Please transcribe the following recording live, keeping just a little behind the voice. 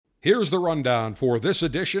Here's the rundown for this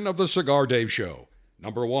edition of the Cigar Dave Show.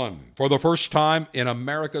 Number 1, for the first time in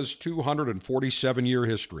America's 247-year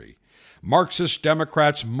history, Marxist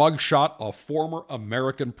Democrats mugshot a former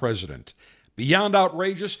American president. Beyond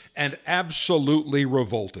outrageous and absolutely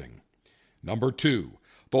revolting. Number 2,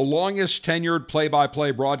 the longest tenured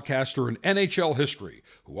play-by-play broadcaster in NHL history,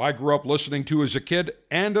 who I grew up listening to as a kid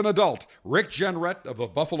and an adult, Rick Jeanneret of the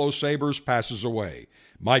Buffalo Sabres, passes away.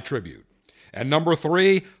 My tribute. And number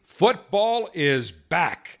 3, football is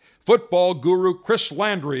back. Football guru Chris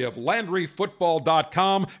Landry of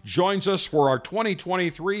LandryFootball.com joins us for our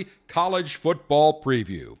 2023 college football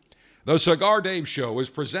preview. The Cigar Dave Show is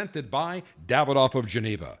presented by Davidoff of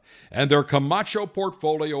Geneva and their Camacho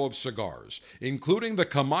portfolio of cigars, including the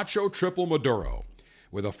Camacho Triple Maduro.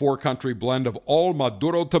 With a 4-country blend of all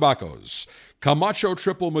Maduro tobaccos, Camacho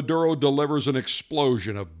Triple Maduro delivers an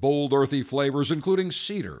explosion of bold, earthy flavors, including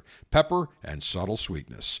cedar, pepper, and subtle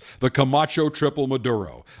sweetness. The Camacho Triple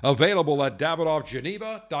Maduro, available at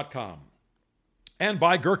DavidoffGeneva.com. And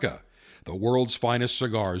by Gurkha, the world's finest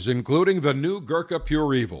cigars, including the new Gurkha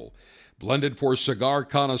Pure Evil, blended for cigar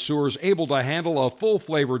connoisseurs able to handle a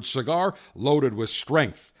full-flavored cigar loaded with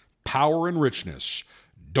strength, power, and richness.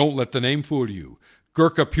 Don't let the name fool you.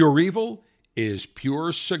 Gurkha Pure Evil is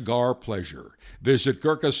pure cigar pleasure. Visit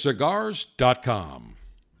GurkhaCigars.com.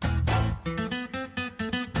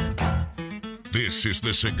 This is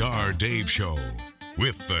the Cigar Dave Show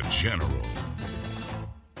with the General.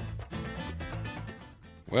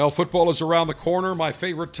 Well, football is around the corner, my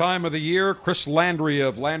favorite time of the year. Chris Landry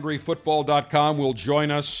of LandryFootball.com will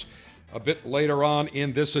join us a bit later on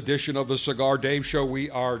in this edition of the Cigar Dave Show. We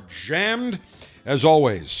are jammed, as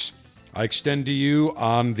always. I extend to you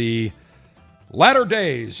on the latter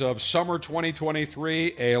days of summer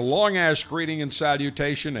 2023 a long-ass greeting and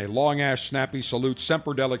salutation, a long-ass snappy salute,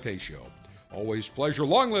 semper delectatio. Always pleasure.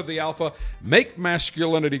 Long live the alpha. Make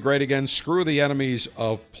masculinity great again. Screw the enemies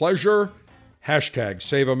of pleasure. Hashtag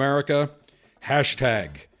Save America. Hashtag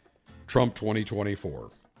Trump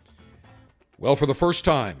 2024. Well, for the first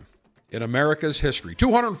time in America's history,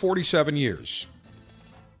 247 years,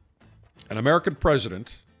 an American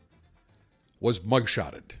president was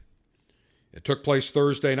mugshotted. It took place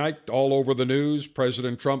Thursday night, all over the news.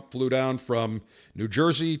 President Trump flew down from New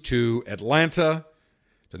Jersey to Atlanta,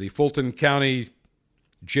 to the Fulton County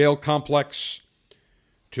jail complex,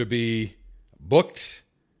 to be booked,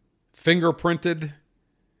 fingerprinted,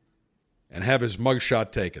 and have his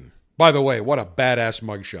mugshot taken. By the way, what a badass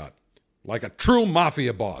mugshot. Like a true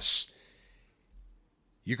mafia boss.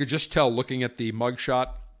 You could just tell looking at the mugshot,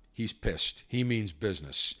 he's pissed. He means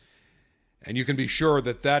business. And you can be sure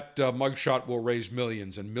that mugshot will raise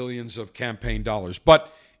millions and millions of campaign dollars.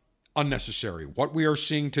 But unnecessary. What we are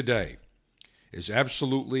seeing today is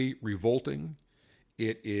absolutely revolting.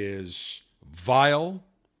 It is vile.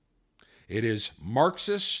 It is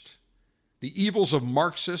Marxist. The evils of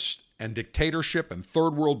Marxist and dictatorship and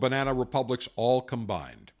third world banana republics all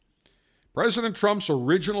combined. President Trump's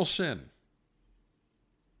original sin,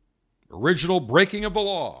 original breaking of the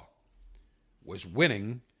law, was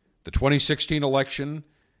winning the 2016 election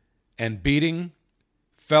and beating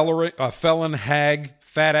felon hag,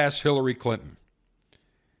 fat-ass Hillary Clinton.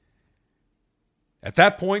 At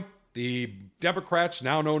that point, the Democrats,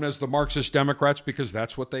 now known as the Marxist Democrats because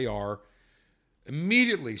that's what they are,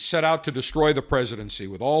 immediately set out to destroy the presidency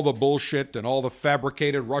with all the bullshit and all the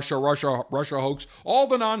fabricated Russia hoax, all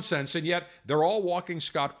the nonsense, and yet they're all walking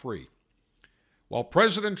scot-free. While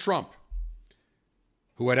President Trump,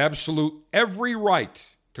 who had absolute every right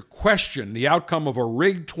to question the outcome of a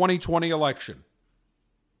rigged 2020 election.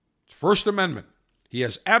 First Amendment. He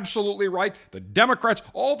has absolutely right. The Democrats,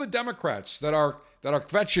 all the Democrats that are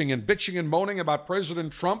kvetching and bitching and moaning about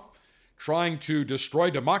President Trump trying to destroy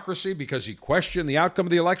democracy because he questioned the outcome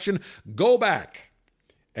of the election, go back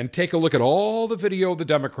and take a look at all the video of the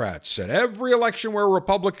Democrats at every election where a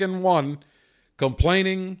Republican won,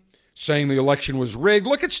 complaining, saying the election was rigged.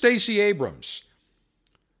 Look at Stacey Abrams.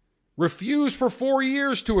 Refused for 4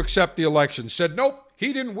 years to accept the election. Said, nope,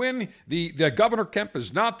 he didn't win. The Governor Kemp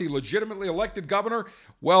is not the legitimately elected governor.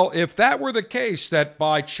 Well, if that were the case, that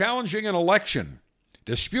by challenging an election,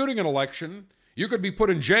 disputing an election, you could be put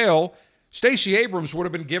in jail, Stacey Abrams would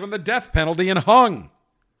have been given the death penalty and hung.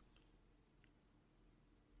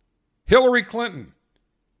 Hillary Clinton,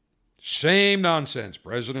 same nonsense.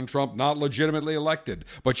 President Trump not legitimately elected.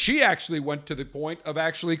 But she actually went to the point of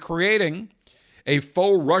actually creating a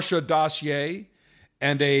faux Russia dossier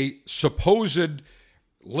and a supposed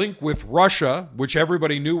link with Russia, which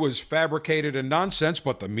everybody knew was fabricated and nonsense,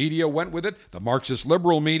 but the media went with it, the Marxist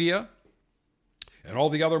liberal media, and all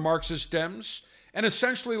the other Marxist Dems, and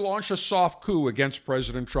essentially launch a soft coup against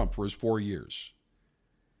President Trump for his 4 years.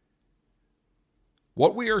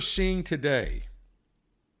 What we are seeing today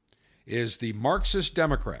is the Marxist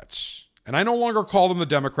Democrats, and I no longer call them the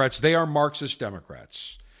Democrats, they are Marxist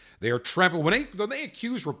Democrats. They are trampling. When they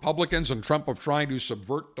accuse Republicans and Trump of trying to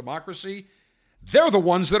subvert democracy, they're the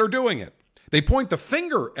ones that are doing it. They point the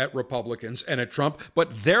finger at Republicans and at Trump,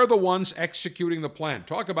 but they're the ones executing the plan.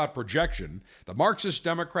 Talk about projection. The Marxist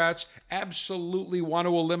Democrats absolutely want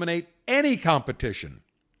to eliminate any competition.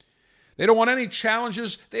 They don't want any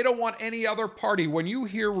challenges. They don't want any other party. When you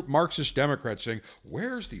hear Marxist Democrats saying,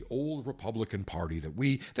 where's the old Republican Party that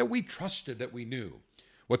we trusted, that we knew?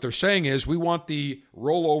 What they're saying is, we want the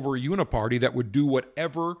rollover uniparty that would do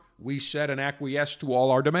whatever we said and acquiesce to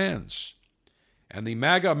all our demands. And the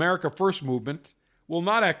MAGA America First movement will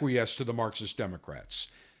not acquiesce to the Marxist Democrats.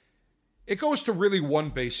 It goes to really one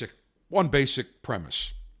basic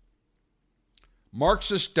premise.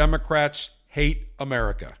 Marxist Democrats hate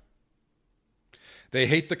America. They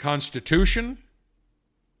hate the Constitution.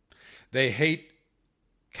 They hate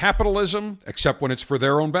capitalism, except when it's for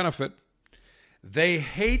their own benefit. They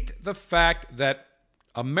hate the fact that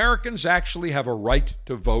Americans actually have a right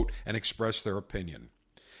to vote and express their opinion.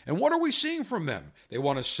 And what are we seeing from them? They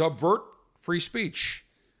want to subvert free speech.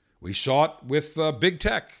 We saw it with big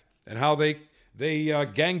tech and how they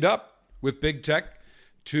ganged up with big tech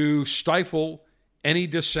to stifle any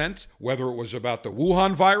dissent, whether it was about the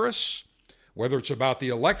Wuhan virus, whether it's about the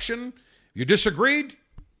election. You disagreed,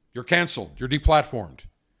 you're canceled, you're deplatformed.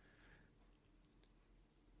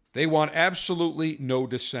 They want absolutely no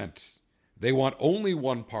dissent. They want only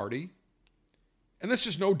one party. And this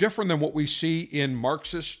is no different than what we see in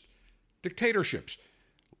Marxist dictatorships.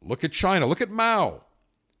 Look at China. Look at Mao.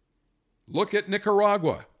 Look at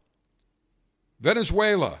Nicaragua,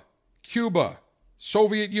 Venezuela, Cuba,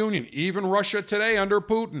 Soviet Union, even Russia today under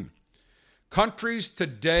Putin. Countries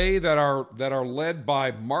today that are led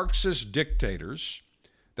by Marxist dictators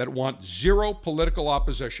that want zero political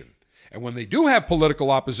opposition. And when they do have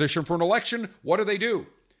political opposition for an election, what do?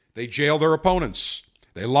 They jail their opponents.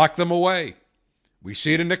 They lock them away. We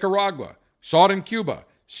see it in Nicaragua, saw it in Cuba,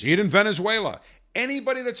 see it in Venezuela.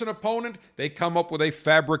 Anybody that's an opponent, they come up with a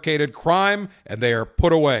fabricated crime and they are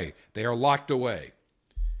put away. They are locked away.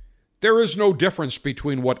 There is no difference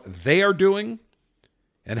between what they are doing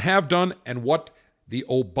and have done and what the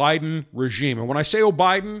Biden regime. And when I say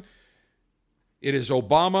Biden, it is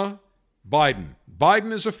Obama, Biden.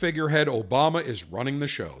 Biden is a figurehead. Obama is running the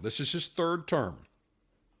show. This is his third term.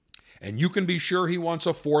 And you can be sure he wants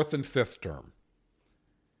a fourth and fifth term.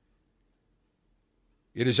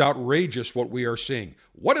 It is outrageous what we are seeing.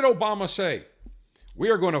 What did Obama say? We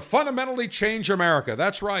are going to fundamentally change America.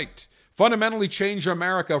 That's right. Fundamentally change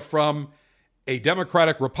America from a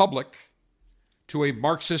democratic republic to a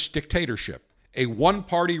Marxist dictatorship, a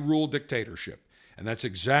one-party rule dictatorship. And that's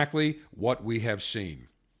exactly what we have seen.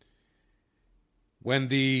 When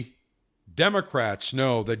the Democrats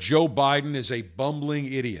know that Joe Biden is a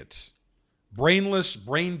bumbling idiot, brainless,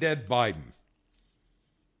 brain-dead Biden,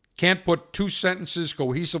 can't put two sentences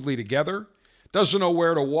cohesively together, doesn't know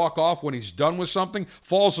where to walk off when he's done with something,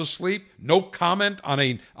 falls asleep, no comment on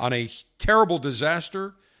a terrible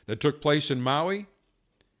disaster that took place in Maui.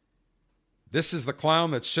 This is the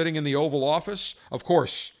clown that's sitting in the Oval Office. Of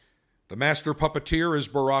course, the master puppeteer is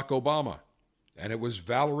Barack Obama. And it was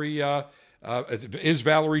Valerie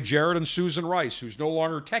Jarrett and Susan Rice, who's no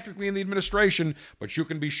longer technically in the administration, but you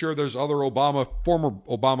can be sure there's other former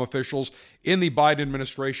Obama officials in the Biden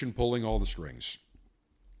administration pulling all the strings.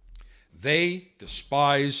 They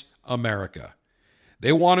despise America.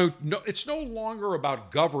 They want to, it's no longer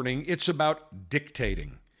about governing, it's about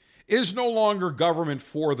dictating. It is no longer government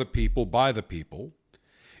for the people, by the people.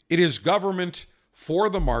 It is government for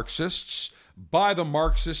the Marxists, by the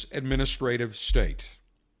Marxist administrative state.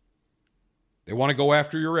 They want to go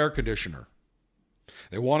after your air conditioner.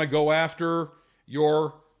 They want to go after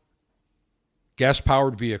your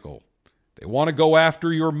gas-powered vehicle. They want to go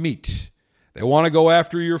after your meat. They want to go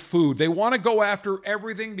after your food. They want to go after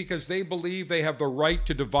everything because they believe they have the right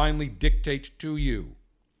to divinely dictate to you.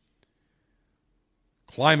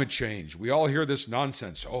 Climate change. We all hear this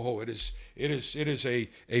nonsense. Oh, it is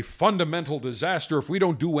a fundamental disaster if we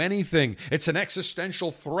don't do anything. It's an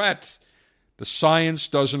existential threat. The science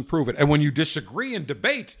doesn't prove it. And when you disagree and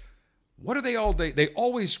debate, what do they all do? They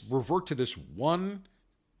always revert to this one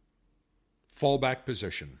fallback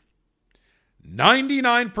position.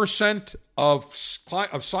 99% of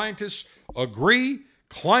scientists agree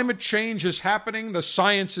climate change is happening. The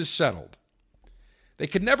science is settled. They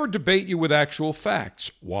can never debate you with actual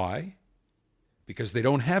facts. Why? Because they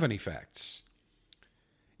don't have any facts.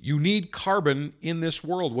 You need carbon in this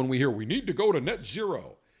world. When we hear we need to go to net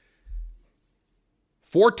zero,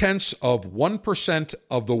 0.4%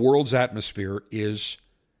 of the world's atmosphere is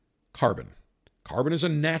carbon. Carbon is a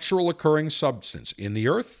natural occurring substance in the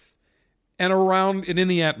earth and around and in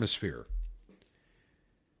the atmosphere.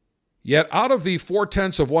 Yet out of the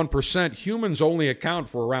 0.4%, humans only account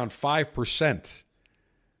for around 5%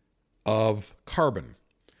 of carbon.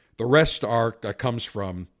 The rest comes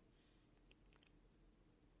from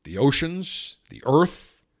the oceans, the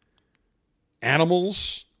earth,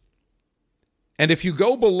 animals. And if you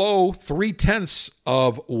go below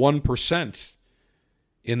 0.3%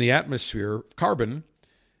 in the atmosphere, carbon,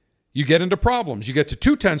 you get into problems. You get to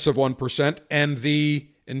 0.2%, and the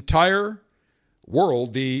entire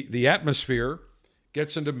world, the atmosphere,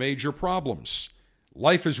 gets into major problems.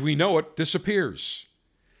 Life as we know it disappears.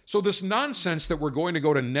 So this nonsense that we're going to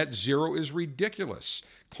go to net zero is ridiculous.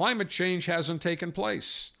 Climate change hasn't taken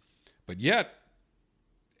place. But yet,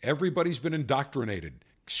 everybody's been indoctrinated.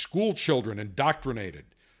 School children indoctrinated.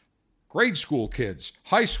 Grade school kids,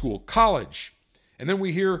 high school, college. And then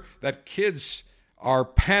we hear that kids are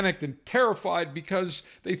panicked and terrified because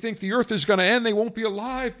they think the earth is going to end. They won't be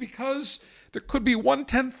alive because there could be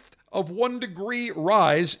 1/10 of 1 degree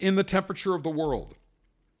rise in the temperature of the world.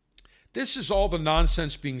 This is all the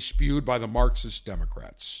nonsense being spewed by the Marxist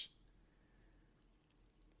Democrats.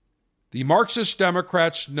 The Marxist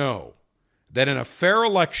Democrats know that in a fair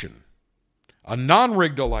election, a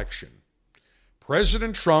non-rigged election,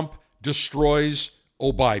 President Trump destroys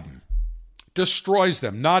Biden. Destroys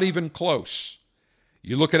them, not even close.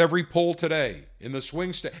 You look at every poll today in the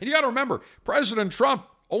swing state, and you got to remember, President Trump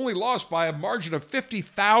only lost by a margin of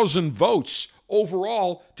 50,000 votes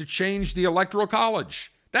overall to change the Electoral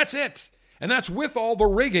College. That's it. And that's with all the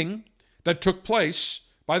rigging that took place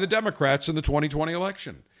by the Democrats in the 2020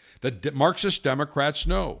 election. The Marxist Democrats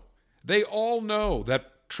know. They all know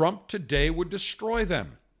that Trump today would destroy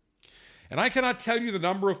them. And I cannot tell you the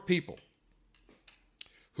number of people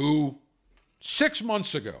who 6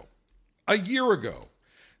 months ago, a year ago,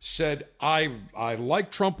 said, I like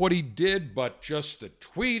Trump what he did, but just the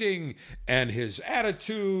tweeting and his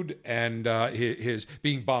attitude and his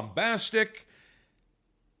being bombastic,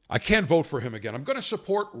 I can't vote for him again. I'm going to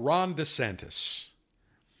support Ron DeSantis.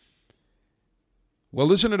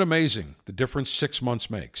 Well, isn't it amazing the difference 6 months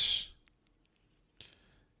makes?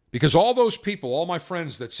 Because all those people, all my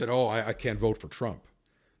friends that said, I can't vote for Trump,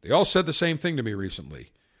 they all said the same thing to me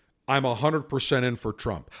recently. I'm 100% in for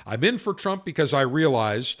Trump. I'm in for Trump because I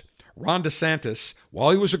realized Ron DeSantis,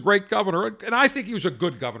 while he was a great governor, and I think he was a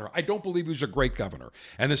good governor, I don't believe he was a great governor.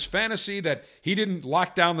 And this fantasy that he didn't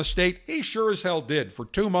lock down the state, he sure as hell did for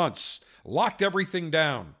 2 months. Locked everything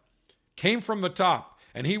down. Came from the top.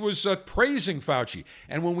 And he was praising Fauci.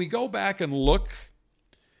 And when we go back and look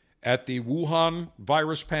at the Wuhan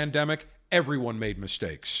virus pandemic, everyone made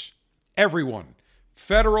mistakes. Everyone.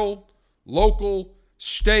 Federal, local,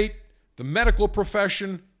 state, the medical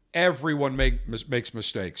profession, everyone makes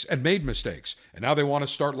mistakes and made mistakes. And now they want to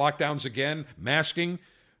start lockdowns again, masking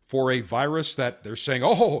for a virus that they're saying,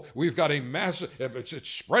 we've got a massive, it's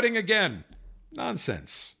spreading again.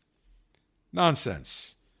 Nonsense.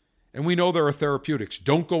 Nonsense. And we know there are therapeutics.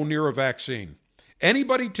 Don't go near a vaccine.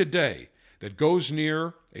 Anybody today that goes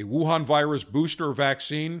near a Wuhan virus booster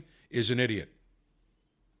vaccine is an idiot.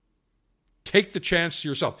 Take the chance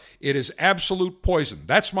yourself. It is absolute poison.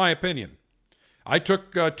 That's my opinion. I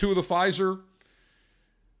took 2 of the Pfizer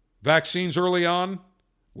vaccines early on.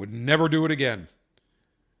 Would never do it again.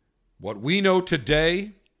 What we know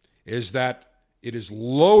today is that it is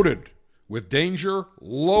loaded with danger,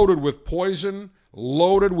 loaded with poison,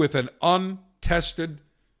 loaded with an untested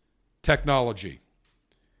technology.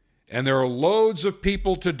 And there are loads of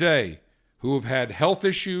people today who have had health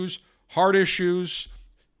issues, heart issues,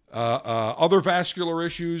 other vascular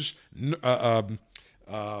issues,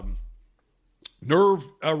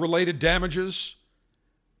 nerve-related damages,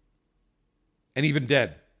 and even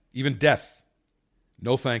death.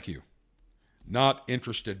 No thank you. Not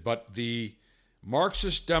interested. But the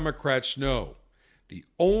Marxist Democrats know the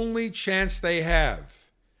only chance they have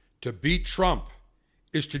to beat Trump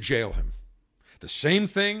is to jail him. The same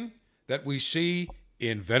thing that we see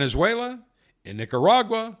in Venezuela, in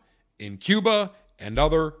Nicaragua, in Cuba, and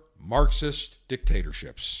other Marxist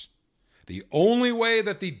dictatorships. The only way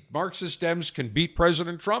that the Marxist Dems can beat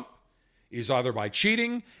President Trump is either by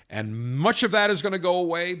cheating, and much of that is going to go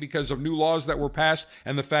away because of new laws that were passed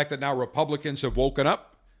and the fact that now Republicans have woken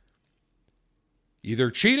up.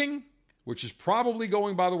 Either cheating, which is probably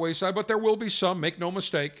going by the wayside, but there will be some, make no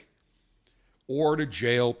mistake, or to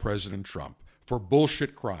jail President Trump for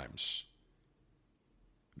bullshit crimes.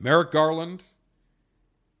 Merrick Garland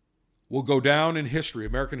will go down in history,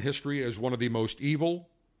 American history, as one of the most evil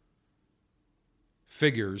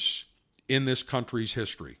figures in this country's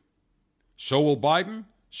history. So will Biden,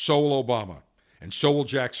 so will Obama, and so will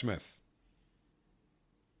Jack Smith.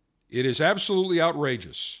 It is absolutely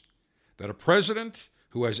outrageous that a president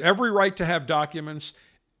who has every right to have documents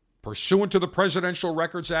pursuant to the Presidential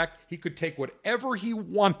Records Act, he could take whatever he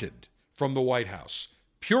wanted from the White House,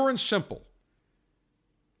 pure and simple.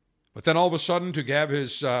 But then all of a sudden to have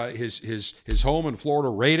his home in Florida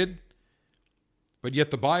raided. But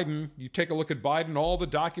yet you take a look at Biden, all the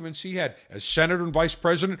documents he had as senator and vice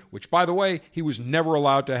president, which, by the way, he was never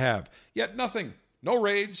allowed to have. Yet nothing, no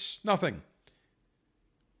raids, nothing.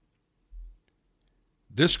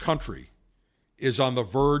 This country is on the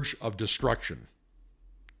verge of destruction.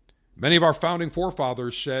 Many of our founding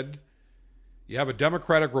forefathers said, you have a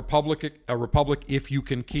democratic republic if you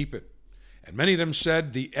can keep it. And many of them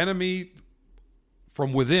said the enemy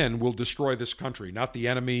from within will destroy this country, not the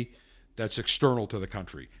enemy that's external to the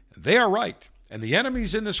country. And they are right. And the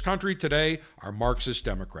enemies in this country today are Marxist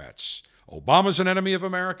Democrats. Obama's an enemy of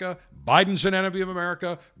America. Biden's an enemy of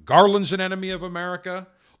America. Garland's an enemy of America.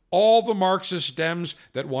 All the Marxist Dems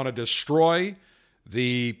that want to destroy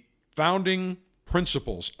the founding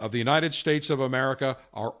principles of the United States of America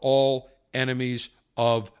are all enemies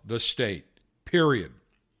of the state, period.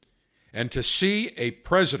 And to see a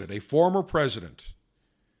president, a former president,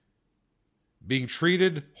 being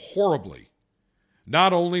treated horribly,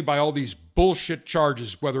 not only by all these bullshit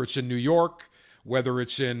charges, whether it's in New York, whether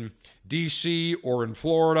it's in D.C. or in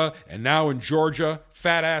Florida, and now in Georgia,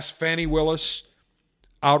 fat-ass Fannie Willis,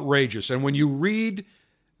 outrageous. And when you read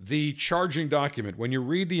the charging document, when you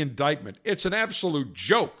read the indictment, it's an absolute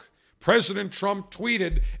joke. President Trump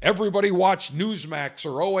tweeted, everybody watch Newsmax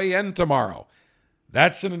or OAN tomorrow.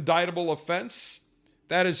 That's an indictable offense.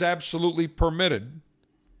 That is absolutely permitted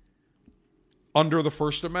under the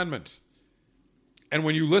First Amendment. And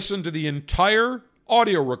when you listen to the entire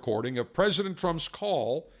audio recording of President Trump's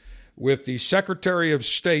call with the Secretary of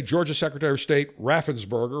State, Georgia Secretary of State,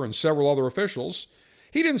 Raffensperger, and several other officials,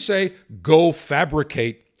 he didn't say, go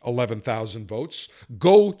fabricate 11,000 votes,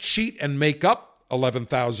 go cheat and make up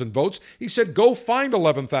 11,000 votes. He said, go find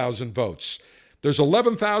 11,000 votes. There's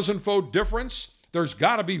 11,000 vote difference. There's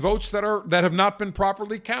got to be votes that have not been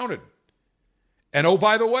properly counted. And oh,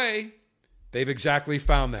 by the way, they've exactly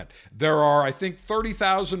found that. There are, I think,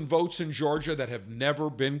 30,000 votes in Georgia that have never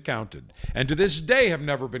been counted, and to this day have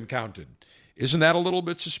never been counted. Isn't that a little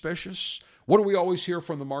bit suspicious? What do we always hear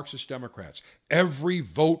from the Marxist Democrats? Every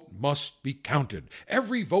vote must be counted.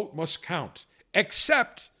 Every vote must count,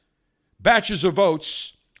 except batches of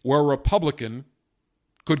votes where a Republican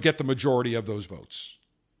could get the majority of those votes.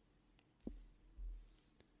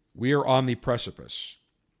 We are on the precipice.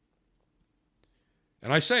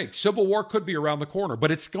 And I say, civil war could be around the corner,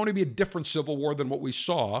 but it's going to be a different civil war than what we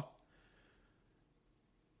saw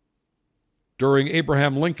during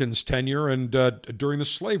Abraham Lincoln's tenure and during the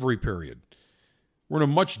slavery period. We're in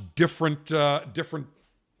a much different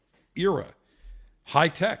era, high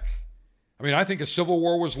tech. I mean, I think a civil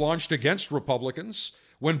war was launched against Republicans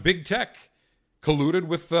when big tech colluded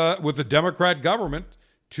with the Democrat government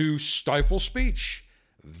to stifle speech.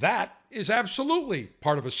 That is absolutely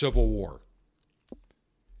part of a civil war.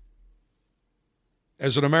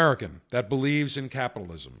 As an American that believes in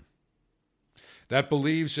capitalism, that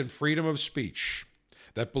believes in freedom of speech,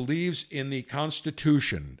 that believes in the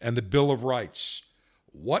Constitution and the Bill of Rights,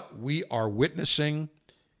 what we are witnessing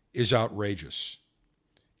is outrageous,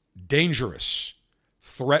 dangerous,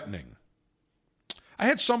 threatening. I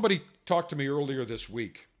had somebody talk to me earlier this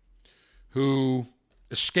week who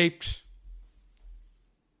escaped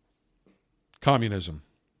communism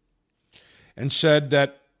and said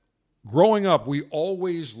that growing up, we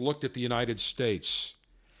always looked at the United States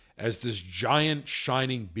as this giant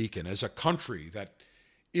shining beacon, as a country that,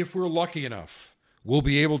 if we're lucky enough, we'll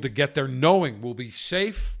be able to get there knowing we'll be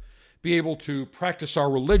safe, be able to practice our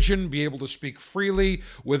religion, be able to speak freely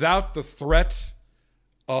without the threat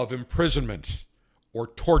of imprisonment or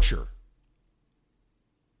torture.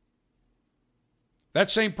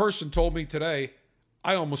 That same person told me today,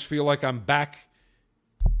 I almost feel like I'm back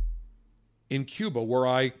in Cuba where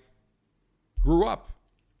I grew up.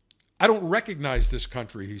 I don't recognize this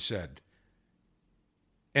country, he said.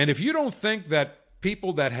 And if you don't think that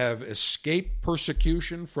people that have escaped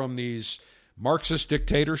persecution from these Marxist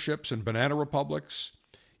dictatorships and banana republics,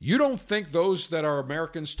 you don't think those that are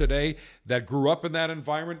Americans today that grew up in that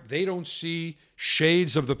environment, they don't see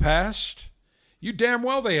shades of the past? You damn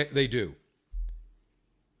well they do.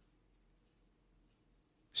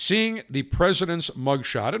 seeing the president's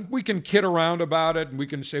mugshot, and we can kid around about it, and we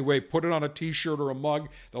can say, wait, put it on a T-shirt or a mug.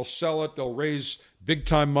 They'll sell it. They'll raise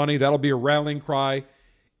big-time money. That'll be a rallying cry.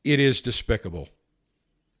 It is despicable.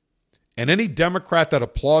 And any Democrat that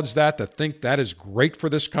applauds that think that is great for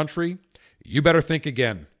this country, you better think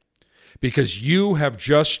again, because you have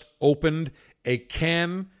just opened a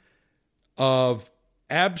can of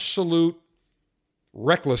absolute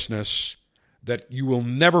recklessness that you will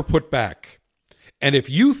never put back. And if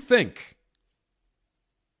you think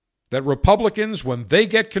that Republicans, when they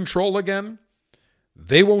get control again,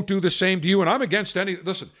 they won't do the same to you, and I'm against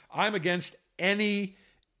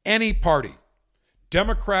any party,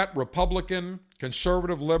 Democrat, Republican,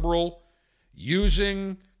 conservative, liberal,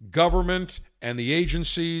 using government and the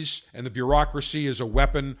agencies and the bureaucracy as a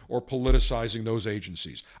weapon or politicizing those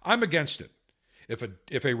agencies. I'm against it.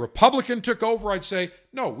 If a Republican took over, I'd say,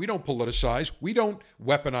 no, we don't politicize. We don't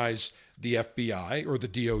weaponize the FBI or the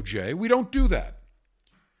DOJ. We don't do that.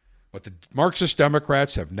 But the Marxist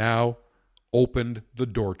Democrats have now opened the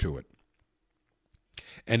door to it.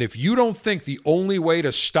 And if you don't think the only way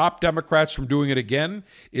to stop Democrats from doing it again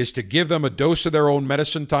is to give them a dose of their own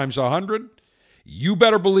medicine times 100, you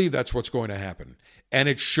better believe that's what's going to happen. And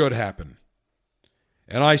it should happen.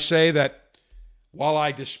 And I say that while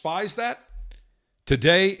I despise that,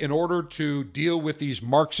 today, in order to deal with these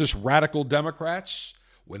Marxist radical Democrats,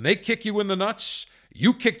 when they kick you in the nuts,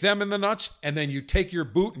 you kick them in the nuts, and then you take your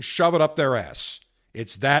boot and shove it up their ass.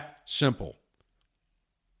 It's that simple.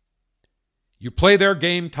 You play their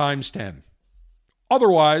game times 10.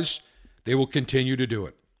 Otherwise, they will continue to do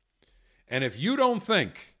it. And if you don't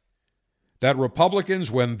think that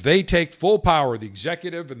Republicans, when they take full power, the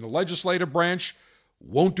executive and the legislative branch,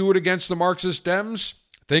 won't do it against the Marxist Dems,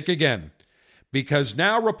 think again. Because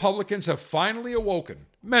now Republicans have finally awoken.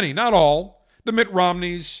 Many, not all. The Mitt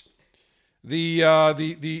Romneys, some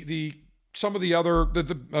of the other,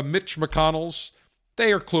 Mitch McConnells,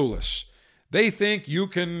 they are clueless. They think you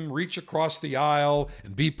can reach across the aisle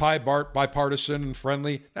and be bipartisan and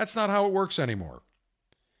friendly. That's not how it works anymore.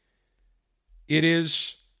 It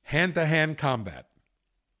is hand-to-hand combat.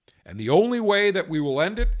 And the only way that we will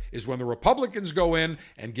end it is when the Republicans go in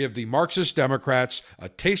and give the Marxist Democrats a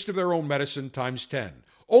taste of their own medicine times 10.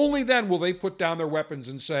 Only then will they put down their weapons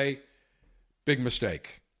and say, big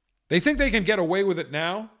mistake. They think they can get away with it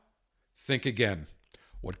now? Think again.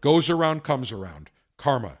 What goes around comes around.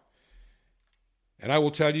 Karma. And I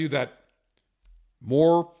will tell you that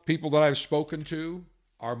more people that I've spoken to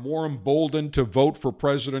are more emboldened to vote for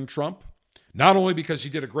President Trump, not only because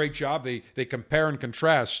he did a great job, they compare and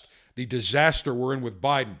contrast the disaster we're in with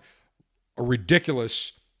Biden, a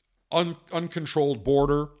ridiculous, uncontrolled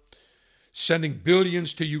border, sending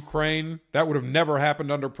billions to Ukraine. That would have never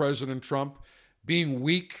happened under President Trump. Being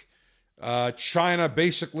weak, China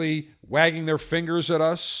basically wagging their fingers at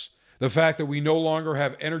us. The fact that we no longer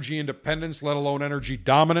have energy independence, let alone energy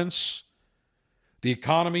dominance. The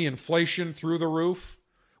economy, inflation through the roof.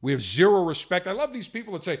 We have zero respect. I love these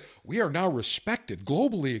people that say, we are now respected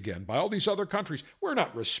globally again by all these other countries. We're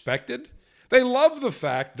not respected. They love the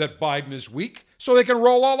fact that Biden is weak so they can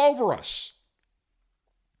roll all over us.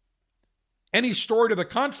 Any story to the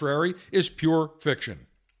contrary is pure fiction.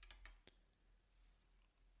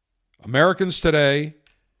 Americans today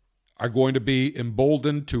are going to be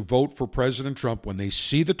emboldened to vote for President Trump when they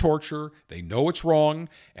see the torture, they know it's wrong,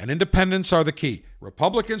 and independents are the key.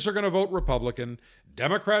 Republicans are going to vote Republican.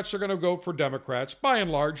 Democrats are going to vote for Democrats. By and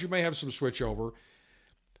large, you may have some switchover,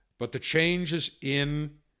 but the change is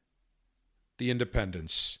in the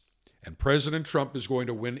independents. And President Trump is going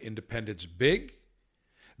to win independents big.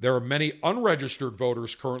 There are many unregistered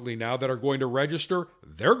voters currently now that are going to register.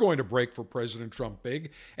 They're going to break for President Trump big.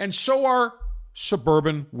 And so are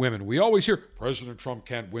suburban women. We always hear, President Trump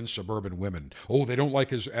can't win suburban women. Oh, they don't like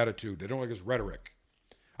his attitude. They don't like his rhetoric.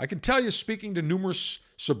 I can tell you, speaking to numerous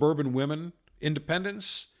suburban women,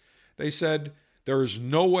 independents, they said, there is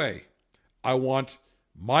no way I want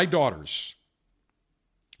my daughters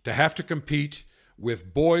to have to compete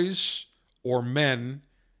with boys or men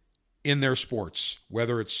in their sports,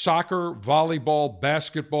 whether it's soccer, volleyball,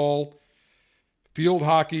 basketball, field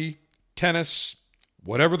hockey, tennis,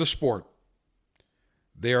 whatever the sport.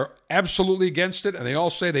 They are absolutely against it, and they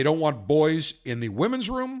all say they don't want boys in the women's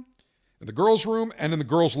room, in the girls' room, and in the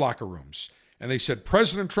girls' locker rooms. And they said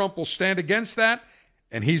President Trump will stand against that,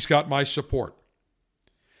 and he's got my support.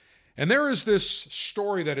 And there is this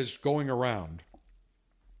story that is going around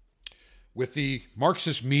with the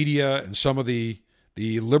Marxist media and some of the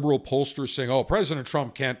liberal pollsters saying, "Oh, President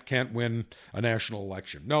Trump can't win a national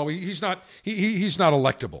election." No, he's not. He's not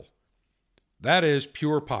electable. That is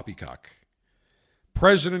pure poppycock.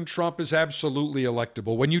 President Trump is absolutely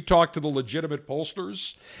electable. When you talk to the legitimate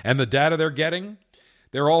pollsters and the data they're getting,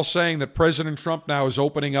 they're all saying that President Trump now is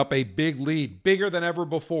opening up a big lead, bigger than ever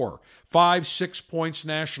before, 5-6 points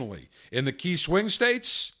nationally. In the key swing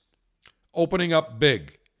states, opening up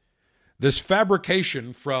big. This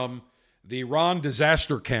fabrication from the Ron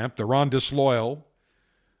disaster camp, the Ron disloyal,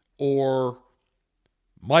 or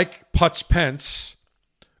Mike Putz Pence,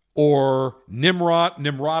 or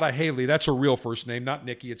Nimrata Haley, that's her real first name, not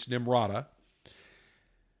Nikki, it's Nimrata,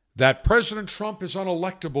 that President Trump is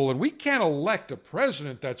unelectable and we can't elect a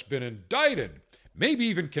president that's been indicted, maybe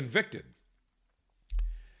even convicted.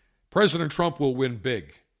 President Trump will win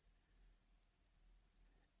big.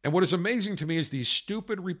 And what is amazing to me is these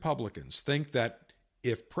stupid Republicans think that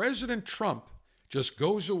if President Trump just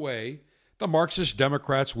goes away, the Marxist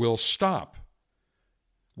Democrats will stop.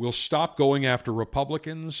 We'll stop going after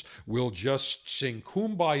Republicans. We'll just sing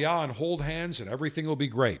Kumbaya and hold hands and everything will be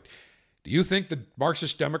great. Do you think the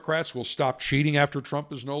Marxist Democrats will stop cheating after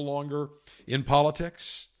Trump is no longer in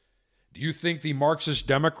politics? Do you think the Marxist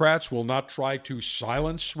Democrats will not try to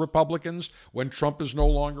silence Republicans when Trump is no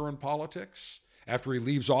longer in politics, after he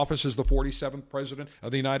leaves office as the 47th president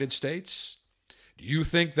of the United States? Do you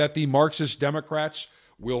think that the Marxist Democrats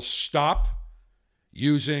will stop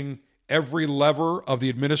using every lever of the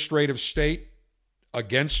administrative state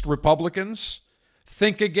against Republicans?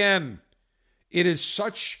 Think again. It is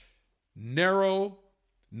such narrow,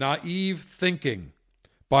 naive thinking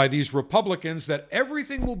by these Republicans that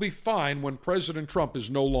everything will be fine when President Trump is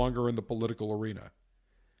no longer in the political arena.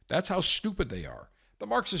 That's how stupid they are. The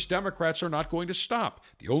Marxist Democrats are not going to stop.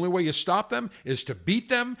 The only way you stop them is to beat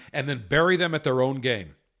them and then bury them at their own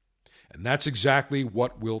game. And that's exactly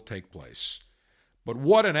what will take place. But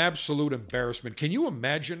what an absolute embarrassment. Can you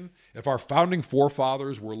imagine if our founding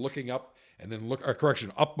forefathers were looking up and then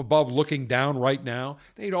up above looking down right now?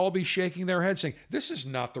 They'd all be shaking their heads saying, this is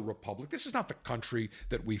not the republic. This is not the country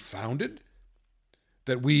that we founded,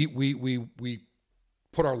 that we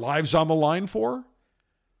put our lives on the line for.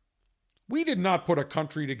 We did not put a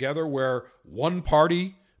country together where one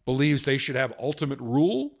party believes they should have ultimate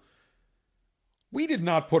rule. We did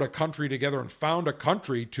not put a country together and found a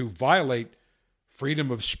country to violate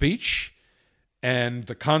freedom of speech and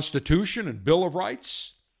the Constitution and Bill of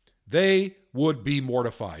Rights. They would be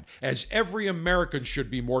mortified, as every American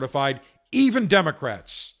should be mortified, even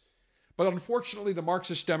Democrats. But unfortunately, the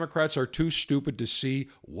Marxist Democrats are too stupid to see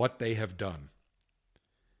what they have done.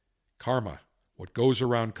 Karma, what goes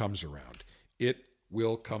around comes around. It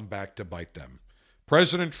will come back to bite them.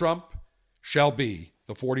 President Trump shall be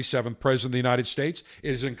the 47th president of the United States.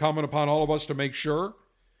 It is incumbent upon all of us to make sure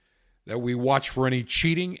that we watch for any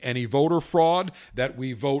cheating, any voter fraud, that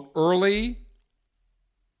we vote early.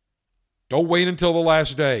 Don't wait until the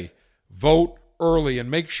last day. Vote early and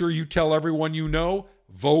make sure you tell everyone you know,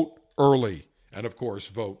 vote early. And of course,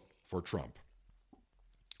 vote for Trump.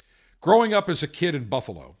 Growing up as a kid in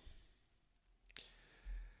Buffalo,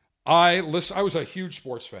 I was a huge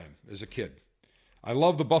sports fan as a kid. I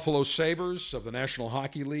loved the Buffalo Sabres of the National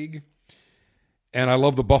Hockey League. And I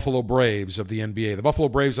love the Buffalo Braves of the NBA. The Buffalo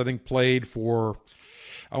Braves, I think, played for,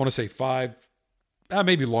 I want to say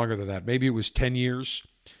maybe longer than that. Maybe it was 10 years.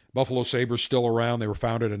 Buffalo Sabres still around. They were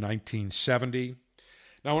founded in 1970.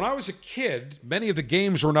 Now, when I was a kid, many of the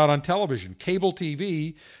games were not on television. Cable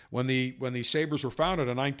TV, when the Sabres were founded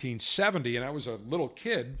in 1970, and I was a little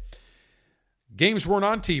kid, games weren't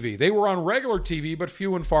on TV. They were on regular TV, but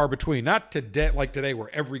few and far between. Not today, like today,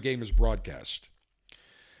 where every game is broadcast.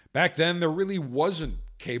 Back then, there really wasn't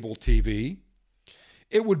cable TV.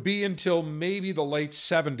 It would be until maybe the late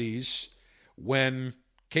 70s when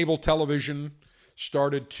cable television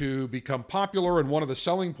started to become popular, and one of the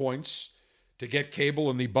selling points to get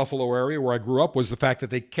cable in the Buffalo area where I grew up was the fact that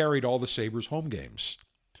they carried all the Sabres home games.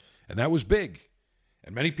 And that was big.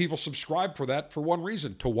 And many people subscribed for that for one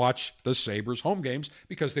reason, to watch the Sabres home games,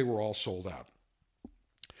 because they were all sold out.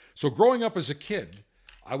 So growing up as a kid,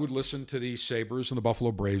 I would listen to the Sabres and the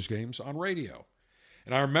Buffalo Braves games on radio.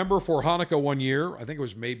 And I remember for Hanukkah one year, I think it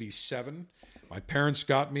was maybe 7, my parents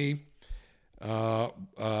got me an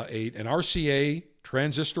RCA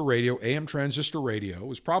transistor radio, AM transistor radio. It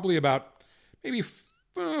was probably about maybe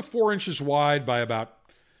 4 inches wide by about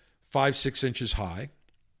 5-6 inches high.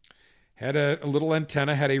 Had a little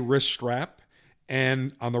antenna, had a wrist strap,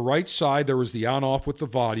 and on the right side there was the on-off with the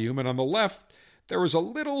volume, and on the left there was a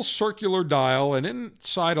little circular dial, and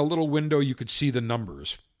inside a little window you could see the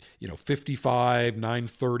numbers, 55,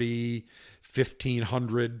 930,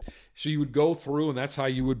 1500. So you would go through, and that's how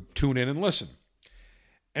you would tune in and listen.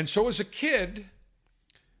 And so as a kid,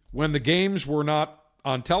 when the games were not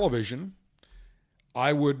on television,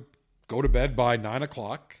 I would go to bed by 9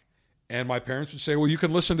 o'clock, and my parents would say, well, you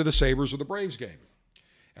can listen to the Sabres or the Braves game.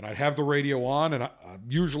 And I'd have the radio on, and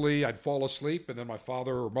usually I'd fall asleep, and then my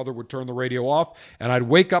father or mother would turn the radio off, and I'd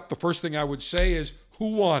wake up. The first thing I would say is,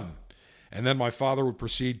 who won? And then my father would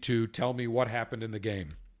proceed to tell me what happened in the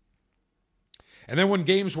game. And then when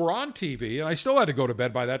games were on TV, and I still had to go to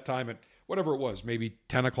bed by that time at whatever it was, maybe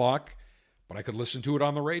 10 o'clock, but I could listen to it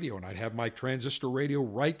on the radio, and I'd have my transistor radio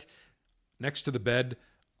right next to the bed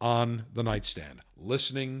on the nightstand,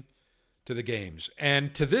 listening to the games.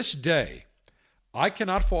 And to this day, I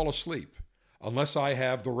cannot fall asleep unless I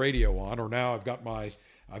have the radio on, or now I've got my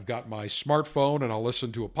smartphone and I'll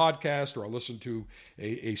listen to a podcast or I'll listen to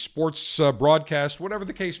a sports broadcast, whatever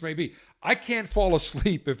the case may be. I can't fall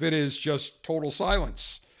asleep if it is just total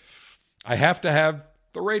silence. I have to have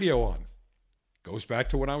the radio on. Goes back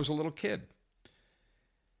to when I was a little kid.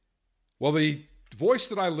 Well, the voice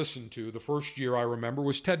that I listened to the first year I remember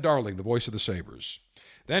was Ted Darling, the voice of the Sabres.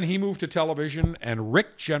 Then he moved to television, and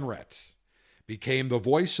Rick Jeanneret became the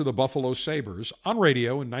voice of the Buffalo Sabres on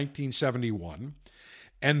radio in 1971.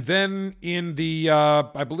 And then in the,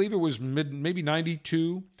 I believe it was maybe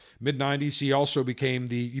 92, mid-90s, he also became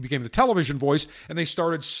the television voice, and they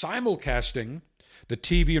started simulcasting the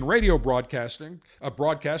TV and radio broadcast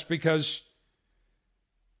because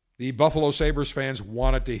the Buffalo Sabres fans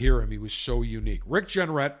wanted to hear him. He was so unique. Rick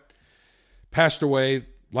Jeanneret passed away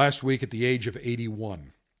last week at the age of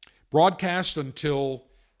 81. Broadcast until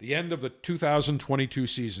the end of the 2022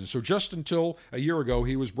 season. So just until a year ago,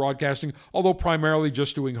 he was broadcasting, although primarily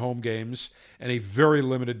just doing home games and a very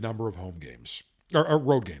limited number of home games, or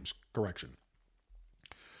road games, correction.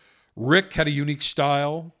 Rick had a unique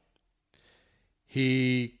style.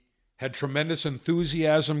 He had tremendous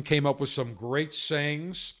enthusiasm, came up with some great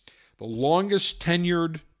sayings. The longest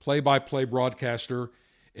tenured play-by-play broadcaster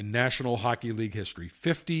in National Hockey League history,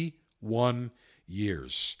 51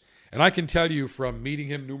 years. And I can tell you from meeting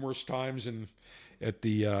him numerous times at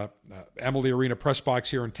the Amalie Arena press box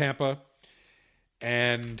here in Tampa,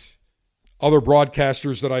 and other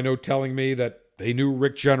broadcasters that I know telling me that they knew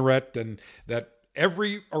Rick Jeanneret, and that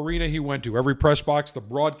every arena he went to, every press box, the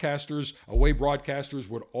broadcasters, away broadcasters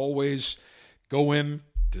would always go in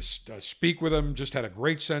to speak with him, just had a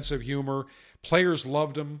great sense of humor. Players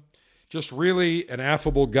loved him, just really an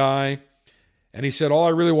affable guy. And he said, all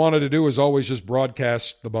I really wanted to do was always just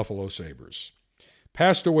broadcast the Buffalo Sabres.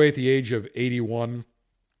 Passed away at the age of 81.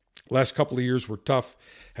 Last couple of years were tough.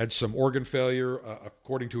 Had some organ failure,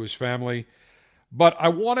 according to his family. But I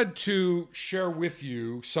wanted to share with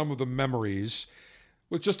you some of the memories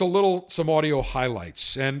with just some audio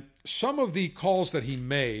highlights. And some of the calls that he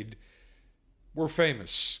made were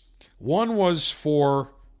famous. One was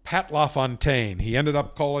for Pat LaFontaine. He ended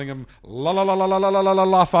up calling him LaFontaine.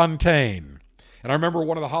 And I remember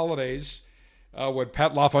one of the holidays when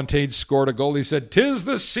Pat LaFontaine scored a goal, he said, "'Tis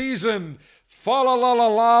the season, fa la la la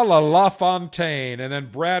la la LaFontaine." And then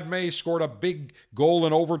Brad May scored a big goal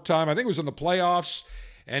in overtime. I think it was in the playoffs.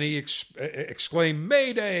 And he exclaimed,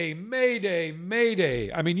 "Mayday, Mayday,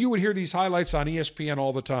 Mayday." I mean, you would hear these highlights on ESPN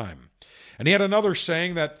all the time. And he had another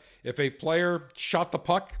saying that if a player shot the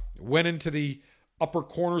puck, went into the upper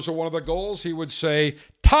corners of one of the goals, he would say,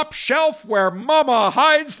 "Top shelf where mama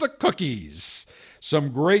hides the cookies."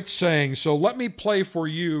 Some great sayings. So let me play for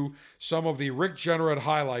you some of the Rick Jeanneret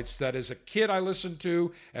highlights that as a kid I listened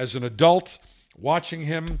to, as an adult, watching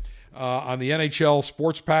him on the NHL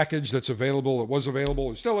sports package that's available. It was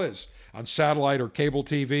available, it still is, on satellite or cable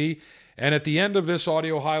TV. And at the end of this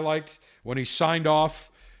audio highlight, when he signed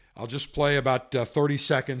off, I'll just play about 30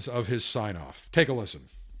 seconds of his sign-off. Take a listen.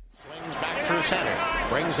 Swings back through center,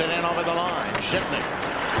 brings it in over the line, Shipman.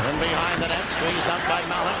 In behind the net, squeezed up by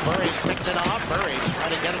Malt. Burridge picks it off. Burridge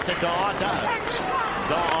trying to get it to Daw. Does.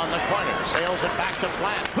 Daw on the corner, sails it back to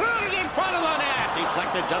Flat. Put it in front of the net.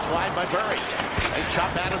 Deflected just wide by Burridge. They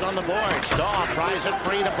chop at it on the boards. Daw pries it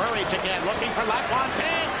free to Burridge again, looking for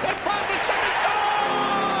LaFontaine. In front of the second goal!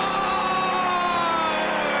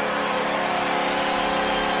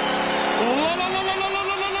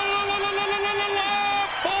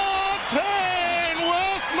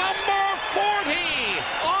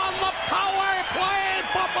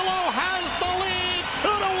 Buffalo has the lead,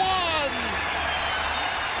 2-1.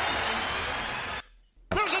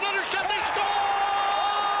 There's another shot, they score!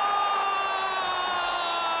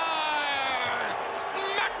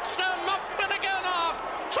 Maxim up and again off.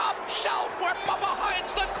 Top shelf where mama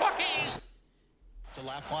hides the cookies. To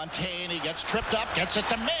LaFontaine, he gets tripped up, gets it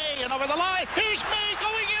to May, and over the line. Here's May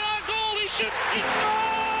going in on goal. He shoots, he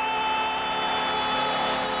scores!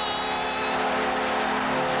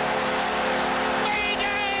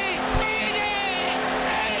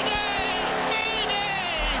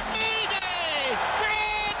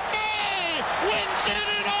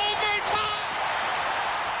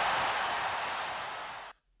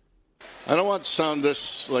 want to sound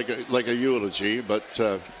this like a eulogy, but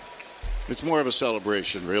it's more of a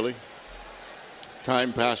celebration, really.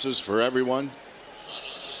 Time passes for everyone.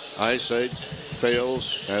 Eyesight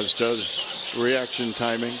fails, as does reaction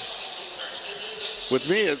timing. With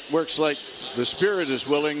me, it works like the spirit is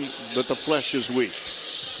willing, but the flesh is weak.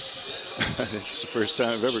 It's the first time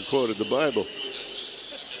I've ever quoted the Bible.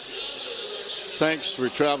 Thanks for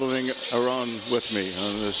traveling around with me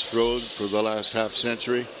on this road for the last half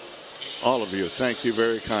century. All of you, thank you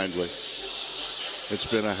very kindly.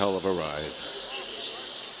 It's been a hell of a ride.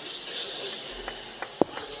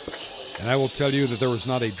 And I will tell you that there was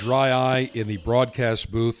not a dry eye in the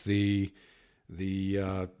broadcast booth. Some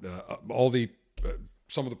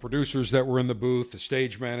of the producers that were in the booth, the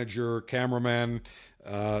stage manager, cameraman,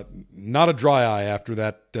 not a dry eye after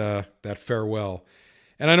that farewell.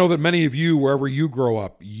 And I know that many of you, wherever you grow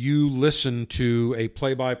up, you listen to a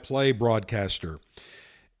play-by-play broadcaster,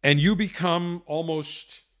 and you become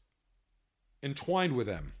almost entwined with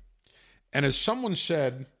them. And as someone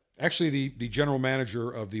said, actually the general manager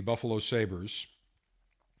of the Buffalo Sabres,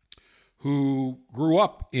 who grew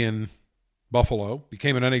up in Buffalo,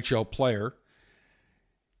 became an NHL player,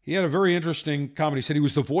 he had a very interesting comment. He said he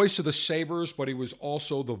was the voice of the Sabres, but he was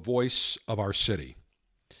also the voice of our city.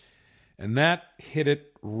 And that hit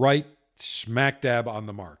it right smack dab on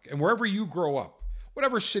the mark. And wherever you grow up,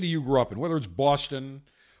 whatever city you grew up in, whether it's Boston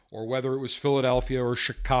or whether it was Philadelphia or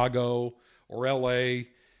Chicago or L.A.,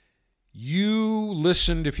 you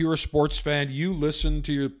listened, if you're a sports fan, you listened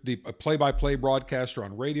to the play-by-play broadcaster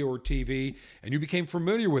on radio or TV, and you became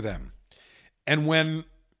familiar with them. And when,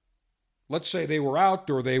 let's say, they were out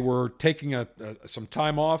or they were taking some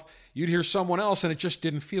time off, you'd hear someone else, and it just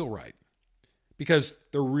didn't feel right. Because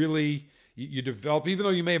they're really, you develop, even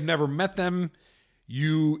though you may have never met them,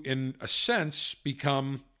 you, in a sense,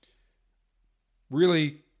 become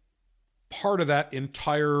really part of that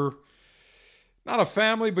entire, not a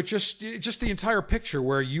family, but just the entire picture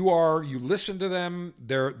where you listen to them,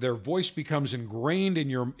 their voice becomes ingrained in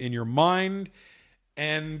your mind,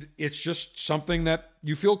 and it's just something that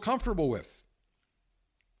you feel comfortable with.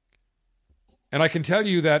 And I can tell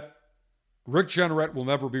you that Rick Jeanneret will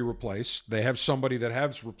never be replaced. They have somebody that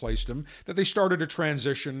has replaced him, that they started a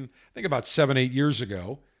transition, I think about 7-8 years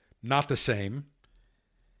ago. Not the same.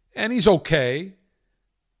 And he's okay,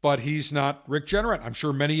 but he's not Rick Jeanneret. I'm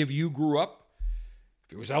sure many of you grew up,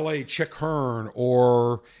 if it was L.A. Chick Hearn,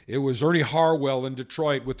 or it was Ernie Harwell in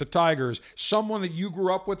Detroit with the Tigers, someone that you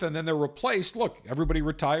grew up with and then they're replaced. Look, everybody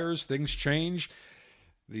retires, things change,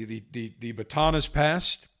 the baton is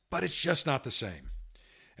passed, but it's just not the same.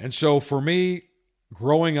 And so for me,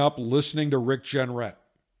 growing up listening to Rick Jeanneret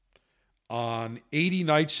on 80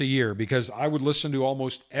 nights a year, because I would listen to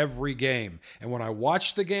almost every game. And when I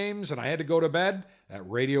watched the games and I had to go to bed, that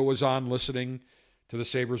radio was on listening to the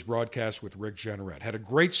Sabres broadcast with Rick Jeanneret. Had a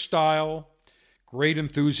great style, great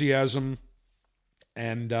enthusiasm,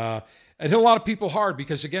 and it hit a lot of people hard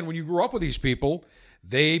because, again, when you grew up with these people,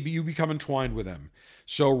 you become entwined with them.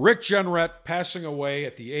 So Rick Jeanneret passing away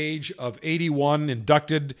at the age of 81,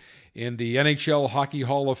 inducted in the NHL Hockey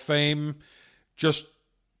Hall of Fame. Just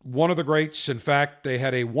one of the greats. In fact, they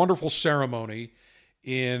had a wonderful ceremony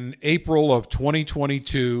in April of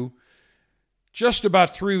 2022, just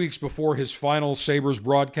about 3 weeks before his final Sabres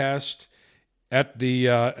broadcast at the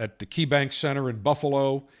KeyBank Center in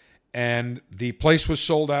Buffalo, and the place was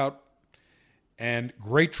sold out. And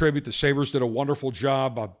great tribute. The Sabres did a wonderful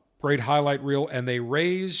job, a great highlight reel, and they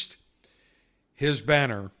raised his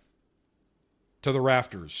banner to the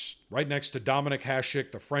rafters, right next to Dominic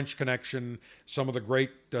Hasek, the French Connection, some of the great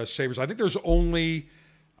Sabres. I think there's only,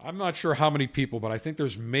 I'm not sure how many people, but I think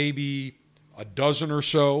there's maybe a dozen or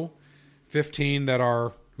so, 15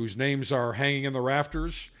 whose names are hanging in the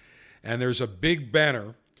rafters. And there's a big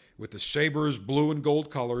banner with the Sabres blue and gold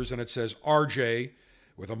colors, and it says RJ,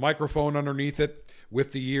 with a microphone underneath it,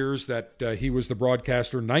 with the years that he was the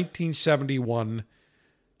broadcaster, 1971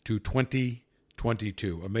 to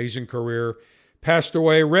 2022. Amazing career. Passed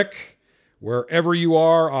away. Rick, wherever you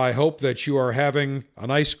are, I hope that you are having a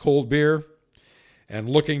nice cold beer and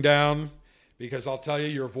looking down, because I'll tell you,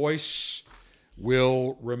 your voice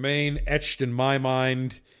will remain etched in my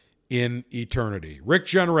mind in eternity. Rick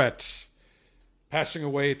Jeanneret, passing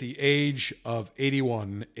away at the age of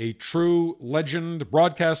 81, a true legend,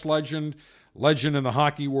 broadcast legend in the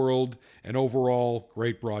hockey world, and overall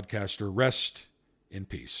great broadcaster. Rest in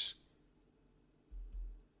peace.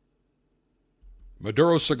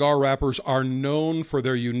 Maduro cigar wrappers are known for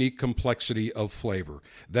their unique complexity of flavor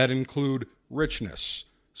that include richness,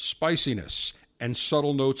 spiciness, and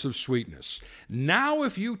subtle notes of sweetness. Now,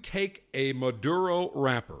 if you take a Maduro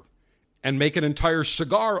wrapper and make an entire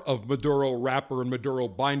cigar of Maduro wrapper and Maduro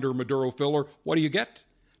binder, Maduro filler, what do you get?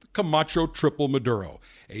 The Camacho Triple Maduro,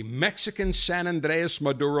 a Mexican San Andreas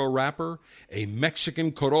Maduro wrapper, a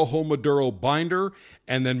Mexican Corojo Maduro binder,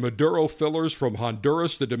 and then Maduro fillers from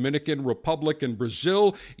Honduras, the Dominican Republic, and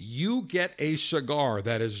Brazil. You get a cigar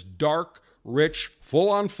that is dark, rich, full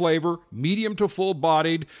on flavor, medium to full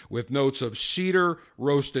bodied, with notes of cedar,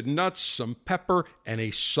 roasted nuts, some pepper, and a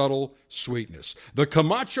subtle sweetness. The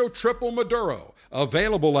Camacho Triple Maduro,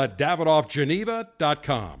 available at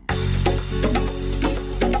davidoffgeneva.com.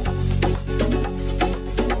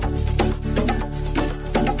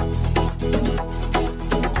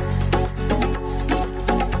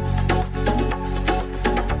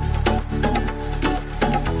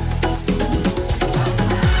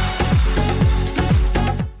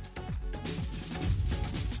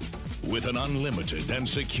 With an unlimited and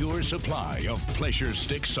secure supply of pleasure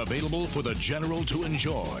sticks available for the general to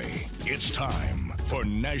enjoy, it's time for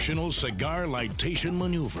National Cigar Lightation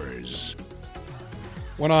Maneuvers.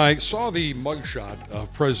 When I saw the mugshot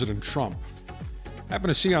of President Trump, I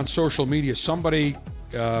happened to see on social media somebody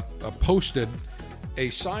posted a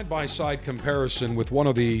side-by-side comparison with one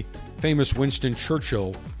of the famous Winston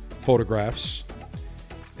Churchill photographs,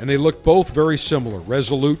 and they looked both very similar,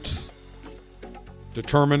 resolute,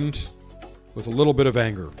 determined, with a little bit of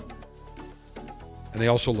anger. And they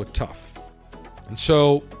also look tough. And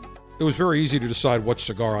so it was very easy to decide what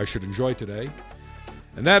cigar I should enjoy today.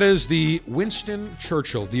 And that is the Winston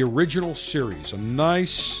Churchill, the original series. A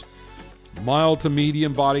nice, mild to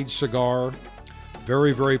medium-bodied cigar.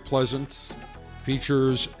 Very, very pleasant.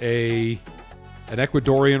 Features an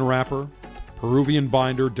Ecuadorian wrapper, Peruvian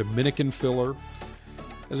binder, Dominican filler.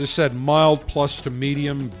 As I said, mild plus to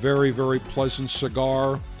medium. Very, very pleasant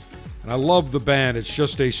cigar. And I love the band. It's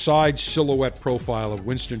just a side silhouette profile of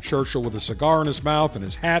Winston Churchill with a cigar in his mouth and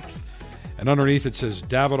his hat. And underneath it says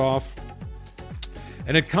Davidoff.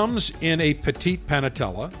 And it comes in a Petite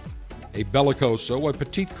Panatella, a Bellicoso, a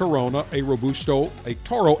Petite Corona, a Robusto, a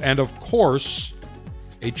Toro, and of course,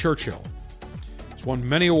 a Churchill. It's won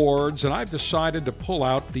many awards, and I've decided to pull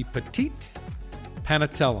out the Petite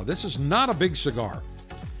Panatella. This is not a big cigar.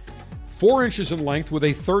 4 inches in length with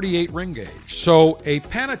a 38 ring gauge. So a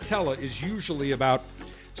Panatella is usually about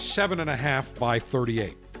 7.5 by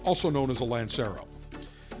 38, also known as a Lancero,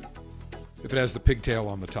 if it has the pigtail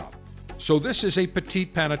on the top. So this is a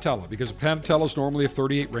Petite Panatella, because a Panatella is normally a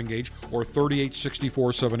 38 ring gauge, or 38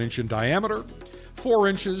 64/7 inch in diameter. 4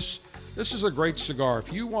 inches. This is a great cigar.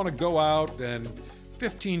 If you want to go out and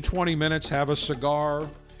 15, 20 minutes have a cigar,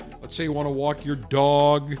 let's say you want to walk your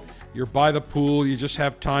dog, you're by the pool, you just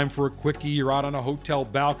have time for a quickie, you're out on a hotel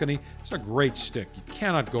balcony, it's a great stick. You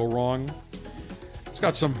cannot go wrong. It's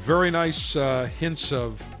got some very nice hints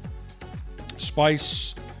of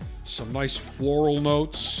spice, some nice floral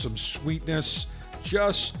notes, some sweetness,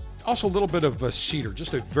 just also a little bit of cedar.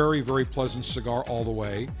 Just a very, very pleasant cigar all the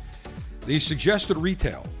way. The suggested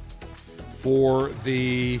retail for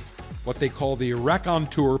what they call the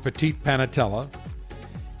Raconteur Petite Panatella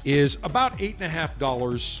is about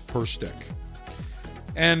 $8.50 per stick.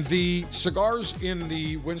 And the cigars in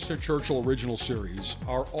the Winston Churchill original series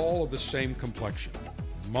are all of the same complexion.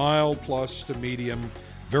 Mild plus to medium,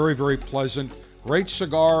 very, very pleasant. Great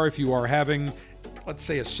cigar if you are having, let's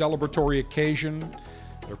say, a celebratory occasion.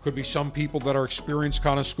 There could be some people that are experienced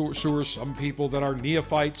connoisseurs, some people that are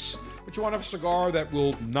neophytes, but you want to have a cigar that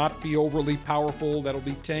will not be overly powerful, that'll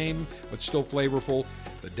be tame, but still flavorful.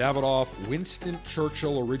 The Davidoff Winston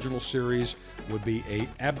Churchill original series would be an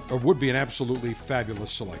absolutely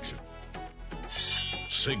fabulous selection.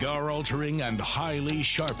 Cigar-altering and highly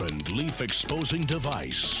sharpened leaf-exposing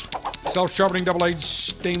device. Self-sharpening double-edged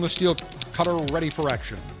stainless steel cutter ready for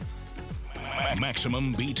action.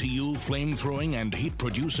 Maximum BTU flame-throwing and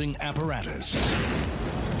heat-producing apparatus.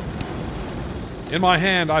 In my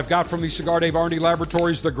hand, I've got from the Cigar Dave R&D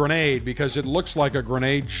Laboratories the Grenade, because it looks like a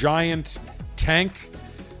grenade. Giant tank.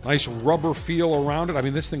 Nice rubber feel around it. I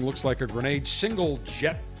mean, this thing looks like a grenade. Single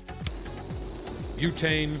jet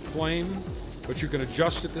butane flame, but you can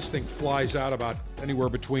adjust it. This thing flies out about anywhere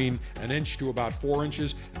between an inch to about 4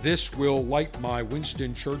 inches. This will light my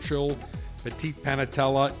Winston Churchill Petite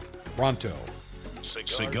Panatella pronto.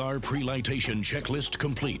 Cigar pre-lightation checklist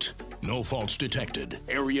complete. No faults detected.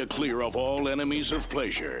 Area clear of all enemies of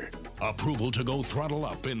pleasure. Approval to go throttle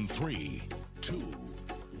up in 3, 2, 1.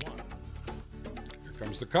 Here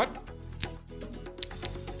comes the cut.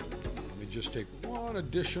 Let me just take one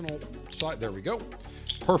additional side. There we go.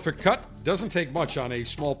 Perfect cut. Doesn't take much on a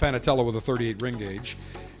small Panatella with a 38 ring gauge.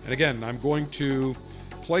 And again, I'm going to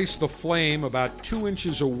place the flame about 2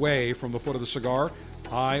 inches away from the foot of the cigar.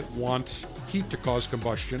 I want heat to cause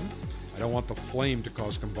combustion. I don't want the flame to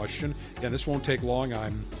cause combustion. Again, this won't take long.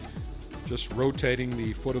 I'm just rotating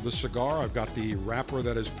the foot of the cigar. I've got the wrapper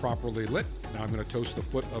that is properly lit. Now I'm going to toast the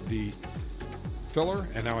foot of the filler,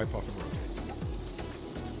 and now I puff and rotate.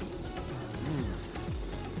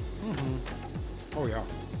 Oh, yeah.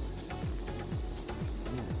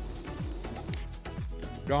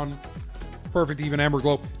 Done. Perfect, even amber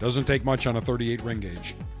glow. Doesn't take much on a 38 ring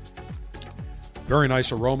gauge. Very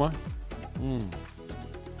nice aroma.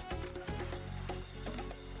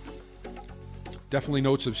 Definitely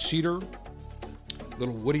notes of cedar.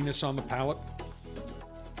 Little woodiness on the palate.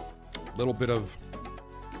 Little bit of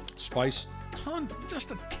spice.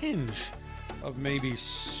 Just a tinge of maybe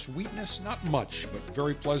sweetness. Not much, but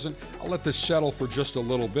very pleasant. I'll let this settle for just a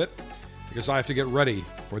little bit because I have to get ready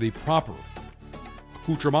for the proper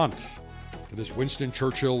accoutrement to this Winston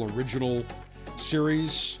Churchill original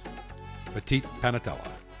series, Petite Panatella.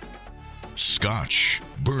 Scotch,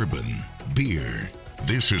 bourbon, beer.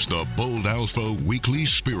 This is the Bold Alpha Weekly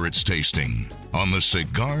Spirits Tasting on the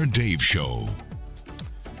Cigar Dave Show.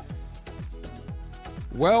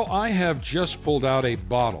 Well, I have just pulled out a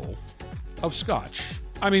bottle of Scotch.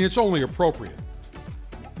 I mean, it's only appropriate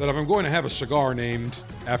that if I'm going to have a cigar named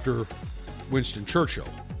after Winston Churchill,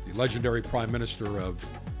 the legendary Prime Minister of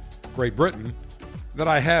Great Britain, that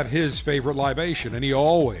I have his favorite libation, and he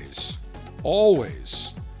always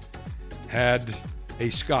had a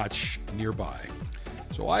Scotch nearby.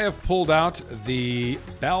 So I have pulled out the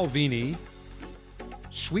Balvenie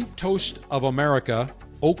Sweet Toast of America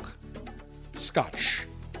Oak Scotch.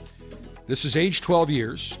 This is aged 12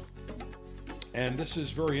 years, and this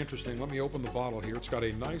is very interesting. Let me open the bottle here. It's got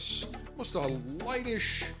a nice, almost a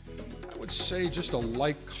lightish, I would say just a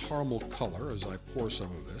light caramel color as I pour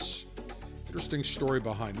some of this. Interesting story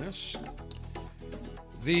behind this.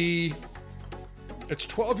 It's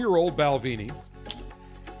 12-year-old Balvenie,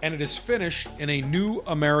 and it is finished in a new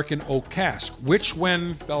American oak cask, which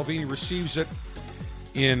when Balvenie receives it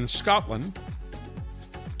in Scotland,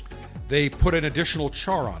 they put an additional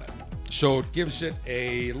char on it. So it gives it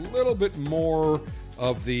a little bit more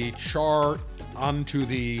of the char onto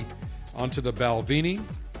the Balvenie.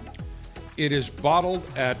 It is bottled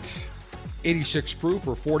at 86 proof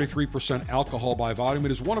or 43% alcohol by volume.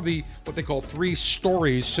 It is one of the what they call 3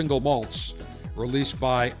 stories single malts released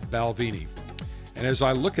by Balvenie. And as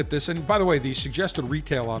I look at this, and by the way, the suggested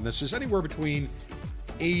retail on this is anywhere between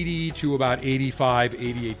 $80 to about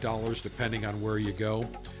 $85, $88, depending on where you go.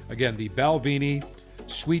 Again, the Balvenie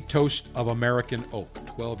Sweet Toast of American Oak,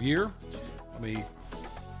 12-year. Let me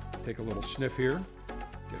take a little sniff here,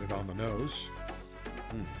 get it on the nose.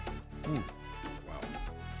 Wow,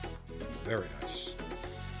 very nice.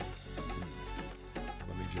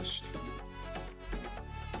 Let me just,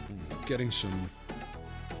 getting some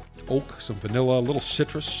oak, some vanilla, a little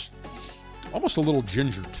citrus, almost a little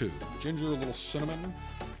ginger too. Ginger, a little cinnamon.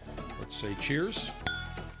 Let's say cheers.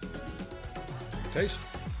 Taste.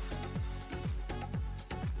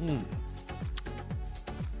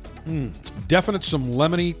 Definite some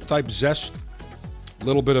lemony type zest. A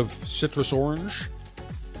little bit of citrus orange.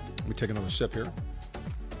 Let me take another sip here.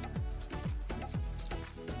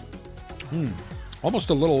 Almost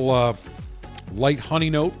a little light honey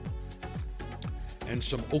note and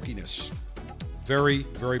some oakiness. Very,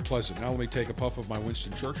 very pleasant. Now let me take a puff of my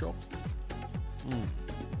Winston Churchill.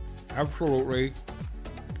 Absolutely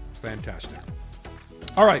fantastic.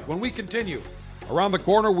 All right, when we continue, around the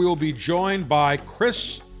corner we will be joined by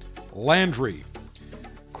Chris Landry.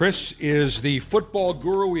 Chris is the football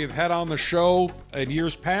guru we have had on the show in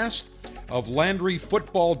years past of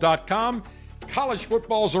LandryFootball.com. College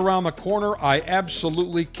football's around the corner. I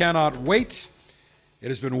absolutely cannot wait. It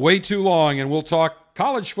has been way too long, and we'll talk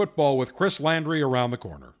college football with Chris Landry around the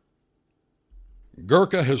corner.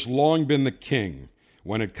 Gurkha has long been the king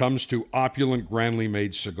when it comes to opulent, grandly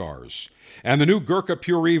made cigars. And the new Gurkha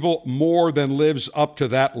Pure Evil more than lives up to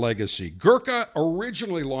that legacy. Gurkha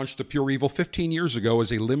originally launched the Pure Evil 15 years ago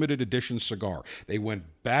as a limited edition cigar. They went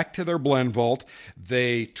back to their blend vault.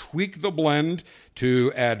 They tweaked the blend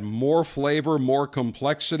to add more flavor, more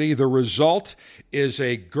complexity. The result is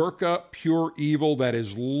a Gurkha Pure Evil that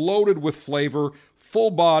is loaded with flavor, full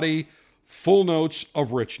body, full notes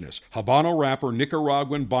of richness. Habano wrapper,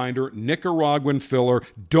 Nicaraguan binder, Nicaraguan filler.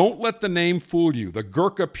 Don't let the name fool you. The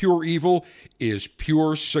Gurkha Pure Evil is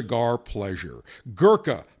pure cigar pleasure.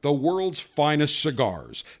 Gurkha, the world's finest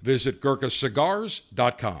cigars. Visit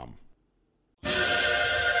GurkhaCigars.com.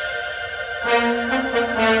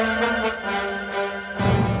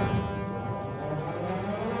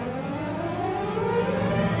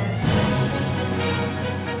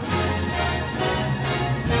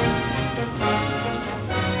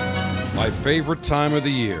 favorite time of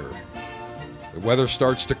the year. The weather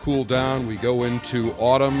starts to cool down. We go into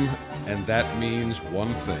autumn, and that means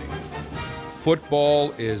one thing.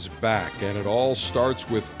 Football is back, and it all starts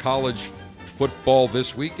with college football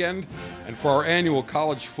this weekend. And for our annual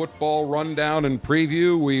college football rundown and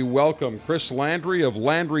preview, we welcome Chris Landry of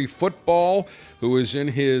Landry Football, who is in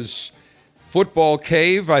his football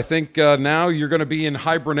cave. I think now you're going to be in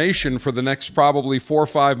hibernation for the next probably 4 or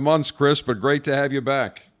 5 months, Chris, but great to have you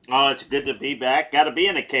back. Oh, it's good to be back. Got to be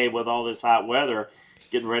in a cave with all this hot weather,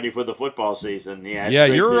 getting ready for the football season. Yeah,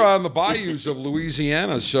 you're on the bayous of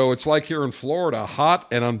Louisiana, so it's like here in Florida, hot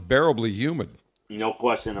and unbearably humid. No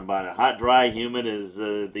question about it. Hot, dry, humid is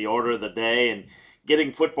the order of the day, and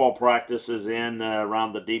getting football practices in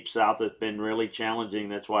around the Deep South has been really challenging.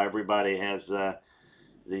 That's why everybody has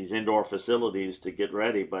these indoor facilities to get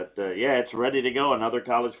ready. But, it's ready to go. Another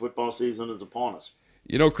college football season is upon us.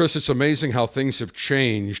 You know, Chris, it's amazing how things have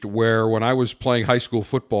changed, where when I was playing high school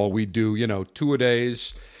football, we'd do,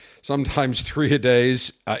 2-a-days, sometimes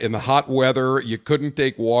 3-a-days. In the hot weather, you couldn't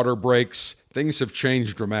take water breaks. Things have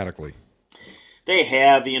changed dramatically. They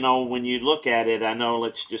have, when you look at it, I know,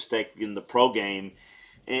 let's just take in the pro game,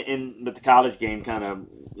 but the college game kind of,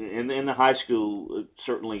 in the high school,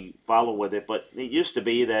 certainly follow with it. But it used to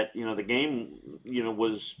be that, the game,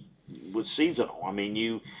 was seasonal. I mean,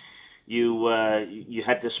 you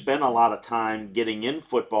had to spend a lot of time getting in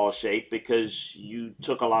football shape because you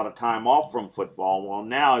took a lot of time off from football. Well,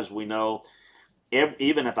 now, as we know,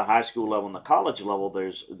 even at the high school level and the college level,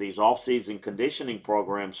 there's these off-season conditioning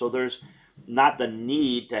programs. So there's not the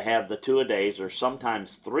need to have the 2-a-days or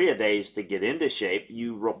sometimes 3-a-days to get into shape.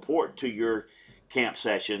 You report to your camp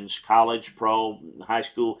sessions, college, pro, high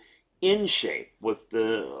school, in shape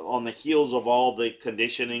on the heels of all the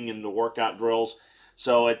conditioning and the workout drills.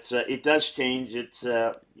 So it does change. It's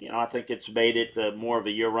I think it's made it more of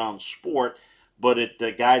a year-round sport, but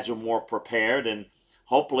guys are more prepared, and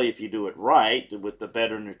hopefully if you do it right with the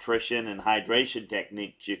better nutrition and hydration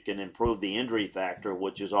techniques, you can improve the injury factor,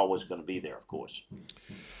 which is always going to be there, of course.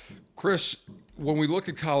 Chris, when we look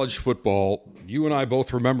at college football, you and I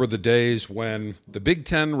both remember the days when the Big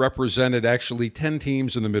Ten represented actually 10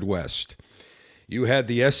 teams in the Midwest. You had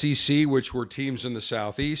the SEC, which were teams in the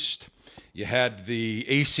Southeast. You had the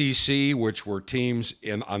ACC, which were teams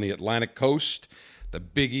on the Atlantic coast. The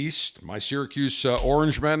Big East, my Syracuse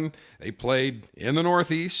Orangemen, they played in the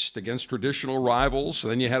Northeast against traditional rivals.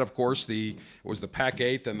 Then you had, of course, the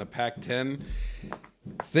Pac-8 and the Pac-10.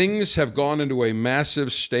 Things have gone into a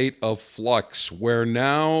massive state of flux where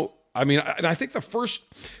now, and I think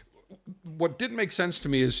what didn't make sense to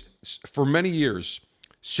me is for many years,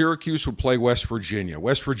 Syracuse would play West Virginia.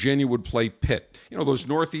 West Virginia would play Pitt. Those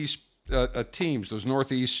Northeast teams, those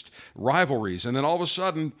Northeast rivalries. And then all of a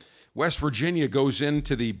sudden, West Virginia goes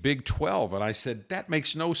into the Big 12, and I said, that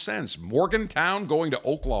makes no sense. Morgantown going to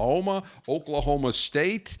Oklahoma, Oklahoma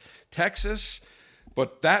State, Texas.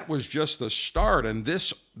 But that was just the start, and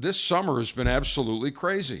this summer has been absolutely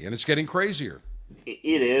crazy, and it's getting crazier.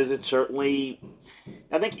 It is. It's certainly,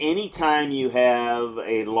 I think anytime you have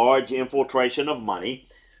a large infiltration of money,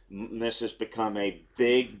 this has become a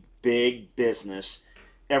big, big business.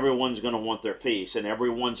 Everyone's going to want their piece, and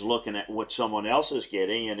everyone's looking at what someone else is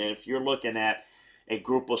getting. And if you're looking at a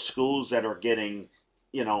group of schools that are getting,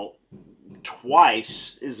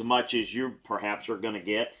 twice as much as you perhaps are going to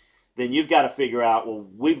get, then you've got to figure out, well,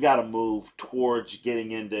 we've got to move towards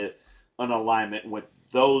getting into an alignment with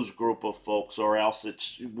those group of folks, or else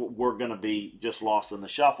we're going to be just lost in the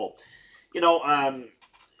shuffle.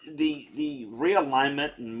 The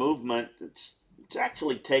realignment and movement, it's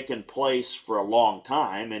actually taken place for a long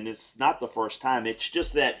time, and it's not the first time. It's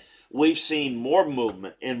just that we've seen more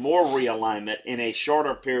movement and more realignment in a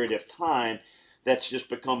shorter period of time. That's just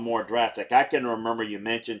become more drastic. I can remember you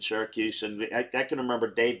mentioned Syracuse, and I can remember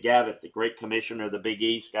Dave Gavitt, the great commissioner of the Big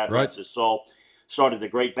East, God rest his soul, started the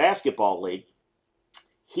great basketball league.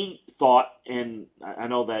 He thought, and I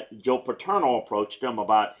know that Joe Paterno approached him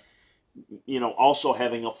about, also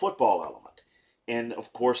having a football element. And,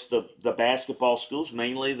 of course, the basketball schools,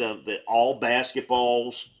 mainly the all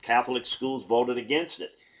basketball Catholic schools, voted against it.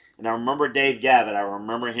 And I remember Dave Gavitt, I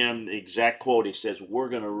remember him, the exact quote, he says, "We're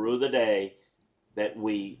going to rue the day that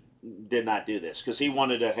we did not do this," because he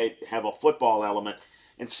wanted to have a football element.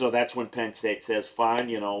 And so that's when Penn State says, fine,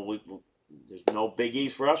 there's no Big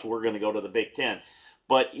East for us. We're going to go to the Big Ten.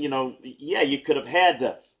 But, you could have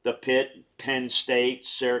had the Pitt, Penn State,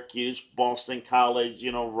 Syracuse, Boston College,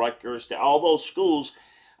 Rutgers, all those schools.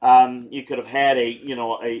 You could have had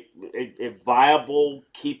a viable,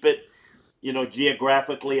 keep it,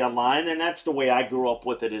 geographically aligned. And that's the way I grew up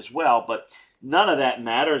with it as well. But none of that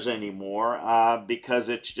matters anymore because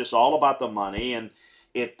it's just all about the money, and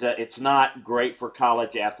it's not great for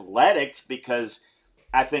college athletics because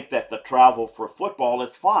I think that the travel for football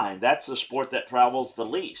is fine. That's the sport that travels the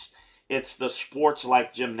least. It's the sports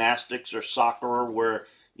like gymnastics or soccer where,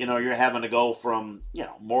 you're having to go from,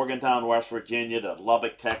 Morgantown, West Virginia to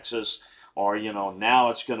Lubbock, Texas, or, now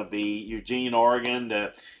it's going to be Eugene, Oregon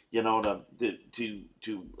to,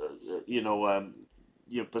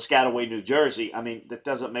 Piscataway, New Jersey. I mean, that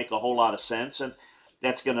doesn't make a whole lot of sense. And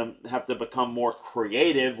that's going to have to become more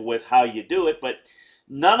creative with how you do it. But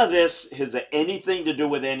none of this has anything to do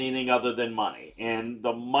with anything other than money. And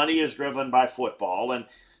the money is driven by football. And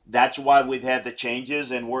that's why we've had the changes,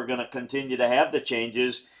 and we're going to continue to have the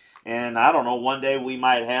changes. And I don't know, one day we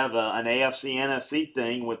might have an AFC, NFC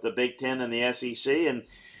thing with the Big Ten and the SEC. And,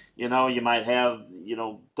 you might have,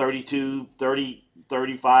 32, 30,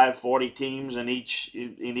 35, 40 teams in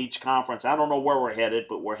each conference. I don't know where we're headed,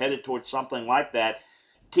 but we're headed towards something like that.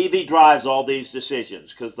 TV drives all these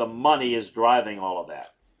decisions because the money is driving all of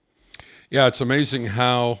that. Yeah, it's amazing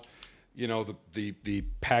how, the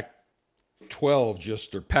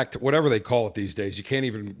Pac-12 or Pac, whatever they call it these days, you can't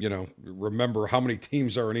even, remember how many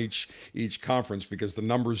teams are in each conference because the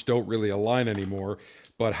numbers don't really align anymore,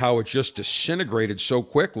 but how it just disintegrated so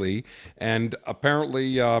quickly. And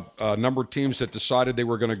apparently a number of teams that decided they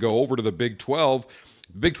were going to go over to the Big 12.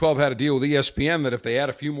 The Big 12 had a deal with ESPN that if they add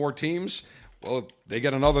a few more teams, well, they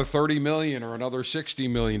get another 30 million or another 60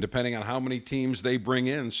 million, depending on how many teams they bring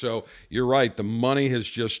in. So you're right. The money has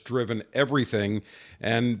just driven everything.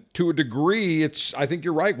 And to a degree, I think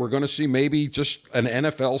you're right. We're going to see maybe just an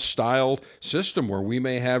NFL-style system where we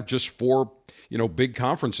may have just 4, big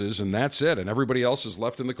conferences, and that's it. And everybody else is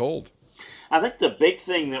left in the cold. I think the big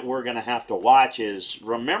thing that we're going to have to watch is,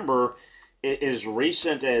 remember, as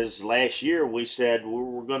recent as last year, we said we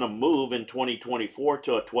were going to move in 2024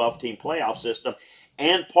 to a 12-team playoff system.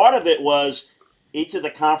 And part of it was each of the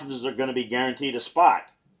conferences are going to be guaranteed a spot.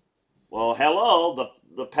 Well, hello,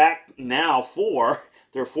 the Pac now 4,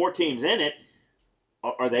 there are 4 teams in it.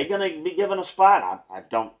 Are they going to be given a spot?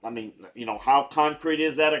 How concrete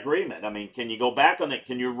is that agreement? I mean, can you go back on it?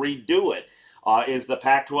 Can you redo it? Is the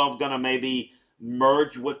Pac-12 going to maybe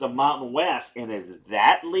merge with the Mountain West, and is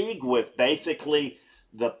that league with basically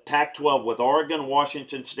the Pac-12 with Oregon,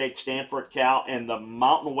 Washington State, Stanford, Cal, and the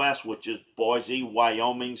Mountain West, which is Boise,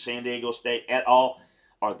 Wyoming, San Diego State, et al.,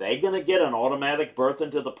 are they going to get an automatic berth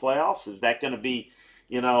into the playoffs? Is that going to be,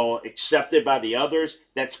 accepted by the others?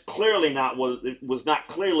 That's clearly was not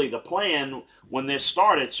clearly the plan when this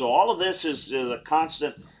started. So all of this is a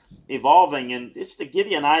constant evolving, and it's to give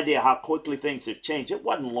you an idea how quickly things have changed. It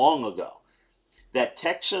wasn't long ago that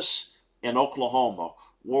Texas and Oklahoma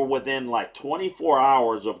were within like 24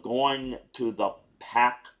 hours of going to the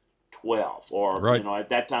Pac-12, or right. At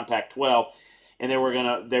that time Pac-12, and they were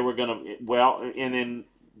gonna and then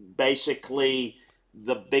basically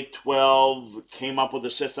the Big 12 came up with a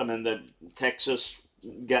system, and the Texas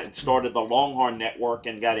started the Longhorn Network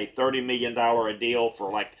and got a $30 million a deal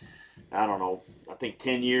for I think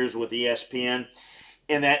 10 years with ESPN.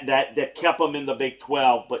 And that kept them in the Big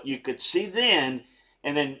 12. But you could see then,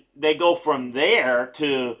 and then they go from there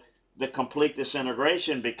to the complete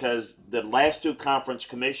disintegration because the last 2 conference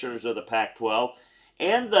commissioners of the Pac-12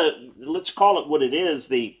 and let's call it what it is,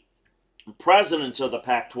 the presidents of the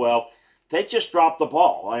Pac-12, they just dropped the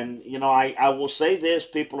ball. And, I will say this,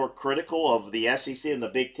 people are critical of the SEC and the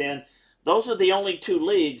Big Ten. Those are the only 2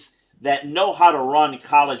 leagues that know how to run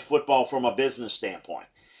college football from a business standpoint.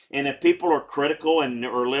 And if people are critical and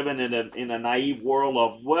are living in a naive world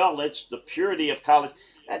of, it's the purity of college,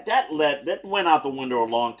 that went out the window a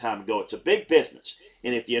long time ago. It's a big business.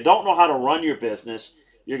 And if you don't know how to run your business,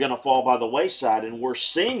 you're going to fall by the wayside. And we're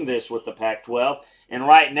seeing this with the Pac-12. And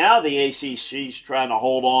right now the ACC's trying to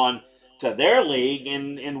hold on to their league,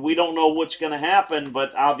 and we don't know what's going to happen.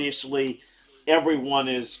 But obviously everyone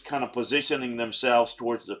is kind of positioning themselves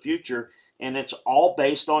towards the future. And it's all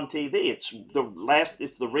based on TV. It's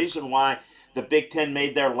the reason why the Big Ten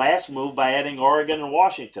made their last move by adding Oregon and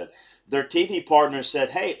Washington. Their TV partners said,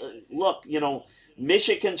 hey, look,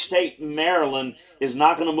 Michigan State and Maryland is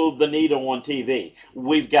not going to move the needle on TV.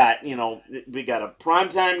 We've got a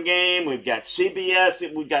primetime game. We've got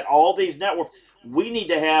CBS. We've got all these networks. We need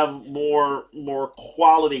to have more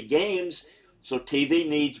quality games. So TV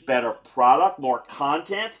needs better product, more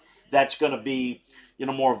content that's going to be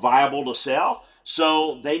more viable to sell.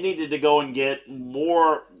 So they needed to go and get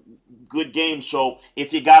more good games. So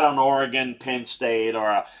if you got an Oregon, Penn State,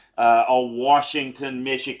 or a Washington,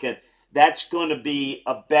 Michigan, that's going to be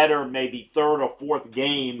a better maybe 3rd or 4th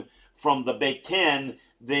game from the Big Ten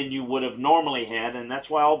than you would have normally had, and that's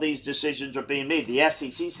why all these decisions are being made. The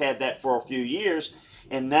SEC's had that for a few years,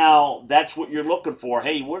 and now that's what you're looking for.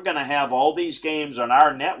 Hey, we're going to have all these games on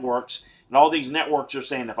our networks, and all these networks are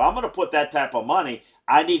saying, if I'm going to put that type of money,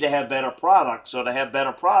 I need to have better product. So to have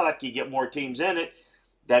better product, you get more teams in it.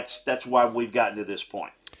 That's why we've gotten to this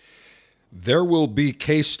point. There will be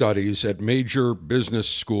case studies at major business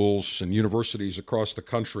schools and universities across the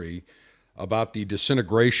country about the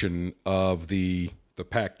disintegration of the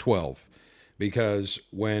Pac-12, because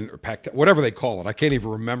when whatever they call it, I can't even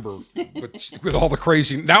remember. But with all the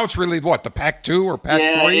crazy, now it's really what, the Pac-2 or Pac-3?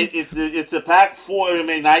 Yeah, it's the Pac-4. I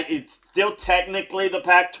mean, it's still technically the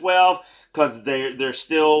Pac-12 because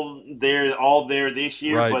they're all there this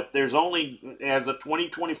year. Right. But there's only, as of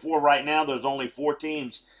 2024 right now, there's only 4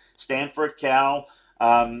 teams: Stanford, Cal,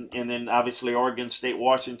 and then obviously Oregon State,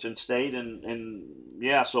 Washington State, and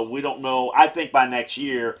yeah. So we don't know. I think by next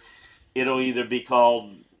year, it'll either be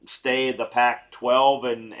called stay the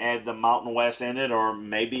Pac-12 and add the Mountain West in it, or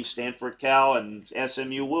maybe Stanford, Cal, and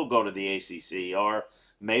SMU will go to the ACC, or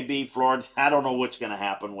maybe Florida. I don't know what's going to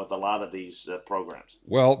happen with a lot of these programs.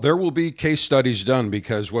 Well, there will be case studies done,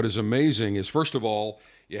 because what is amazing is, first of all,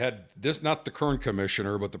 you had this, not the current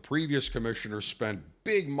commissioner, but the previous commissioner spent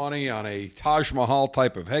big money on a Taj Mahal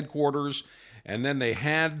type of headquarters. And then they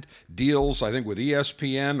had deals, I think, with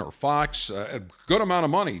ESPN or Fox, a good amount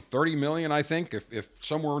of money, $30 million, I think, if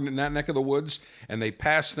somewhere in that neck of the woods. And they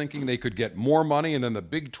passed thinking they could get more money, and then the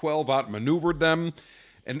Big 12 outmaneuvered them.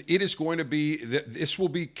 And it is going to be, this will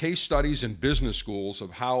be case studies in business schools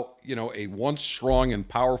of how, a once strong and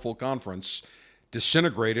powerful conference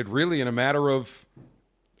disintegrated really in a matter of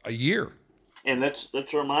a year. And let's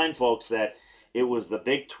remind folks that it was the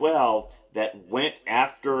Big 12 that went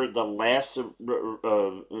after the last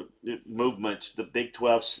movements. The Big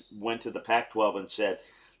 12 went to the Pac-12 and said,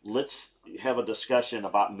 let's have a discussion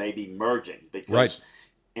about maybe merging. Because, right.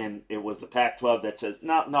 And it was the Pac-12 that said,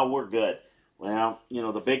 no, we're good. Well,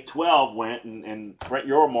 the Big 12 went, and Brett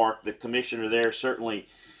Yormark, the commissioner there, certainly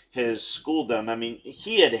has schooled them. I mean,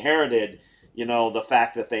 he inherited, the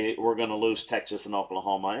fact that they were going to lose Texas and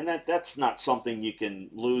Oklahoma, and that's not something you can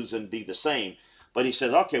lose and be the same. But he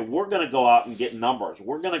said, okay, we're going to go out and get numbers.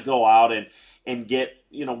 We're going to go out and get,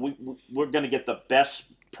 we're going to get the best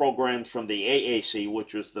programs from the AAC,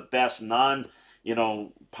 which was the best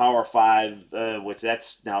Power 5, which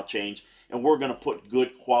that's now changed. And we're going to put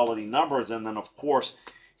good quality numbers. And then, of course,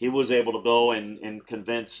 he was able to go and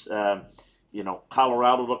convince,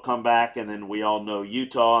 Colorado to come back. And then we all know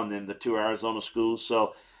Utah, and then the 2 Arizona schools.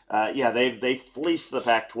 So, they fleeced the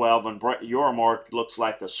Pac-12, and Brett Yormark looks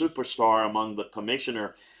like a superstar among the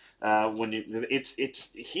commissioner.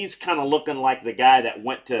 He's kind of looking like the guy that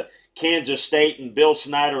went to Kansas State and Bill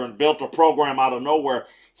Snyder and built a program out of nowhere.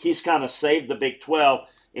 He's kind of saved the Big 12,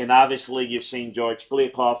 and obviously you've seen George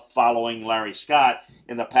Kliavkoff following Larry Scott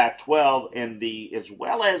in the Pac-12, and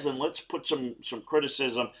let's put some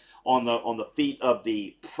criticism on the feet of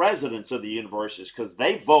the presidents of the universities, because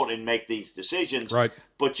they vote and make these decisions. Right.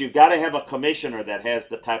 But you've got to have a commissioner that has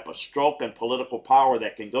the type of stroke and political power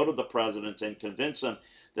that can go to the presidents and convince them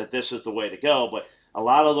that this is the way to go. But a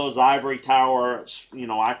lot of those ivory tower,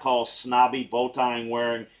 I call snobby bow tie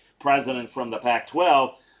wearing presidents from the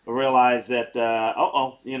Pac-12 realize that,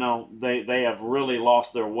 they have really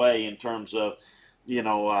lost their way in terms of,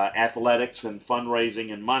 athletics and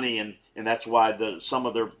fundraising and money, and that's why some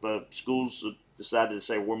of their schools decided to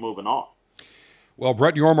say, we're moving on. Well,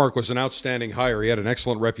 Brett Yormark was an outstanding hire. He had an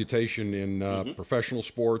excellent reputation in professional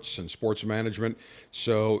sports and sports management.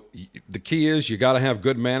 So the key is you got to have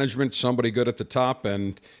good management, somebody good at the top,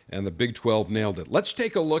 and the Big 12 nailed it. Let's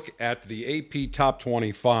take a look at the AP Top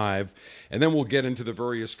 25, and then we'll get into the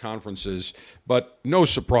various conferences. But no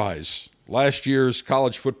surprise, last year's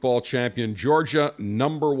college football champion, Georgia,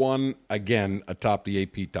 number 1 again atop the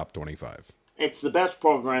AP Top 25. It's the best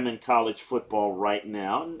program in college football right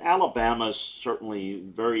now. And Alabama's certainly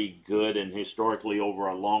very good, and historically over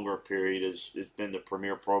a longer period has been the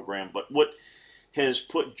premier program. But what has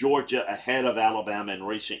put Georgia ahead of Alabama in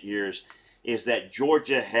recent years is that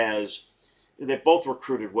Georgia they've both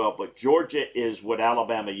recruited well, but Georgia is what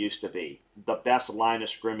Alabama used to be, the best line of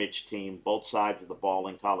scrimmage team, both sides of the ball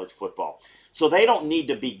in college football. So they don't need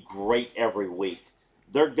to be great every week.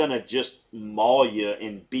 They're going to just maul you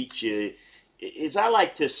and beat you. As I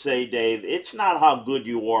like to say, Dave, it's not how good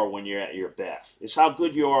you are when you're at your best. It's how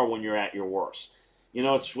good you are when you're at your worst.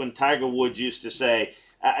 It's when Tiger Woods used to say,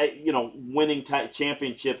 winning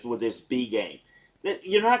championships with his B game.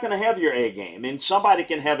 You're not going to have your A game. And somebody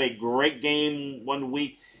can have a great game one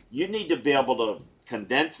week. You need to be able to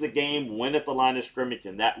condense the game, win at the line of scrimmage,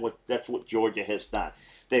 and that's what Georgia has done.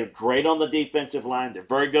 They're great on the defensive line. They're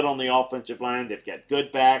very good on the offensive line. They've got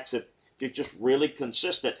good backs. They're just really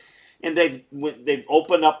consistent. And they've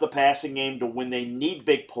opened up the passing game to when they need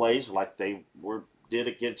big plays, like they did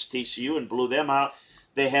against TCU and blew them out.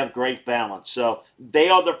 They have great balance. So they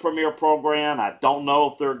are the premier program. I don't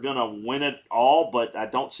know if they're going to win it all, but I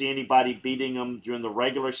don't see anybody beating them during the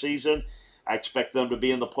regular season. I expect them to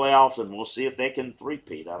be in the playoffs, and we'll see if they can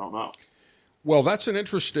three-peat. I don't know. Well, that's an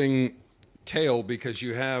interesting tale because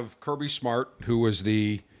you have Kirby Smart, who was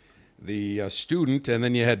the student, and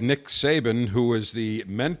then you had Nick Saban, who was the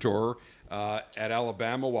mentor at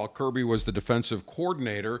Alabama, while Kirby was the defensive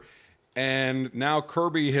coordinator. And now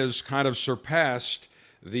Kirby has kind of surpassed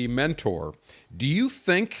the mentor. Do you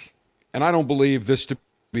think, and I don't believe this to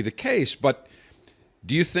be the case, but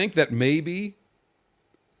do you think that maybe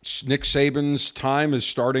Nick Saban's time is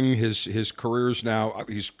starting his careers now?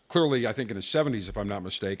 He's clearly, I think, in his 70s, if I'm not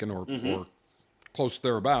mistaken, or close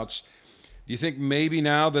thereabouts. Do you think maybe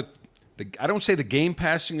now that I don't say the game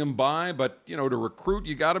passing him by, but to recruit,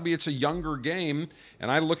 it's a younger game.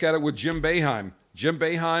 And I look at it with Jim Boeheim. Jim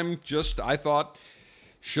Boeheim I thought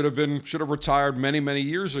should have retired many, many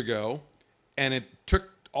years ago, and it took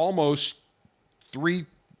almost 3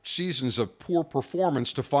 seasons of poor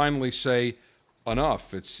performance to finally say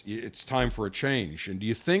enough. It's time for a change. And do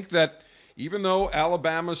you think that even though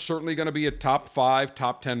Alabama's certainly going to be a top 5,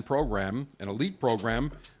 top 10 program, an elite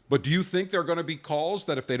program, but do you think there are going to be calls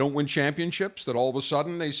that if they don't win championships, that all of a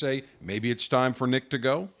sudden they say maybe it's time for Nick to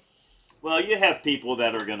go? Well, you have people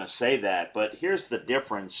that are going to say that, but here's the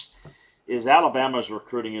difference. Is Alabama's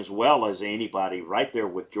recruiting as well as anybody right there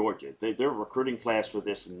with Georgia. Their recruiting class for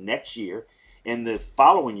this next year and the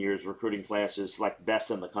following year's recruiting class is like best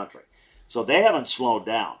in the country. So they haven't slowed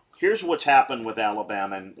down. Here's what's happened with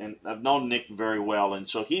Alabama, and I've known Nick very well, and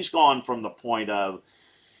so he's gone from the point of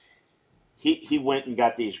he went and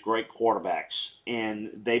got these great quarterbacks,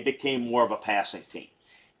 and they became more of a passing team.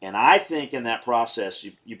 And I think in that process,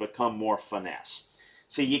 you become more finesse.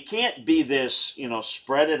 So you can't be this,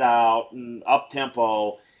 spread it out and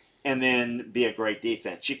up-tempo and then be a great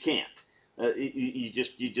defense. You can't.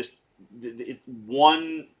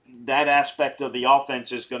 That aspect of the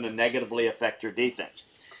offense is going to negatively affect your defense.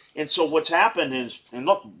 And so what's happened is, and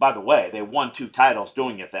look, by the way, they won 2 titles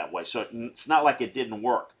doing it that way. So it's not like it didn't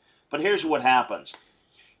work. But here's what happens.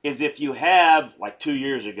 Is if you have, like 2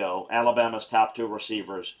 years ago, Alabama's top 2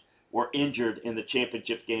 receivers were injured in the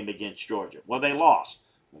championship game against Georgia. Well, they lost.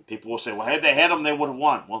 And people will say, well, had they had them, they would have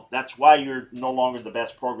won. Well, that's why you're no longer the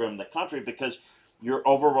best program in the country, because you're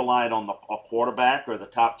over-reliant on a quarterback or the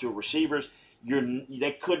top 2 receivers.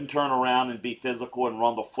 They couldn't turn around and be physical and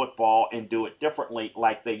run the football and do it differently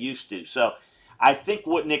like they used to. So I think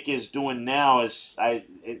what Nick is doing now is,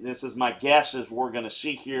 this is my guess, is we're going to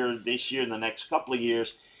see here this year and the next couple of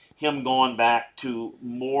years, him going back to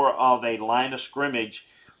more of a line of scrimmage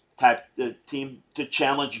type team to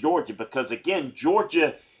challenge Georgia. Because, again,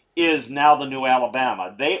 Georgia is now the new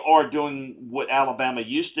Alabama. They are doing what Alabama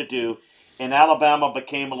used to do, and Alabama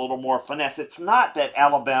became a little more finesse. It's not that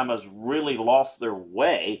Alabama's really lost their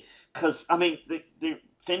way, because, they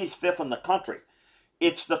finished 5th in the country.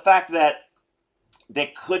 It's the fact that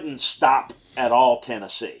they couldn't stop at all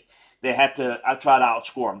Tennessee. They had to try to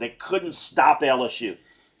outscore them. They couldn't stop LSU.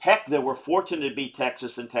 Heck, they were fortunate to beat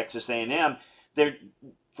Texas and Texas A&M.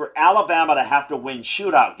 For Alabama to have to win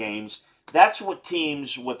shootout games, that's what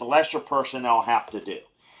teams with lesser personnel have to do.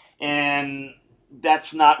 And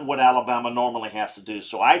that's not what Alabama normally has to do.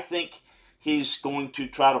 So I think he's going to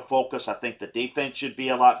try to focus. I think the defense should be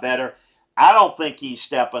a lot better. I don't think he's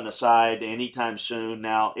stepping aside anytime soon.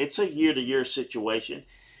 Now, it's a year-to-year situation.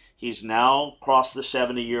 He's now crossed the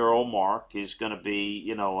 70-year-old mark. He's going to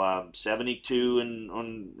be, 72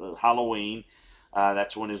 on Halloween.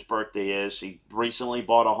 That's when his birthday is. He recently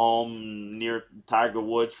bought a home near Tiger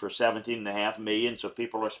Woods for $17.5 million. So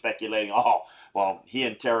people are speculating, he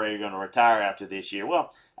and Terry are going to retire after this year.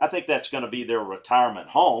 Well, I think that's going to be their retirement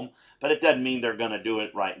home, but it doesn't mean they're going to do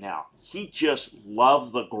it right now. He just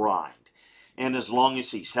loves the grind. And as long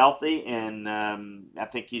as he's healthy, and I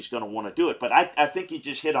think he's going to want to do it. But I think you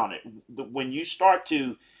just hit on it. When you start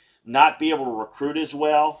to not be able to recruit as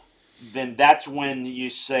well, then that's when you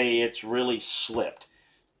say it's really slipped.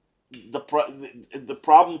 The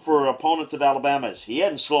problem for opponents of Alabama is he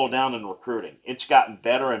hadn't slowed down in recruiting. It's gotten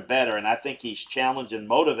better and better, and I think he's challenged and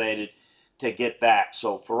motivated to get back.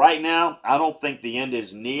 So for right now, I don't think the end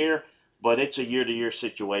is near, but it's a year-to-year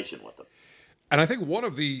situation with him. And I think one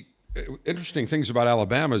of the interesting things about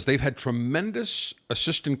Alabama is they've had tremendous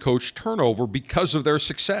assistant coach turnover because of their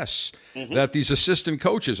success. Mm-hmm. That these assistant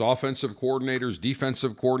coaches, offensive coordinators,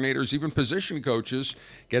 defensive coordinators, even position coaches,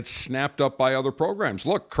 get snapped up by other programs.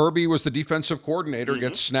 Look, Kirby was the defensive coordinator,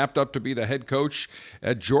 gets snapped up to be the head coach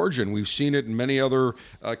at Georgia, and we've seen it in many other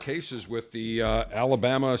cases with the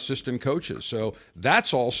Alabama assistant coaches. So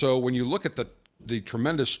that's also, when you look at the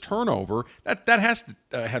tremendous turnover, that has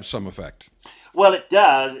to have some effect. Well, it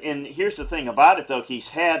does, and here's the thing about it, though. He's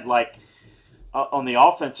had, on the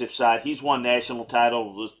offensive side, he's won national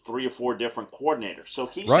titles with 3 or 4 different coordinators. So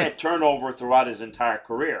he's had turnover throughout his entire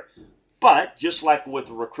career. But, just like with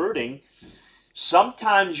recruiting,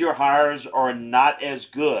 sometimes your hires are not as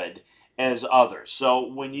good as others. So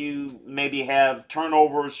when you maybe have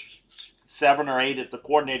turnovers 7 or 8 at the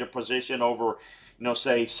coordinator position over,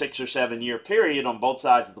 say 6 or 7 year period on both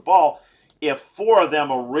sides of the ball, if 4 of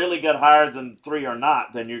them are really good hires and 3 are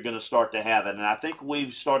not, then you're going to start to have it. And I think we're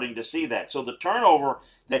starting to see that. So the turnover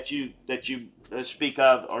that you speak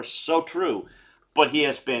of are so true, but he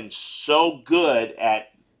has been so good at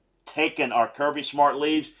taking our Kirby Smart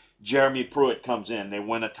leaves. Jeremy Pruitt comes in, they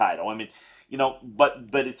win a title. I mean,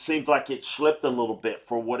 but it seems like it slipped a little bit.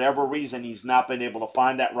 For whatever reason, he's not been able to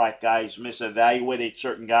find that right guy. He's misevaluated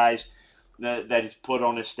certain guys that he's put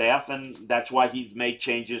on his staff, and that's why he's made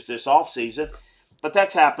changes this offseason. But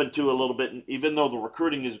that's happened too a little bit. Even though the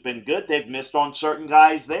recruiting has been good, they've missed on certain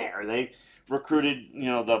guys there. They recruited,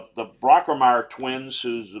 the Brockermeyer twins,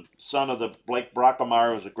 who's the son of the Blake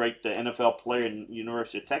Brockermeyer, was a great NFL player and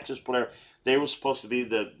University of Texas player. They were supposed to be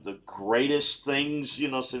the greatest things,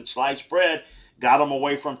 since sliced bread. Got them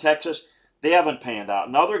away from Texas. They haven't panned out.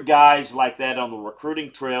 And other guys like that on the recruiting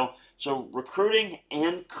trail. So recruiting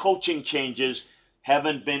and coaching changes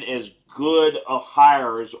haven't been as good of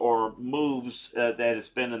hires or moves that it's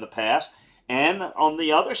been in the past. And on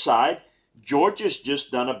the other side, Georgia's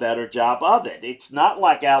just done a better job of it. It's not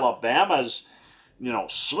like Alabama's,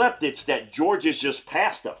 slipped. It's that Georgia's just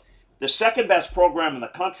passed them. The second best program in the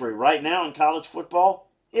country right now in college football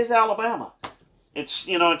is Alabama. It's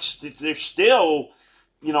they're still,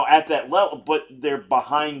 at that level, but they're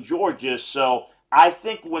behind Georgia. So I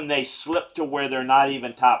think when they slip to where they're not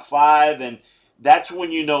even top 5, and that's when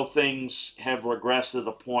things have regressed to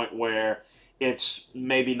the point where it's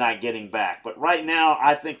maybe not getting back. But right now,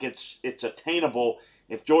 I think it's attainable.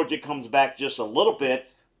 If Georgia comes back just a little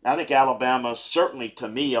bit, I think Alabama's certainly, to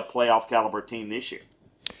me, a playoff caliber team this year.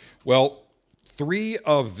 Well, 3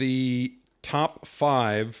 of the top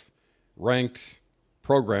 5 ranked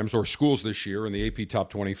programs or schools this year in the AP Top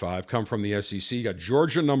 25 come from the SEC. You got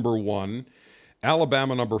Georgia number 1,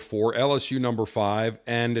 Alabama number 4, LSU number 5,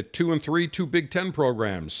 and at 2 and 3, 2 Big Ten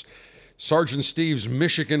programs. Sergeant Steve's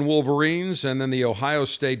Michigan Wolverines and then the Ohio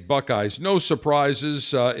State Buckeyes. No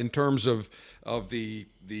surprises in terms of the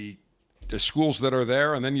schools that are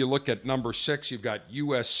there. And then you look at number 6, you've got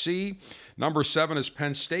USC. Number 7 is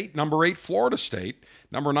Penn State. Number 8, Florida State.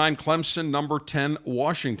 Number 9, Clemson. Number 10,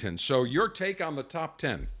 Washington. So your take on the top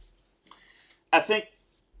 10? I think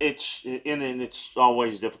it's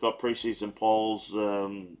always difficult. Preseason polls,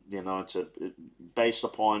 it's based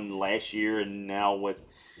upon last year, and now with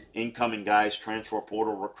incoming guys, transfer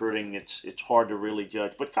portal recruiting, it's hard to really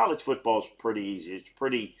judge. But college football is pretty easy. It's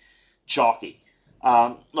pretty chalky.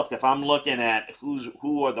 Look, if I'm looking at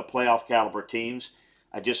who are the playoff caliber teams,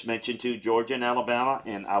 I just mentioned Georgia and Alabama,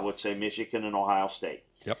 and I would say Michigan and Ohio State.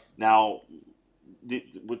 Yep. Now,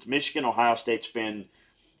 with Michigan, Ohio State's been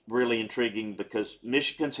really intriguing because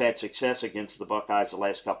Michigan's had success against the Buckeyes the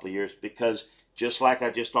last couple of years because, just like I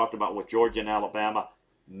just talked about with Georgia and Alabama,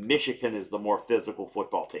 Michigan is the more physical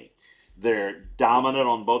football team. They're dominant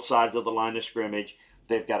on both sides of the line of scrimmage.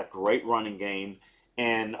 They've got a great running game.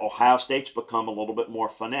 And Ohio State's become a little bit more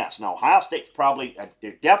finesse. Now, Ohio State's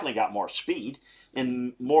they've definitely got more speed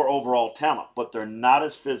and more overall talent, but they're not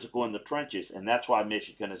as physical in the trenches, and that's why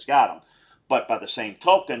Michigan has got them. But by the same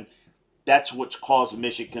token, that's what's caused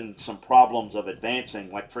Michigan some problems of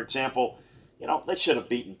advancing. Like, for example, they should have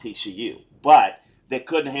beaten TCU, but they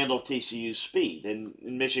couldn't handle TCU's speed, and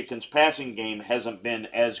Michigan's passing game hasn't been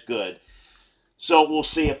as good. So we'll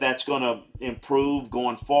see if that's going to improve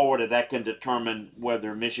going forward, and that can determine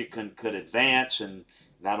whether Michigan could advance and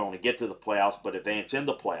not only get to the playoffs, but advance in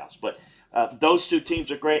the playoffs. But those 2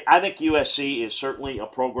 teams are great. I think USC is certainly a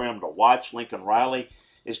program to watch. Lincoln Riley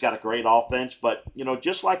has got a great offense. But,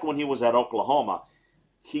 just like when he was at Oklahoma,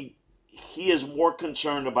 he is more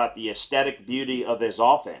concerned about the aesthetic beauty of his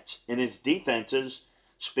offense. And his defenses,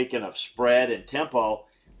 speaking of spread and tempo,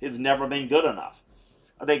 have never been good enough.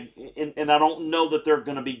 And I don't know that they're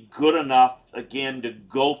going to be good enough, again, to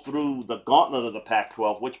go through the gauntlet of the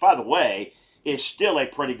Pac-12, which, by the way, is still a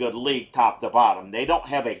pretty good league top to bottom. They don't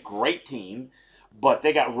have a great team, but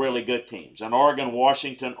they got really good teams. And Oregon,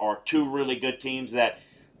 Washington are two really good teams that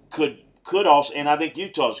could also, and I think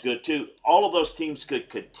Utah's good too. All of those teams could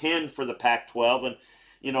contend for the Pac-12 and,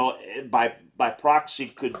 you know, by proxy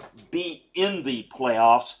could be in the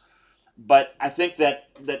playoffs. But I think that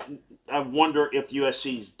I wonder if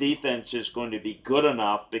USC's defense is going to be good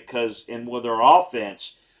enough because with their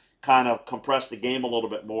offense kind of compress the game a little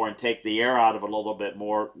bit more and take the air out of it a little bit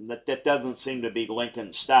more. That doesn't seem to be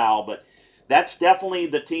Lincoln's style, but that's definitely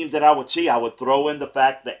the teams that I would see. I would throw in the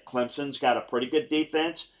fact that Clemson's got a pretty good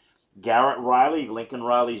defense. Garrett Riley, Lincoln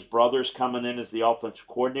Riley's brother, is coming in as the offensive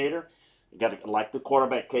coordinator. You got to like the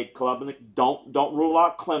quarterback, Cade Klubnik. Don't rule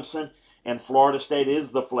out Clemson. And Florida State is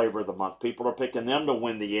the flavor of the month. People are picking them to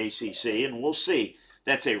win the ACC, and we'll see.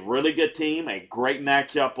 That's a really good team, a great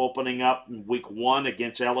matchup opening up in week 1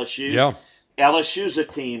 against LSU. Yeah. LSU's a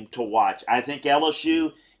team to watch. I think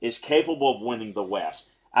LSU is capable of winning the West.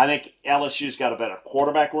 I think LSU's got a better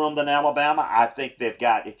quarterback room than Alabama. I think they've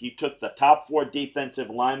got, if you took the top 4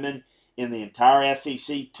 defensive linemen in the entire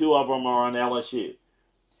SEC, 2 of them are on LSU.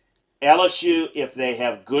 LSU, if they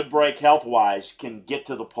have good break health-wise, can get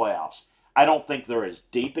to the playoffs. I don't think they're as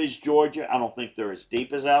deep as Georgia. I don't think they're as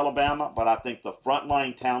deep as Alabama, but I think the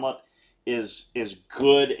frontline talent is as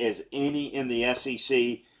good as any in the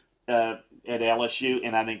SEC at LSU,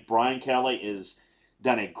 and I think Brian Kelly has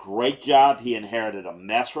done a great job. He inherited a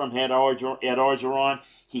mess from Ed Orgeron.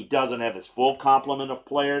 He doesn't have his full complement of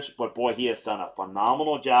players, but boy, he has done a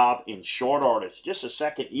phenomenal job in short order. It's just a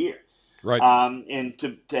second year. Right. And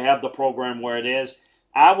to have the program where it is,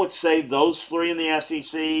 I would say those 3 in the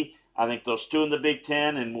SEC. I think those 2 in the Big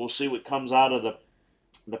Ten, and we'll see what comes out of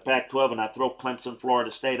the Pac-12, and I throw Clemson, Florida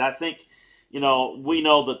State. I think, we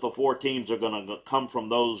know that the 4 teams are going to come from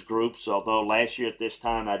those groups, although last year at this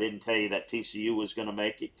time I didn't tell you that TCU was going to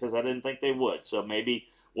make it because I didn't think they would. So maybe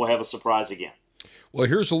we'll have a surprise again. Well,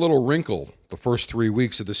 here's a little wrinkle the first 3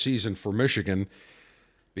 weeks of the season for Michigan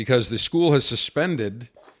because the school has suspended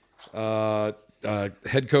head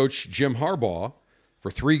coach Jim Harbaugh for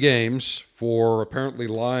 3 games for apparently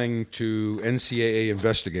lying to NCAA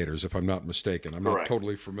investigators, if I'm not mistaken. I'm Correct. not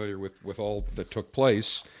totally familiar with all that took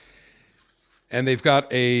place. And they've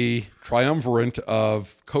got a triumvirate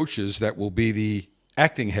of coaches that will be the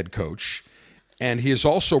acting head coach. And he has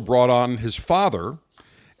also brought on his father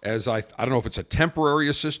as, I don't know if it's a temporary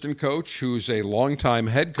assistant coach, who's a longtime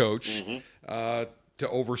head coach, to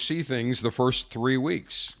oversee things the first 3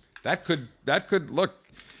 weeks. That could look,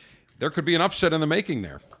 there could be an upset in the making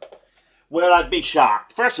there. Well, I'd be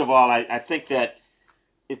shocked. First of all, I think that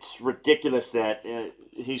it's ridiculous that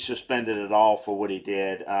he's suspended at all for what he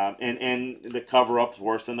did. And the cover-up's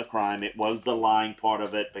worse than the crime. It was the lying part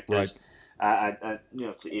of it because,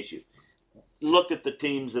 it's the issue. Look at the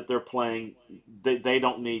teams that they're playing. They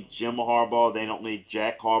don't need Jim Harbaugh. They don't need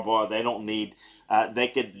Jack Harbaugh. They don't need they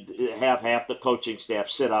could have half the coaching staff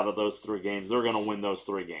sit out of those 3 games. They're going to win those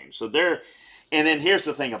 3 games. So and then here's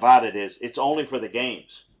the thing about it is it's only for the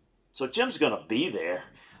games. So Jim's going to be there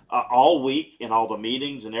all week in all the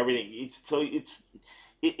meetings and everything.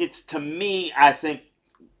 It's to me, I think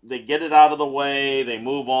they get it out of the way. They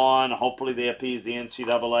move on. Hopefully they appease the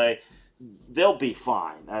NCAA. They'll be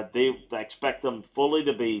fine. I expect them fully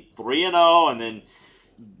to be 3-0 and then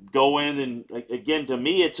go in. And again, to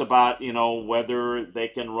me, it's about, whether they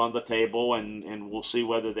can run the table and we'll see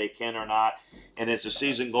whether they can or not. And as the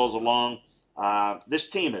season goes along, this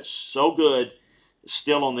team is so good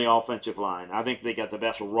still on the offensive line. I think they got the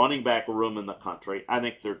best running back room in the country. I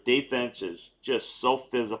think their defense is just so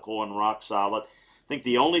physical and rock solid. I think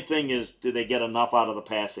the only thing is, do they get enough out of the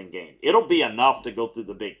passing game? It'll be enough to go through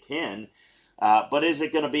the Big Ten, but is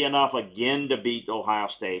it going to be enough again to beat Ohio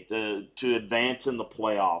State, to advance in the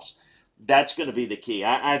playoffs? That's going to be the key.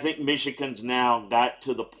 I think Michigan's now got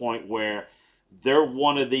to the point where they're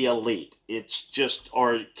one of the elite. It's just,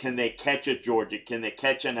 or can they catch a Georgia? Can they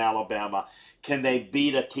catch an Alabama? Can they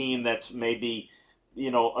beat a team that's maybe,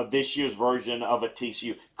 this year's version of a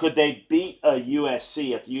TCU? Could they beat a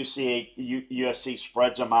USC if USC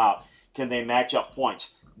spreads them out? Can they match up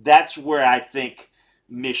points? That's where I think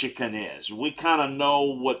Michigan is. We kind of know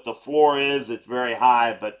what the floor is. It's very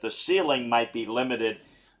high, but the ceiling might be limited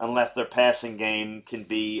unless their passing game can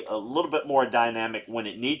be a little bit more dynamic when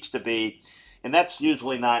it needs to be. And that's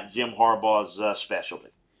usually not Jim Harbaugh's specialty.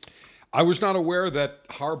 I was not aware that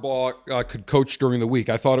Harbaugh could coach during the week.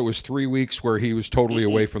 I thought it was 3 weeks where he was totally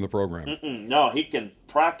away from the program. No, he can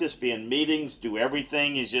practice, be in meetings, do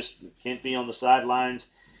everything. He just can't be on the sidelines.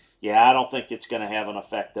 Yeah, I don't think it's going to have an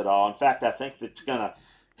effect at all. In fact, I think it's going to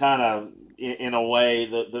kind of, in a way,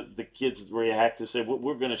 the kids react to say,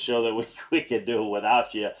 we're going to show that we can do it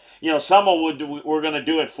without you. You know, someone would, we're going to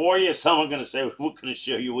do it for you. Someone going to say, we're going to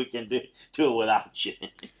show you we can do it without you.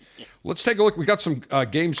 Let's take a look. We got some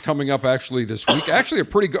games coming up actually this week. Actually, a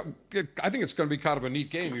pretty good. I think it's going to be kind of a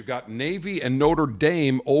neat game. You've got Navy and Notre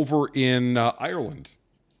Dame over in Ireland.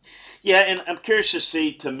 Yeah, and I'm curious to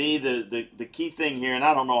see. To me, the key thing here, and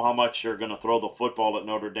I don't know how much they're going to throw the football at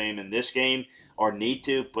Notre Dame in this game or need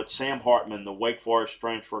to, but Sam Hartman, the Wake Forest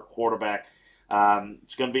transfer quarterback,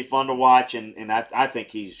 it's going to be fun to watch, and I think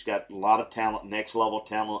he's got a lot of talent, next level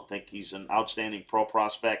talent. I think he's an outstanding pro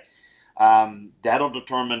prospect. That'll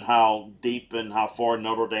determine how deep and how far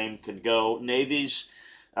Notre Dame can go. Navy's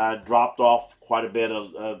dropped off quite a bit,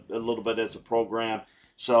 a little bit as a program.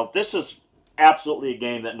 So this is absolutely a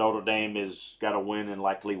game that Notre Dame has got to win and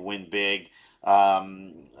likely win big.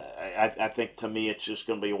 I think, to me, it's just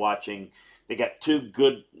going to be watching. They got two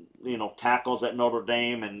good, tackles at Notre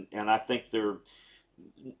Dame, and I think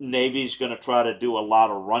Navy's going to try to do a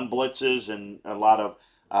lot of run blitzes and a lot of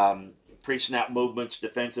pre-snap movements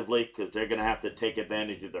defensively, because they're going to have to take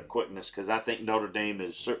advantage of their quickness, because I think Notre Dame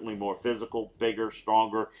is certainly more physical, bigger,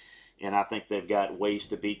 stronger, and I think they've got ways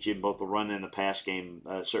to beat you in both the run and the pass game,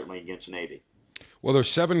 certainly against Navy. Well,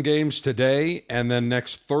 there's 7 games today, and then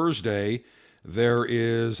next Thursday there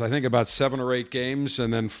is, I think, about 7 or 8 games,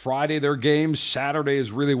 and then Friday there are games. Saturday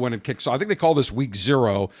is really when it kicks off. I think they call this week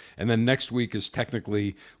 0, and then next week is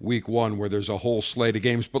technically week 1, where there's a whole slate of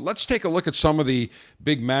games. But let's take a look at some of the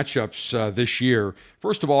big matchups this year.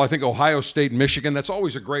 First of all, I think Ohio State, Michigan, that's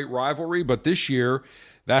always a great rivalry, but this year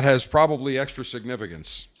that has probably extra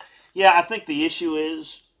significance. Yeah, I think the issue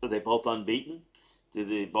is, are they both unbeaten? Do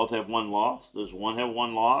they both have one loss? Does one have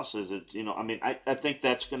one loss? Is it, I think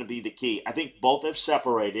that's going to be the key. I think both have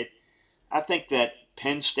separated. I think that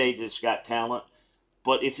Penn State has got talent,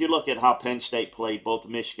 but if you look at how Penn State played both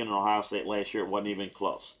Michigan and Ohio State last year, it wasn't even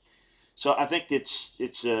close. So I think it's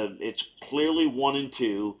clearly 1 and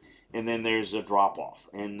 2, and then there's a drop off.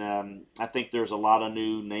 And I think there's a lot of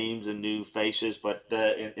new names and new faces, but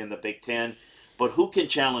in the Big Ten. But who can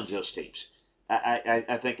challenge those teams?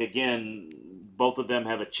 I think, again, both of them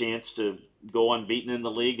have a chance to go unbeaten in the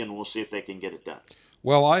league, and we'll see if they can get it done.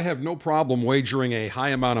 Well, I have no problem wagering a high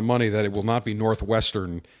amount of money that it will not be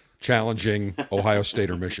Northwestern challenging Ohio State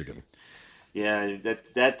or Michigan. Yeah,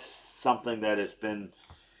 that's something that has been,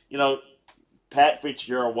 Pat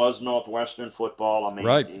Fitzgerald was Northwestern football. I mean,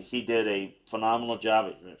 right. He did a phenomenal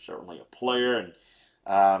job. He's certainly a player,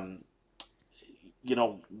 and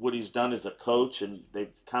what he's done as a coach, and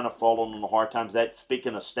they've kind of fallen on the hard times. That,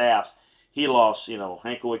 speaking of staff, he lost,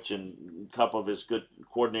 Hankovich and a couple of his good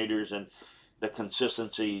coordinators, and the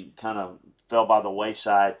consistency kind of fell by the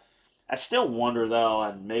wayside. I still wonder, though,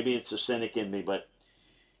 and maybe it's a cynic in me, but,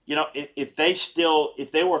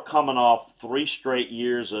 if they were coming off 3 straight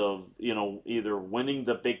years of, either winning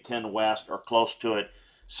the Big Ten West or close to it,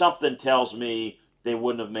 something tells me they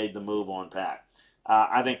wouldn't have made the move on Pat.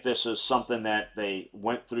 I think this is something that they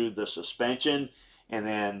went through the suspension, and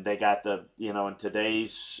then they got in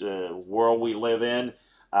today's world we live in,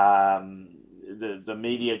 the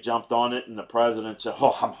media jumped on it, and the president said,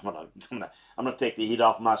 I'm gonna take the heat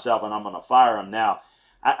off myself, and I'm gonna fire him now.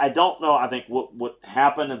 I don't know. I think what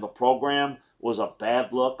happened in the program was a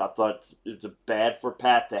bad look. I thought it was bad for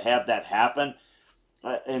Pat to have that happen.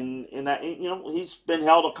 And he's been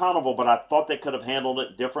held accountable, but I thought they could have handled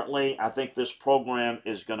it differently. I think this program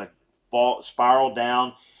is going to spiral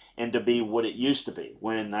down and to be what it used to be.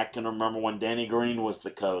 When I can remember when Danny Green was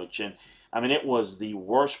the coach, and it was the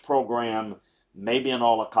worst program maybe in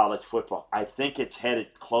all of college football. I think it's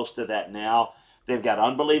headed close to that now. They've got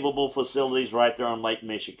unbelievable facilities right there on Lake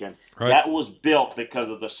Michigan. Right. That was built because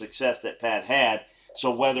of the success that Pat had. So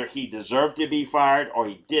whether he deserved to be fired or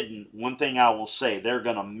he didn't, one thing I will say, they're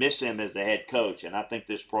going to miss him as the head coach, and I think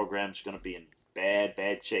this program's going to be in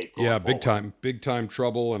bad shape. Yeah, big time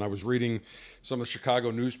trouble. And I was reading some of the Chicago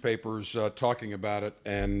newspapers talking about it,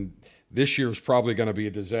 and this year's probably going to be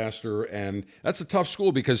a disaster. And that's a tough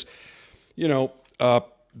school because,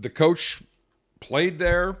 the coach played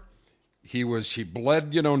there. He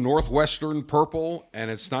bled, Northwestern purple,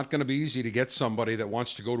 and it's not going to be easy to get somebody that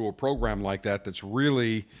wants to go to a program like that. That's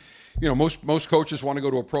really, most coaches want to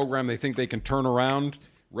go to a program they think they can turn around.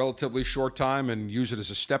 relatively short time and use it as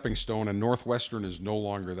a stepping stone, and Northwestern is no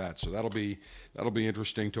longer that. So that'll be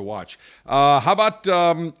interesting to watch. How about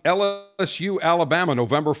LSU Alabama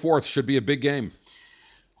November 4th? Should be a big game.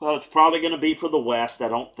 Well, it's probably going to be for the West. I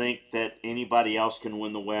don't think that anybody else can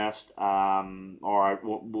win the West, or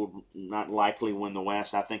will not likely win the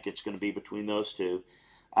West. I think it's going to be between those two.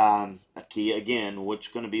 A key, again,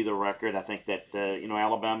 which going to be the record. I think that,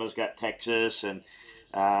 Alabama's got Texas, and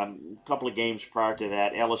a couple of games prior to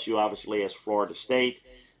that. LSU obviously has Florida State.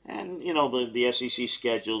 And, the SEC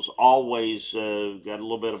schedule's always got a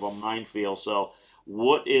little bit of a minefield. So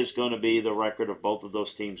what is going to be the record of both of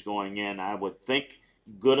those teams going in? I would think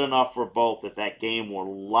good enough for both that game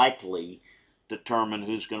will likely determine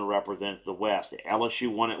who's going to represent the West.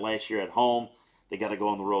 LSU won it last year at home. They got to go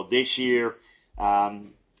on the road this year.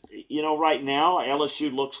 Right now,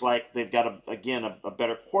 LSU looks like they've got, a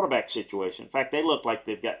better quarterback situation. In fact, they look like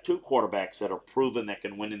they've got two quarterbacks that are proven that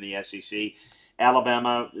can win in the SEC.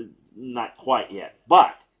 Alabama, not quite yet.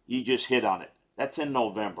 But you just hit on it. That's in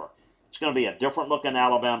November. It's going to be a different-looking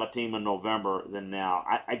Alabama team in November than now.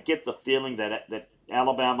 I get the feeling that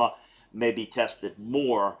Alabama may be tested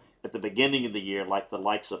more at the beginning of the year, like the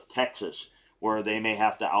likes of Texas, where they may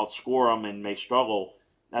have to outscore them and may struggle.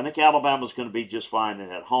 I think Alabama's going to be just fine,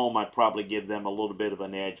 and at home I'd probably give them a little bit of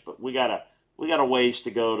an edge. But we got a ways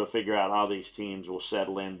to go to figure out how these teams will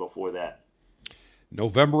settle in before that.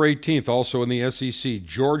 November 18th, also in the SEC,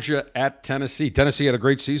 Georgia at Tennessee. Tennessee had a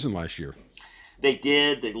great season last year. They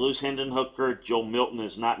did. They lose Hendon Hooker. Joe Milton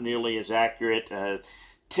is not nearly as accurate.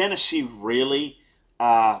 Tennessee really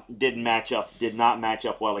did not match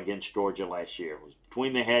up well against Georgia last year. It was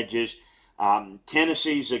between the hedges.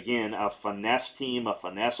 Tennessee's, again, a finesse team, a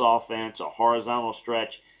finesse offense, a horizontal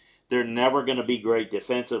stretch. They're never going to be great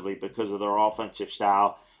defensively because of their offensive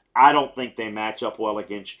style. I don't think they match up well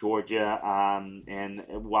against Georgia. And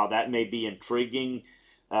while that may be intriguing,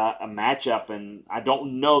 a matchup, and I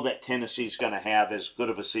don't know that Tennessee's going to have as good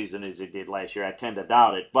of a season as they did last year. I tend to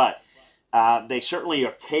doubt it, but they certainly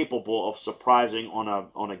are capable of surprising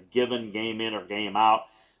on a given game in or game out.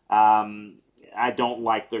 I don't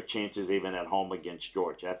like their chances even at home against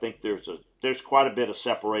Georgia. I think there's quite a bit of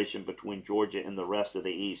separation between Georgia and the rest of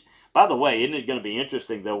the East. By the way, isn't it going to be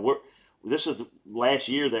interesting though? This is last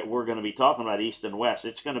year that we're going to be talking about East and West.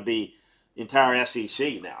 It's going to be entire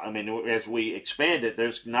SEC now. I mean, as we expand it,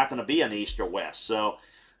 there's not going to be an East or West. So,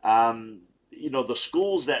 the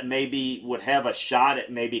schools that maybe would have a shot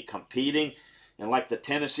at maybe competing, and like the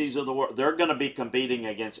Tennessees of the world, they're going to be competing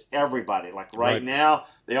against everybody. Like right now,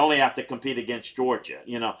 they only have to compete against Georgia.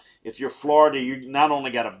 If you're Florida, you not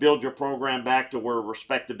only got to build your program back to where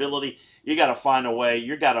respectability, you got to find a way.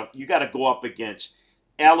 You got to go up against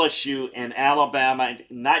LSU and Alabama, and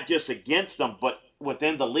not just against them, but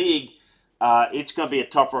within the league. It's going to be a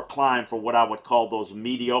tougher climb for what I would call those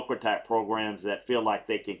mediocre type programs that feel like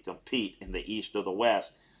they can compete in the East or the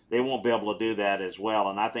West. They won't be able to do that as well,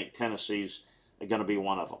 and I think Tennessee's going to be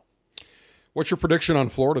one of them. What's your prediction on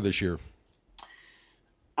Florida this year?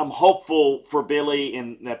 I'm hopeful for Billy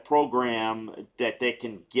and that program that they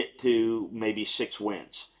can get to maybe 6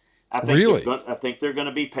 wins. I think they're going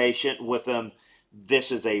to be patient with them.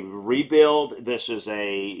 This is a rebuild. This is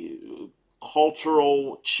a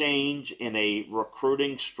cultural change and a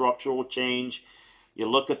recruiting structural change. You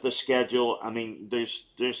look at the schedule. I mean, there's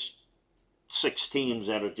 6 teams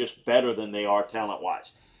that are just better than they are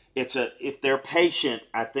talent-wise. If they're patient,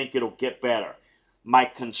 I think it'll get better. My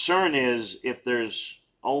concern is if there's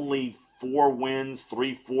only 4 wins,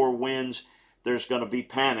 3-4 wins, there's going to be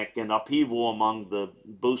panic and upheaval among the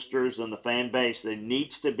boosters and the fan base. There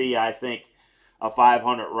needs to be, I think, a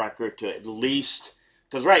 500 record to at least.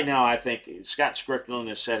 Because right now, I think Scott Strickland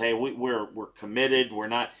has said, "Hey, we're committed. We're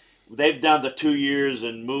not." They've done the 2 years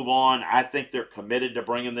and move on. I think they're committed to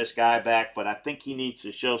bringing this guy back, but I think he needs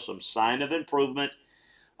to show some sign of improvement.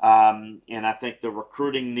 And I think the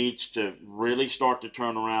recruiting needs to really start to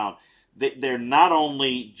turn around. They're not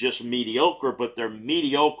only just mediocre, but they're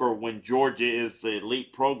mediocre when Georgia is the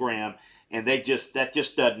elite program, and that just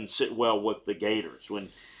doesn't sit well with the Gators when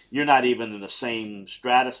you're not even in the same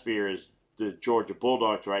stratosphere as the Georgia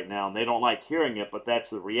Bulldogs right now, and they don't like hearing it, but that's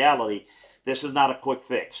the reality. This is not a quick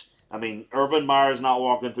fix. I mean, Urban Meyer's not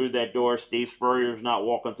walking through that door. Steve Spurrier's not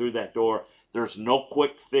walking through that door. There's no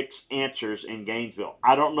quick fix answers in Gainesville.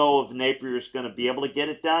 I don't know if Napier's going to be able to get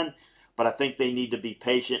it done, but I think they need to be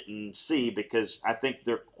patient and see, because I think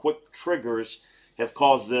their quick triggers have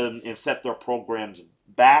caused them and set their programs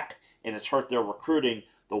back, and it's hurt their recruiting.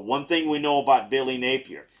 The one thing we know about Billy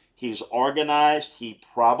Napier, he's organized. He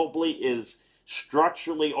probably is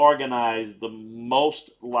structurally organized the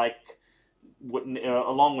most like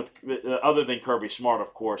along with other than Kirby Smart,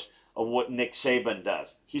 of course, of what Nick Saban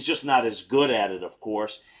does. He's just not as good at it, of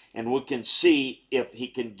course. And we can see if he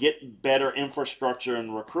can get better infrastructure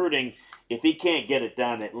and recruiting. If he can't get it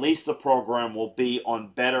done, at least the program will be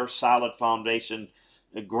on better, solid foundation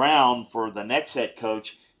ground for the next head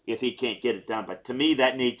coach if he can't get it done. But to me,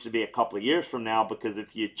 that needs to be a couple of years from now, because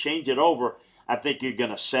if you change it over, I think you're going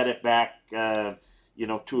to set it back, 2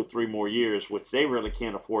 or 3 more years, which they really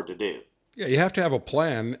can't afford to do. Yeah, you have to have a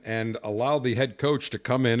plan and allow the head coach to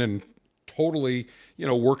come in and totally,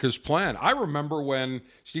 work his plan. I remember when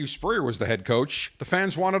Steve Spurrier was the head coach, the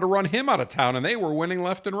fans wanted to run him out of town, and they were winning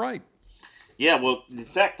left and right. Yeah, well, in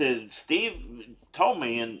fact, Steve told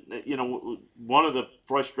me, and one of the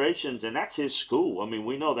frustrations, and that's his school. I mean,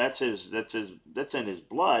 we know that's in his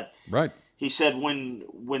blood. Right. He said when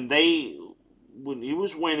he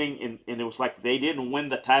was winning, and it was like they didn't win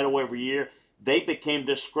the title every year, they became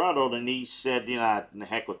disgruntled, and he said, the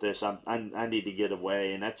heck with this, I need to get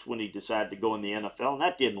away. And that's when he decided to go in the NFL, and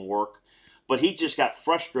that didn't work. But he just got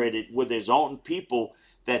frustrated with his own people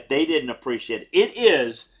that they didn't appreciate. It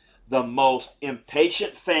is the most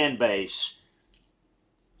impatient fan base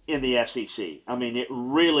in the SEC. I mean, it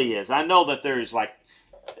really is. I know that there's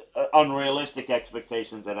unrealistic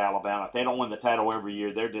expectations at Alabama. If they don't win the title every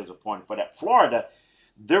year, they're disappointed. But at Florida,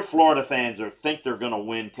 their Florida fans think they're going to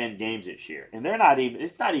win 10 games this year. And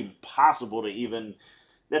it's not even possible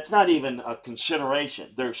that's not even a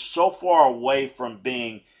consideration. They're so far away from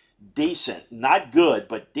being decent, not good,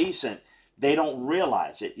 but decent, they don't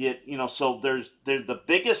realize it. So there's the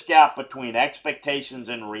biggest gap between expectations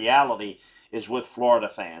and reality is with Florida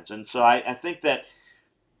fans. And so I think that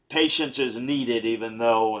patience is needed, even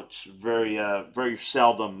though it's very, very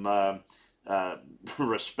seldom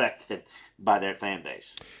respected by their fan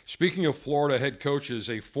base. Speaking of Florida head coaches,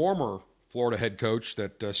 a former Florida head coach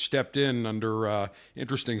that stepped in under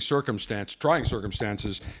trying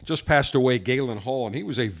circumstances, just passed away, Galen Hall, and he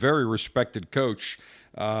was a very respected coach.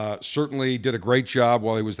 Certainly did a great job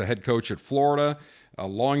while he was the head coach at Florida. A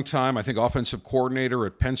long time, I think, offensive coordinator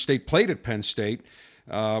at Penn State, played at Penn State.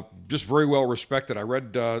 Just very well respected. I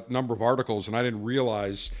read a number of articles, and I didn't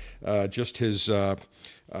realize just his, how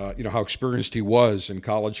experienced he was in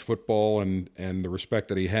college football and the respect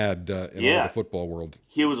that he had in all the football world.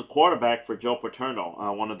 He was a quarterback for Joe Paterno,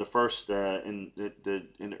 one of the first in the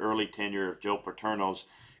early tenure of Joe Paterno's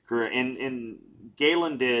career. And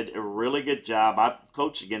Galen did a really good job. I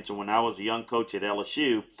coached against him when I was a young coach at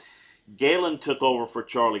LSU. Galen took over for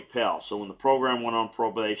Charlie Pell. So when the program went on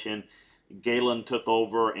probation, Galen took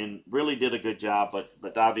over and really did a good job,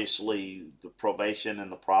 but obviously the probation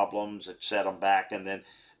and the problems had set him back, and then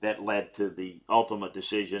that led to the ultimate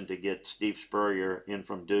decision to get Steve Spurrier in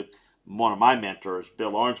from Duke. One of my mentors,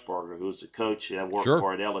 Bill Orangeburger, who was the coach I worked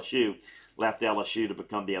for at LSU, left LSU to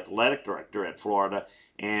become the athletic director at Florida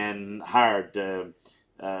and hired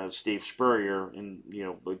Steve Spurrier, and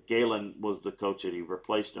but Galen was the coach that he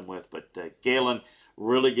replaced him with. But Galen,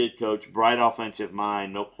 really good coach, bright offensive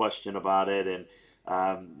mind, no question about it, and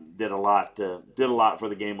did a lot for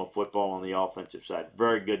the game of football on the offensive side.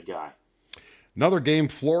 Very good guy. Another game,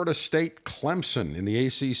 Florida State Clemson in the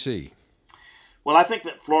ACC. Well, I think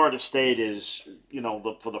that Florida State is,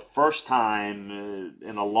 for the first time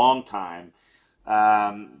in a long time,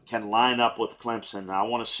 can line up with Clemson. I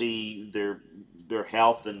want to see their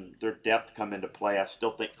health and their depth come into play. I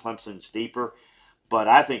still think Clemson's deeper, but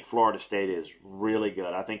I think Florida State is really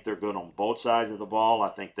good. I think they're good on both sides of the ball. I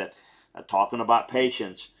think that, talking about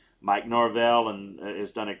patience, Mike Norvell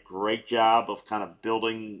has done a great job of kind of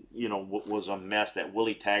building, what was a mess that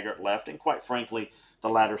Willie Taggart left, and quite frankly, the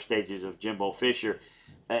latter stages of Jimbo Fisher.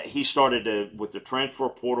 He started with the transfer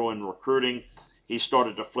portal and recruiting. He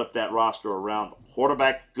started to flip that roster around. The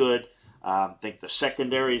quarterback, good. I think the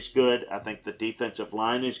secondary is good. I think the defensive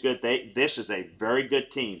line is good. This is a very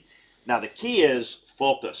good team. Now, the key is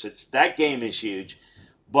focus. That game is huge,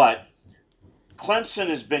 but Clemson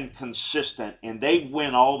has been consistent, and they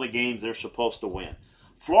win all the games they're supposed to win.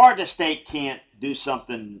 Florida State can't do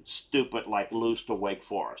something stupid like lose to Wake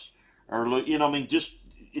Forest. Or,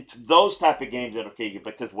 it's those type of games that will kill you.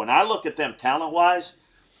 Because when I look at them talent-wise,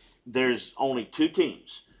 there's only 2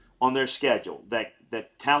 teams on their schedule that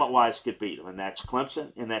talent-wise could beat them, and that's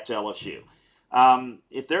Clemson and that's LSU.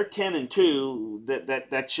 If they're 10-2,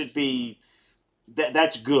 that should be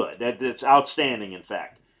that's good. That's outstanding. In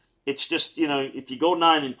fact, it's just if you go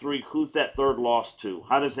 9-3, who's that third loss to?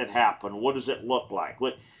 How does it happen? What does it look like?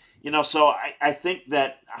 So I think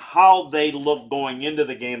that how they look going into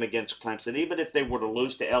the game against Clemson, even if they were to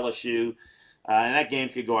lose to LSU, and that game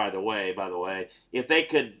could go either way, by the way. If they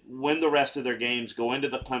could win the rest of their games, go into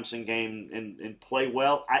the Clemson game and play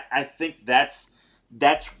well, I think that's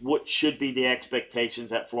what should be the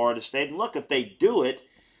expectations at Florida State. And look, if they do it,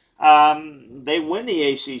 they win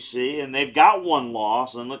the ACC and they've got one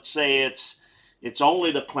loss, and let's say it's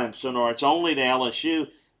only to Clemson or it's only to LSU.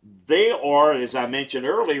 They are, as I mentioned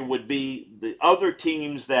earlier, would be the other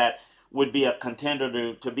teams that would be a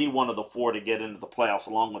contender to be one of the four to get into the playoffs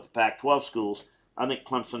along with the Pac-12 schools. I think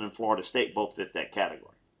Clemson and Florida State both fit that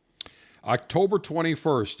category. October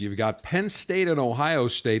 21st, you've got Penn State and Ohio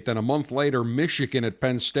State. Then a month later, Michigan at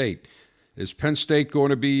Penn State. Is Penn State going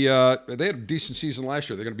to be they had a decent season last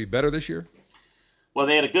year. They're going to be better this year? Well,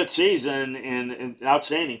 they had a good season and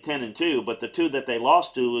outstanding 10-2, but the two that they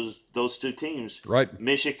lost to was those two teams, right?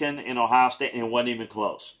 Michigan and Ohio State, and it wasn't even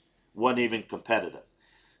close, wasn't even competitive.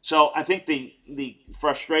 So I think the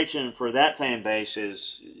frustration for that fan base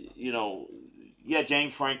is,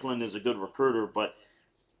 James Franklin is a good recruiter, but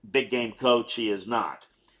big game coach he is not.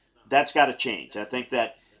 That's got to change. I think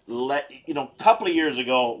that a couple of years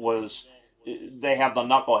ago was they have the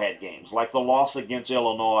knucklehead games, like the loss against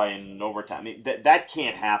Illinois in overtime. That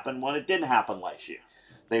can't happen. Well, it didn't happen last year.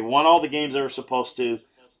 They won all the games they were supposed to.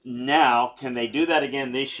 Now, can they do that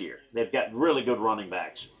again this year? They've got really good running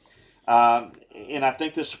backs. And I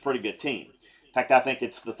think this is a pretty good team. In fact, I think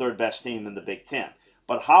it's the third best team in the Big Ten.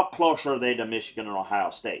 But how close are they to Michigan and Ohio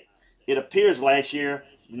State? It appears last year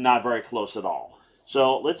not very close at all.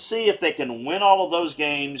 So let's see if they can win all of those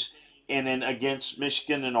games and then against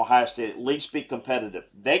Michigan and Ohio State at least be competitive.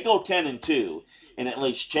 They go 10-2 and at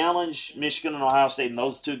least challenge Michigan and Ohio State in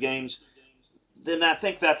those two games, then I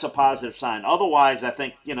think that's a positive sign. Otherwise, I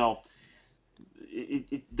think,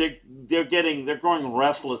 they're growing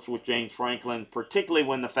restless with James Franklin, particularly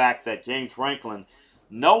when the fact that James Franklin,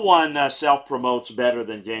 no one self-promotes better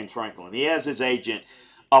than James Franklin. He has his agent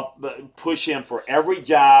push him for every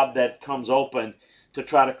job that comes open to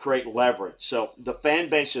try to create leverage. So the fan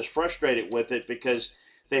base is frustrated with it because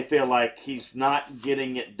they feel like he's not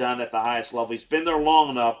getting it done at the highest level. He's been there long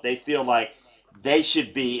enough. They feel like they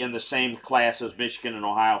should be in the same class as Michigan and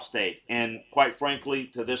Ohio State. And quite frankly,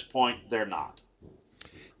 to this point, they're not.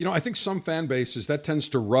 I think some fan bases, that tends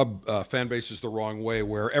to rub fan bases the wrong way,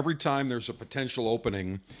 where every time there's a potential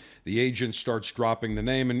opening, the agent starts dropping the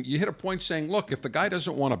name. And you hit a point saying, look, if the guy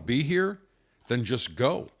doesn't want to be here, then just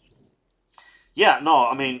go. Yeah, no,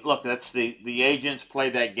 I mean, look, that's the agents play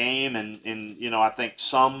that game, and I think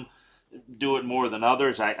some do it more than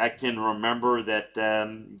others. I can remember that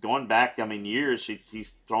going back, years,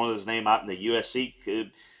 he's thrown his name out in the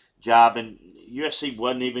USC job, and USC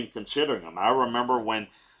wasn't even considering him. I remember when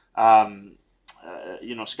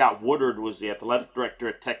Scott Woodard was the athletic director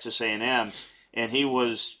at Texas A&M, and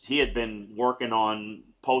he had been working on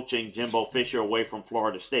poaching Jimbo Fisher away from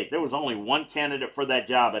Florida State. There was only one candidate for that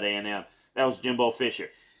job at A&M. That was Jimbo Fisher.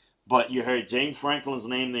 But you heard James Franklin's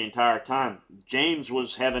name the entire time. James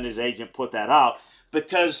was having his agent put that out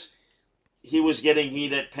because he was getting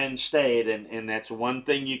heat at Penn State, and that's one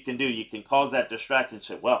thing you can do. You can cause that distraction and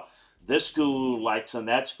say, well, this school likes him,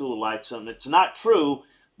 that school likes him. It's not true,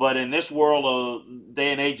 but in this world of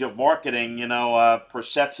day and age of marketing,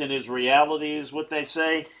 perception is reality is what they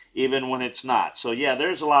say, even when it's not. So, yeah,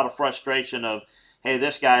 there's a lot of frustration of, hey,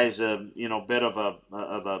 this guy's a bit of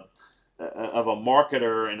a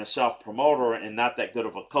marketer and a self-promoter and not that good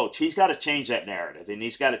of a coach. He's got to change that narrative, and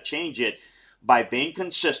he's got to change it by being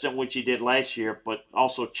consistent, which he did last year, but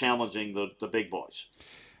also challenging the big boys.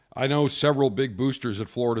 I know several big boosters at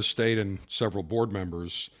Florida State and several board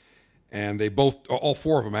members, and all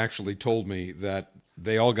four of them actually told me that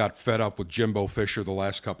they all got fed up with Jimbo Fisher the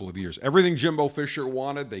last couple of years. Everything Jimbo Fisher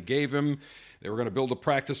wanted, they gave him. They were going to build a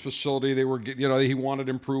practice facility. He wanted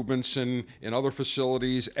improvements in other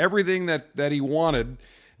facilities. Everything that he wanted,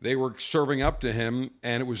 they were serving up to him,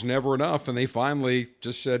 and it was never enough. And they finally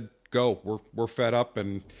just said, "Go, we're fed up."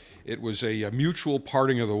 And it was a mutual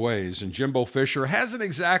parting of the ways. And Jimbo Fisher hasn't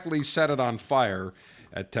exactly set it on fire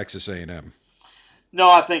at Texas A&M. No,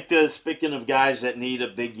 I think speaking of guys that need a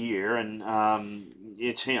big year, and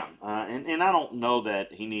it's him. And I don't know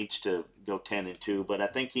that he needs to go 10-2, but I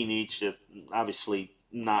think he needs to obviously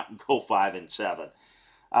not go 5-7.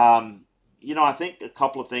 I think a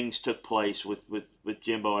couple of things took place with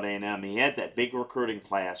Jimbo at A&M. He had that big recruiting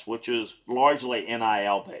class, which was largely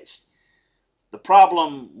NIL based. The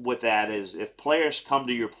problem with that is if players come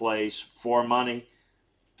to your place for money,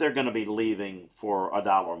 they're going to be leaving for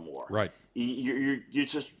 $1 more. Right. You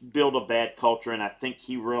just build a bad culture, and I think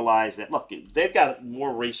he realized that, look, they've got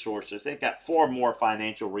more resources. They've got 4 more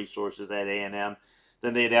financial resources at A&M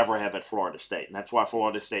than they'd ever have at Florida State. And that's why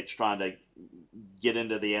Florida State's trying to get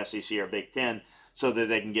into the SEC or Big Ten so that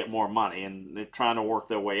they can get more money, and they're trying to work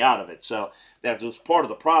their way out of it. So that was part of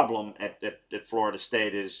the problem at Florida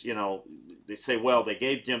State is, they say, well, they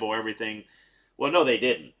gave Jimbo everything. Well, no, they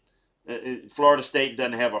didn't. Florida State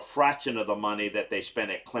doesn't have a fraction of the money that they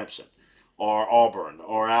spent at Clemson or Auburn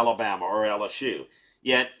or Alabama or LSU.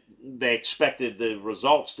 Yet they expected the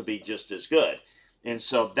results to be just as good. And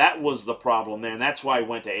so that was the problem there, and that's why he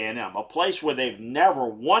went to A&M, a place where they've never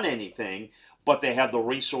won anything, but they have the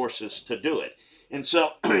resources to do it. And so,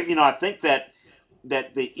 I think that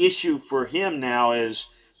the issue for him now is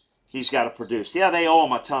he's got to produce. Yeah, they owe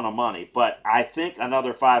him a ton of money, but I think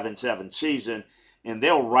another 5-7 season, and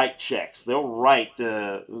they'll write checks. They'll write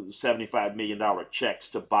 $75 million checks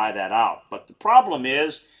to buy that out. But the problem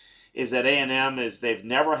is that A&M they've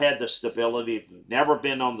never had the stability, they've never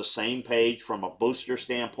been on the same page from a booster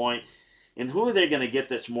standpoint. And who are they going to get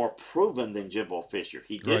that's more proven than Jimbo Fisher?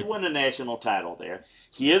 He did win a national title there.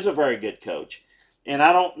 He is a very good coach. And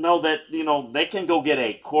I don't know that, they can go get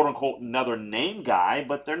a quote-unquote another name guy,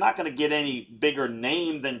 but they're not going to get any bigger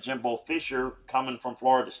name than Jimbo Fisher coming from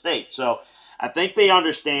Florida State. So I think they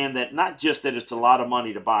understand that not just that it's a lot of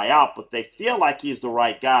money to buy out, but they feel like he's the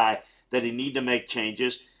right guy, that he need to make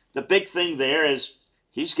changes. The big thing there is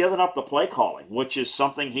he's given up the play calling, which is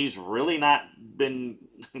something he's really not been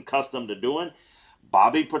accustomed to doing.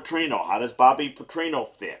 Bobby Petrino, how does Bobby Petrino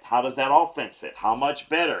fit? How does that offense fit? How much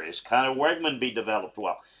better? Is Connor Wegman be developed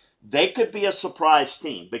well? They could be a surprise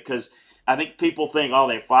team because I think people think,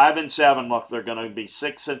 they're 5-7. Look, they're going to be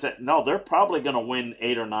 6-7. No, they're probably going to win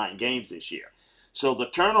 8 or 9 games this year. So the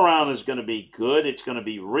turnaround is going to be good. It's going to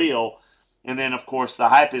be real. And then, of course, the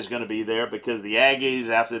hype is going to be there because the Aggies,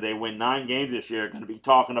 after they win 9 games this year, are going to be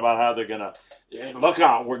talking about how they're going to, look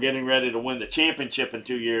out, we're getting ready to win the championship in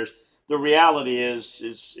 2 years. The reality is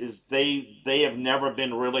they have never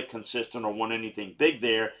been really consistent or won anything big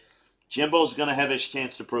there. Jimbo's going to have his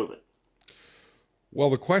chance to prove it. Well,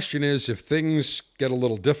 the question is, if things get a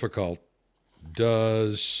little difficult,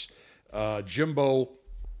 does Jimbo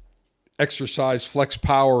exercise flex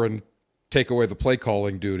power and take away the play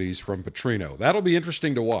calling duties from Petrino? That'll be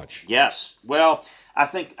interesting to watch. Yes. Well, I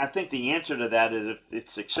think the answer to that is if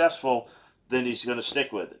it's successful, then he's going to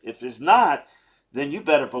stick with it. If it's not, then you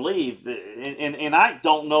better believe, and I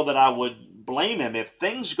don't know that I would blame him. If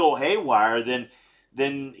things go haywire,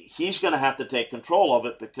 then he's going to have to take control of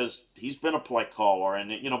it because he's been a play caller,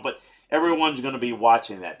 but everyone's going to be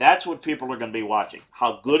watching that. That's what people are going to be watching.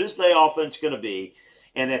 How good is the offense going to be?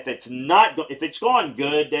 And if it's going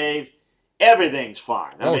good, Dave, everything's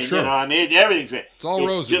fine. Sure. Everything's good. It's all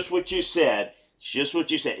roses. Just what you said.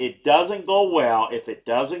 It doesn't go well. If it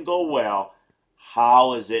doesn't go well,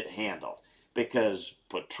 how is it handled? Because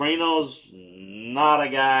Petrino's not a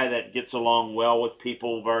guy that gets along well with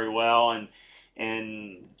people very well,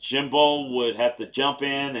 and Jimbo would have to jump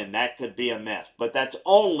in, and that could be a mess. But that's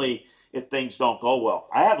only if things don't go well.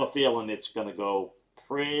 I have a feeling it's going to go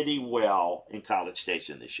pretty well in College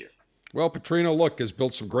Station this year. Well, Petrino, has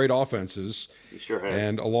built some great offenses. He sure has.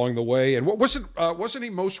 And along the way, and wasn't he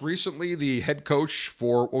most recently the head coach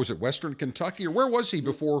for, Western Kentucky? Or where was he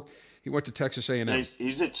before he went to Texas A&M?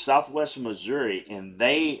 He's at Southwest Missouri, and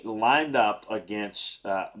they lined up against,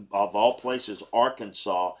 of all places,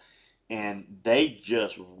 Arkansas, and they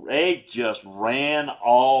just ran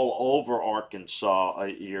all over Arkansas a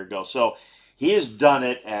year ago. So he has done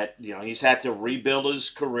it he's had to rebuild his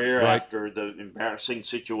career after the embarrassing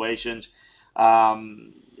situations.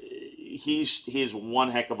 He's one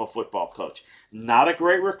heck of a football coach. Not a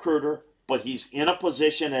great recruiter, but he's in a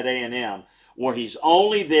position at A&M where he's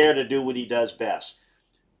only there to do what he does best.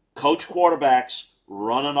 Coach quarterbacks,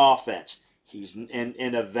 run an offense. And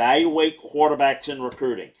evaluate quarterbacks in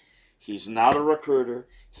recruiting. He's not a recruiter.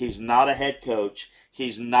 He's not a head coach.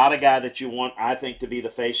 He's not a guy that you want, I think, to be the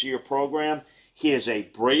face of your program. He is a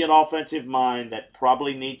brilliant offensive mind that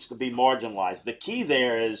probably needs to be marginalized. The key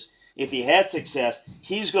there is if he has success,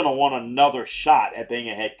 he's going to want another shot at being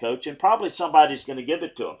a head coach, and probably somebody's going to give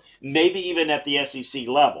it to him, maybe even at the SEC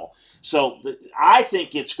level. So I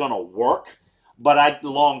think it's going to work, but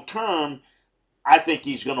long term, I think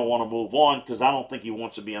he's going to want to move on because I don't think he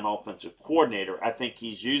wants to be an offensive coordinator. I think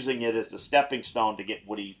he's using it as a stepping stone to get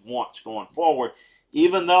what he wants going forward,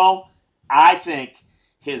 even though I think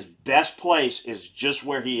his best place is just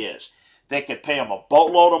where he is. They could pay him a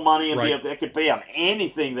boatload of money, and they could pay him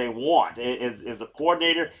anything they want as a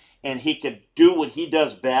coordinator, and he could do what he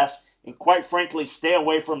does best, and quite frankly, stay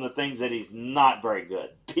away from the things that he's not very good.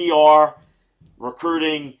 PR,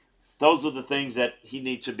 recruiting, those are the things that he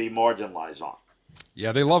needs to be marginalized on.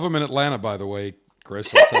 Yeah, they love him in Atlanta, by the way.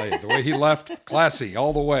 Chris, I'll tell you. The way he left, classy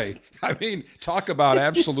all the way. I mean, talk about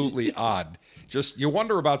absolutely odd. Just, you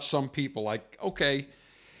wonder about some people, like, okay,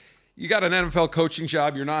 you got an NFL coaching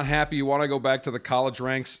job, you're not happy, you want to go back to the college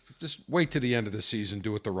ranks, just wait to the end of the season,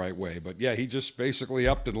 do it the right way. But yeah, he just basically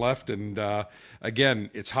upped and left, and again,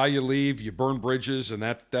 it's how you leave, you burn bridges, and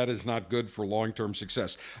that is not good for long-term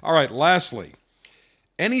success. All right, lastly,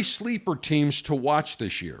 any sleeper teams to watch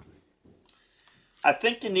this year? I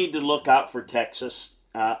think you need to look out for Texas.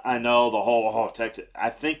 I know the whole Texas. I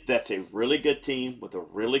think that's a really good team with a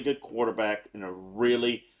really good quarterback and a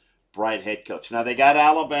really bright head coach. Now, they got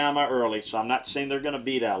Alabama early, so I'm not saying they're going to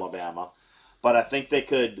beat Alabama, but I think they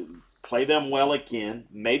could play them well again,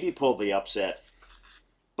 maybe pull the upset,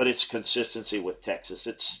 but it's consistency with Texas.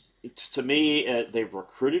 It's to me, they've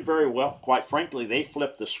recruited very well. Quite frankly, they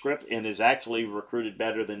flipped the script and has actually recruited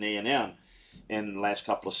better than A&M in the last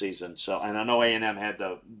couple of seasons. So, and I know A&M had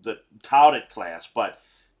the touted class, but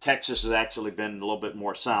Texas has actually been a little bit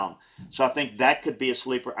more sound. So I think that could be a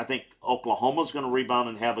sleeper. I think Oklahoma's going to rebound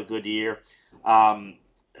and have a good year. I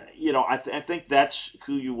think that's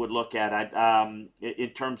who you would look at in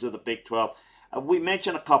terms of the Big 12. We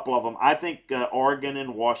mentioned a couple of them. I think Oregon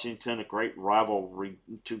and Washington, a great rivalry.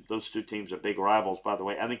 Those two teams are big rivals, by the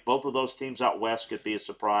way. I think both of those teams out west could be a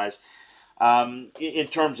surprise. In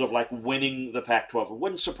terms of like winning the Pac-12, it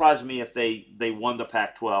wouldn't surprise me if they won the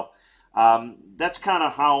Pac-12. That's kind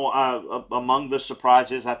of how among the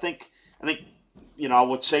surprises. I think I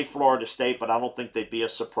would say Florida State, but I don't think they'd be a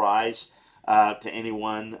surprise to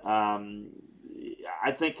anyone.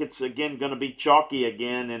 I think it's again going to be chalky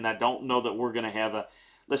again, and I don't know that we're going to have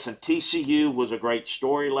listen. TCU was a great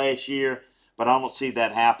story last year, but I don't see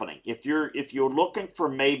that happening. If you're looking for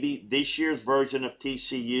maybe this year's version of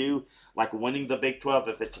TCU, like winning the Big 12,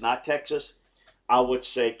 if it's not Texas, I would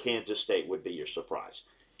say Kansas State would be your surprise.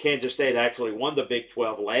 Kansas State actually won the Big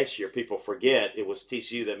 12 last year. People forget it was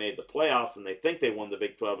TCU that made the playoffs, and they think they won the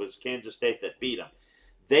Big 12. It was Kansas State that beat them.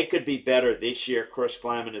 They could be better this year. Chris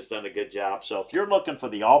Kleiman has done a good job. So if you're looking for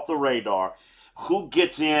the off-the-radar, who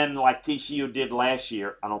gets in like TCU did last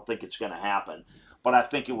year, I don't think it's going to happen. But I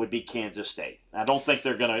think it would be Kansas State. I don't think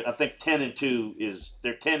they're going to – I think 10-2 is –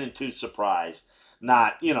 they're 10-2 surprise,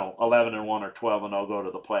 not, 11-1 or 12-0 go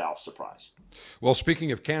to the playoff surprise. Well,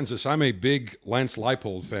 speaking of Kansas, I'm a big Lance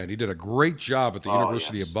Leipold fan. He did a great job at the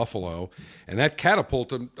University of Buffalo, and that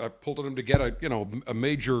catapulted him to get a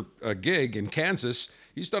major gig in Kansas.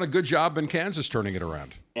 He's done a good job in Kansas turning it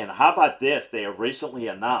around. And how about this? They have recently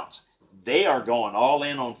announced they are going all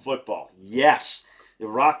in on football. Yes, the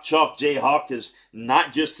Rock Chalk Jayhawk is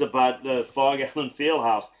not just about the Fog Island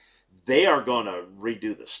Fieldhouse. They are going to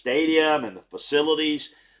redo the stadium and the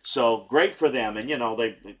facilities. So great for them. And,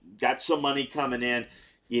 they've got some money coming in.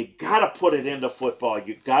 You got to put it into football.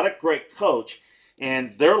 You got a great coach.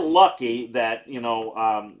 And they're lucky that,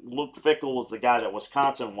 Luke Fickell was the guy that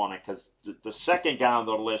Wisconsin wanted, because the second guy on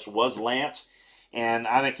the list was Lance. And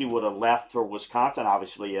I think he would have left for Wisconsin,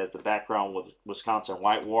 obviously, as the background with Wisconsin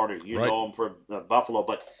Whitewater. You know him for Buffalo.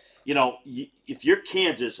 But, if you're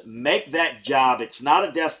Kansas, make that job. It's not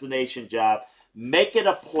a destination job. Make it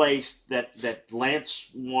a place that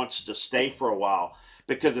Lance wants to stay for a while.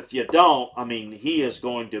 Because if you don't, he is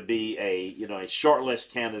going to be a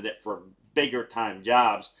shortlist candidate for bigger time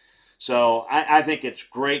jobs. So I think it's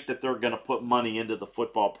great that they're going to put money into the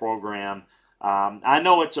football program. I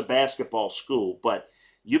know it's a basketball school, but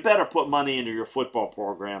you better put money into your football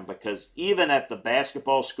program, because even at the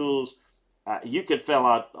basketball schools, you can fill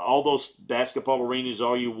out all those basketball arenas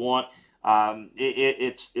all you want.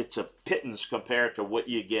 It's a pittance compared to what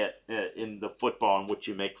you get in the football and what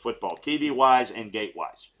you make football TV-wise and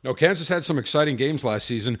gate-wise. No, Kansas had some exciting games last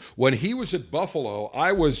season. When he was at Buffalo,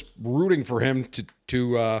 I was rooting for him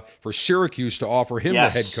for Syracuse to offer him the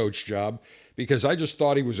head coach job, because I just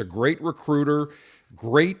thought he was a great recruiter,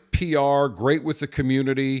 great PR, great with the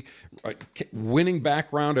community, winning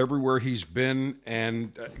background everywhere he's been,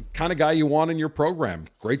 and kind of guy you want in your program.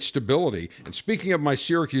 Great stability. And speaking of my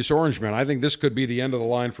Syracuse Orangemen, I think this could be the end of the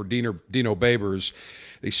line for Dino Babers.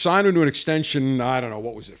 They signed him to an extension,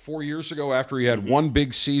 4 years ago, after he had one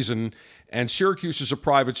big season. And Syracuse is a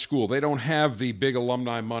private school. They don't have the big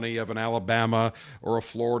alumni money of an Alabama or a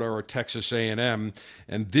Florida or a Texas A&M.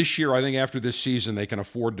 And this year, I think after this season, they can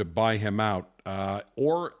afford to buy him out.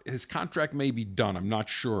 Or his contract may be done. I'm not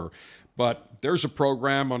sure. But there's a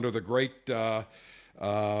program under the great, we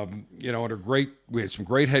had some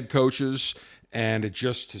great head coaches, and it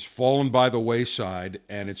just has fallen by the wayside.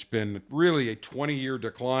 And it's been really a 20-year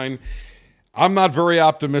decline. I'm not very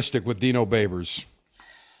optimistic with Dino Babers.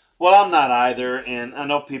 Well, I'm not either, and I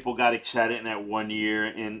know people got excited in that 1 year,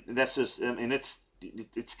 and that's just, it's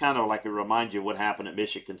it's kind of like it reminds you what happened at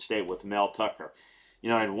Michigan State with Mel Tucker.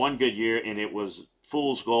 Had one good year, and it was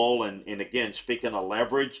fool's gold. And again, speaking of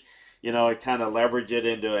leverage, it kind of leveraged it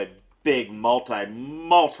into a big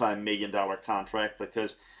multi-million-dollar contract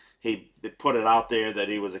because he put it out there that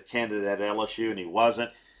he was a candidate at LSU, and he wasn't.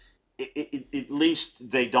 At least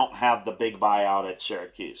they don't have the big buyout at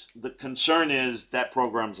Syracuse. The concern is that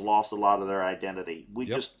program's lost a lot of their identity. We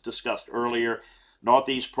just discussed earlier,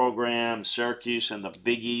 Northeast program, Syracuse, and the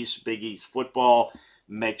Big East football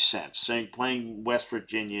makes sense. Same playing West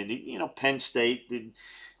Virginia, Penn State.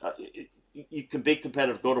 You can be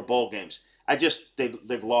competitive, go to bowl games.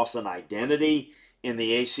 They've lost an identity in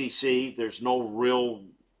the ACC. There's no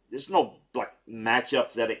like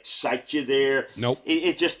matchups that excite you there. Nope.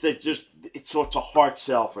 It's a hard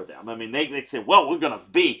sell for them. I mean, they say, well, we're going to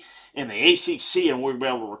be in the ACC and we're going to be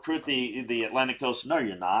able to recruit the Atlantic Coast. No,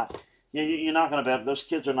 you're not. You're not going to have, those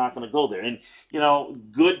kids are not going to go there. And,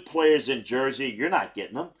 good players in Jersey, you're not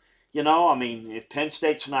getting them. If Penn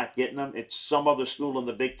State's not getting them, it's some other school in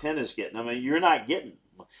the Big Ten is getting them. You're not getting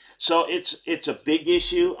them. So it's a big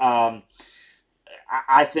issue. I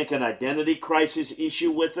think an identity crisis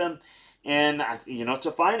issue with them. And, it's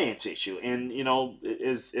a finance issue. And,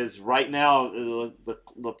 is right now,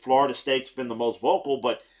 the Florida State's been the most vocal,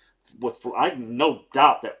 but I have no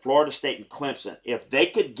doubt that Florida State and Clemson, if they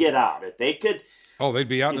could get out, they'd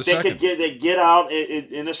be out in a second. They'd get out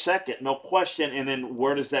in a second, no question. And then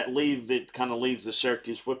where does that leave? It kind of leaves the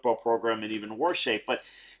Syracuse football program in even worse shape. But,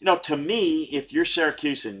 to me, if you're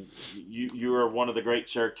Syracuse and you are one of the great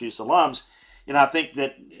Syracuse alums, I think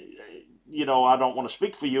that, I don't want to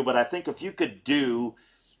speak for you, but I think if you could do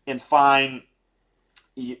and find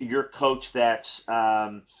your coach that's,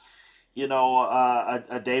 a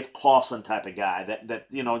Dave Clawson type of guy that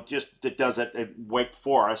does it at Wake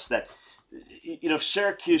Forest, that,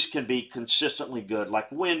 Syracuse can be consistently good, like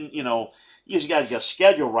win, you just got to get a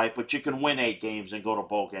schedule right, but you can win 8 games and go to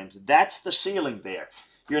bowl games. That's the ceiling there.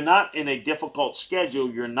 You're not in a difficult schedule.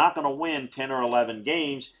 You're not going to win 10 or 11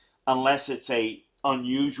 games unless it's a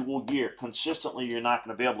unusual year. Consistently, you're not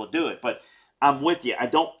going to be able to do it. But I'm with you.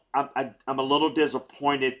 I'm a little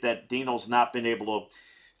disappointed that Dino's not been able to.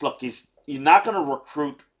 Look, you're not going to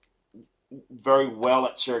recruit very well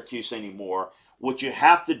at Syracuse anymore. What you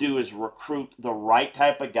have to do is recruit the right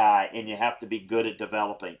type of guy, and you have to be good at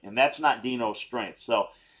developing. And that's not Dino's strength. So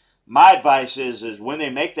my advice is when they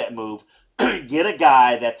make that move, get a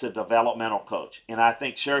guy that's a developmental coach. And I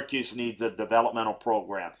think Syracuse needs a developmental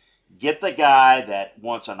program. Get the guy that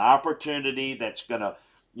wants an opportunity, that's going to,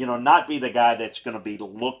 not be the guy that's going to be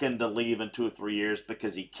looking to leave in 2 or 3 years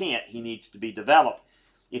because he can't. He needs to be developed.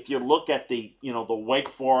 If you look at the Wake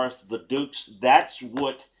Forest, the Dukes, that's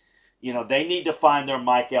what, they need to find their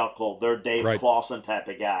Mike Elko, their Dave Clawson type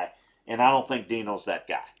of guy. And I don't think Dino's that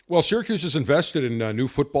guy. Well, Syracuse has invested in new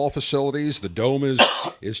football facilities. The dome is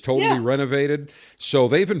totally renovated. So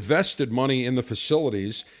they've invested money in the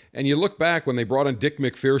facilities. And you look back when they brought in Dick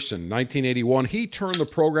McPherson, 1981, he turned the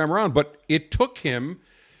program around. But it took him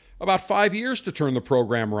about 5 years to turn the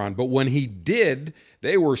program around. But when he did,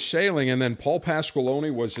 they were sailing. And then Paul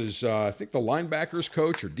Pasqualoni was his, I think, the linebackers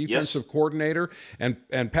coach or defensive coordinator. And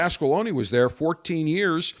Pasqualoni was there 14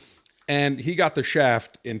 years. And he got the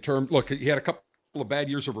shaft in terms. Look, he had a couple of bad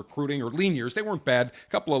years of recruiting, or lean years. They weren't bad, a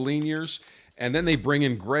couple of lean years. And then they bring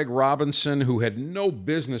in Greg Robinson, who had no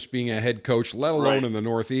business being a head coach, let alone in the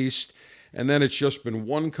Northeast. And then it's just been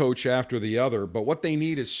one coach after the other. But what they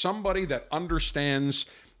need is somebody that understands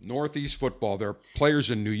Northeast football. There are players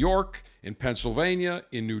in New York, in Pennsylvania,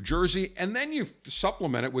 in New Jersey, and then you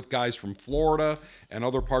supplement it with guys from Florida and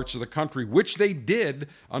other parts of the country, which they did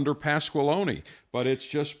under Pasqualoni. But it's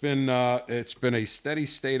just been a steady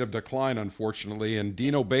state of decline, unfortunately. And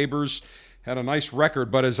Dino Babers had a nice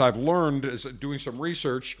record, but as I've learned, as doing some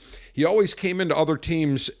research, he always came into other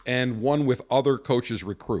teams and won with other coaches'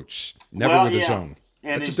 recruits, never with his own.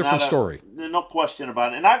 And it's a different story. No question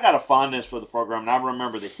about it. And I got a fondness for the program, and I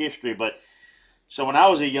remember the history. But so when I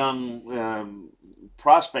was a young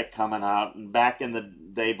prospect coming out, and back in the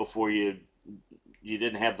day before you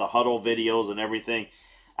didn't have the huddle videos and everything,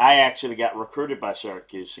 I actually got recruited by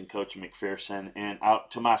Syracuse and Coach McPherson. And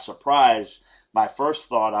to my surprise, my first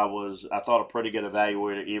thought, I thought a pretty good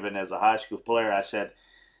evaluator, even as a high school player. I said,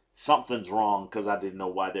 something's wrong, because I didn't know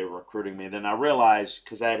why they were recruiting me. Then I realized,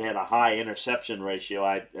 because I had a high interception ratio,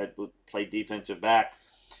 I played defensive back,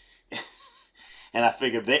 and I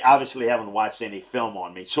figured they obviously haven't watched any film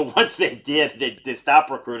on me. So once they did, they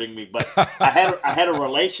stopped recruiting me. But I had a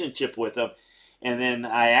relationship with them, and then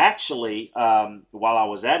I actually, while I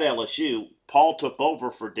was at LSU, Paul took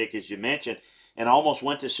over for Dick, as you mentioned, and I almost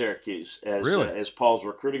went to Syracuse as Paul's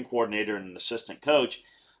recruiting coordinator and an assistant coach.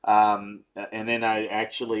 And then I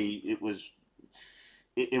actually it was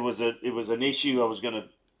an issue. I was going to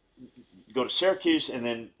go to Syracuse,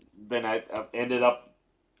 and then I ended up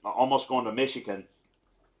almost going to Michigan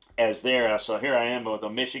as there. So here I am with a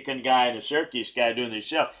Michigan guy and a Syracuse guy doing this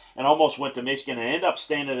show, and almost went to Michigan and ended up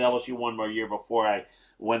staying at LSU one more year before I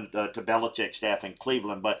went to Belichick's staff in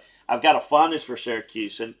Cleveland. But I've got a fondness for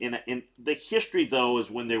Syracuse, and the history though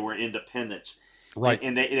is when they were independents. Right.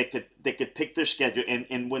 And they could pick their schedule.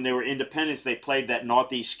 And when they were independents, they played that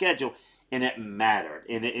Northeast schedule, and it mattered.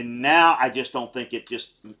 And now I just don't think it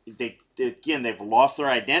just they've lost their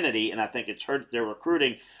identity, and I think it's hurt their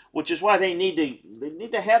recruiting, which is why they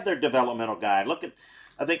need to have their developmental guy.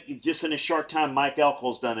 I think just in a short time, Mike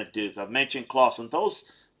Elko's done at Duke. I've mentioned Clausen.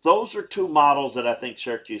 Those are two models that I think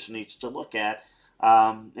Syracuse needs to look at.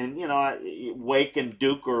 And Wake and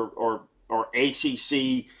Duke or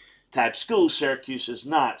ACC type schools, Syracuse is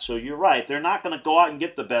not. So you're right. They're not going to go out and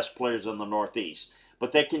get the best players in the Northeast,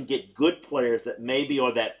 but they can get good players that maybe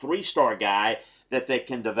are that 3-star guy that they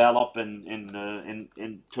can develop and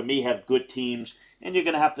to me have good teams. And you're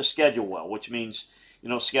going to have to schedule well, which means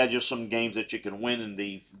schedule some games that you can win in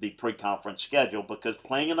the pre-conference schedule, because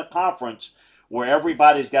playing in a conference where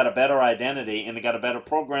everybody's got a better identity and they got a better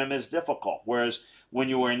program is difficult. Whereas when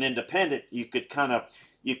you were an independent, you could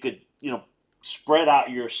spread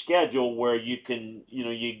out your schedule where you can,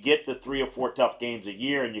 you get the 3 or 4 tough games a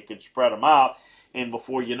year and you can spread them out. And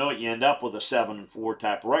before you know it, you end up with a 7-4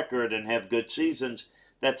 type record and have good seasons.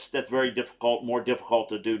 That's very difficult, more difficult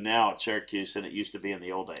to do now at Syracuse than it used to be in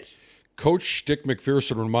the old days. Coach Dick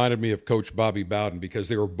McPherson reminded me of Coach Bobby Bowden because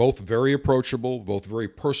they were both very approachable, both very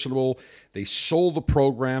personable. They sold the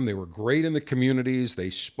program. They were great in the communities.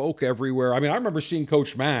 They spoke everywhere. I mean, I remember seeing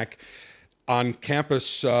Coach Mack on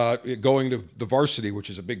campus going to the Varsity, which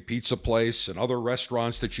is a big pizza place, and other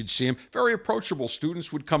restaurants that you'd see him. Very approachable.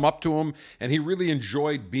 Students would come up to him, and he really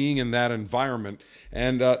enjoyed being in that environment.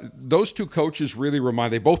 And those two coaches really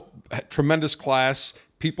they both had tremendous class.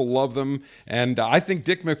 People love them. And I think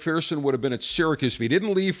Dick McPherson would have been at Syracuse if he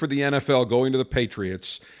didn't leave for the NFL going to the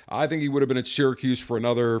Patriots. I think he would have been at Syracuse for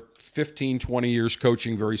another 15, 20 years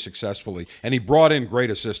coaching very successfully. And he brought in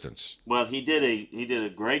great assistants. Well, he did a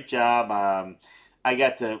great job. I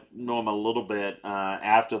got to know him a little bit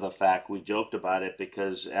after the fact. We joked about it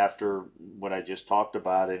because after what I just talked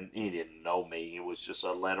about, and he didn't know me. It was just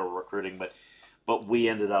a letter of recruiting. But we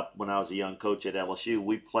ended up, when I was a young coach at LSU,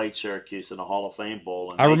 we played Syracuse in the Hall of Fame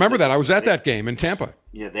Bowl. And I remember that. I was at that game in Tampa.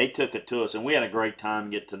 Yeah, they took it to us, and we had a great time,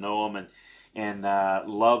 get to know him, and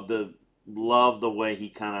loved the way he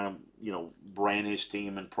kind of ran his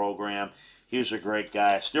team and program. He was a great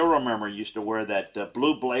guy. I still remember he used to wear that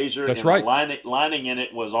blue blazer. That's and right. The lining in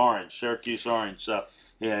it was orange, Syracuse orange. So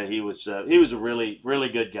yeah, he was a really, really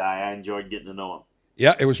good guy. I enjoyed getting to know him.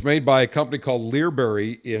 Yeah, it was made by a company called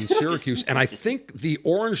Learberry in Syracuse, and I think the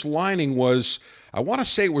orange lining was, I want to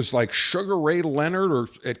say it was like Sugar Ray Leonard, or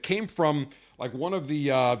it came from like one of the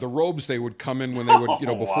robes they would come in when they would,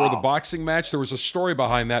 before the boxing match. There was a story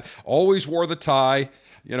behind that. Always wore the tie,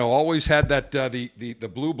 always had that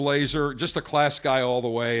the blue blazer, just a class guy all the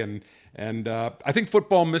way, and I think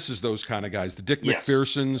football misses those kind of guys. The Dick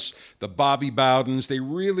McPhersons, the Bobby Bowdens, they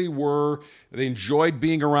really were. They enjoyed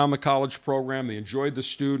being around the college program. They enjoyed the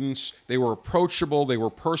students. They were approachable. They were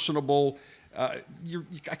personable. I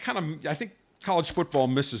think college football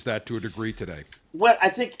misses that to a degree today. Well, I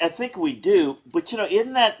think we do. But,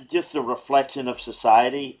 isn't that just a reflection of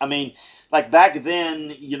society? I mean, like back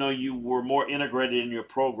then, you were more integrated in your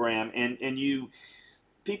program, and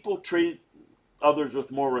people treated others with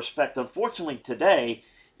more respect. Unfortunately, today,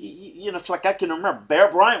 it's like I can remember Bear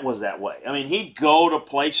Bryant was that way. I mean, he'd go to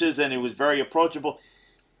places and he was very approachable.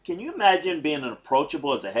 Can you imagine being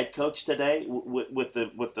approachable as a head coach today with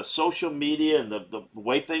the social media and the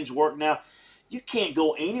way things work now? You can't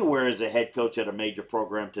go anywhere as a head coach at a major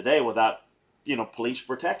program today without, police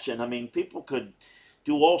protection. I mean, people could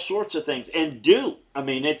do all sorts of things and do. I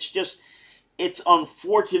mean, it's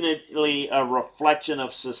unfortunately a reflection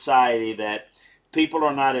of society that people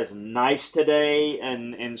are not as nice today,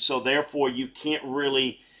 and so therefore you can't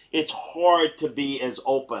really. It's hard to be as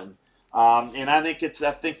open, and I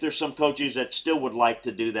think there's some coaches that still would like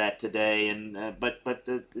to do that today, and but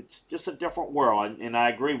it's just a different world, and I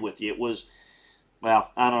agree with you. It was,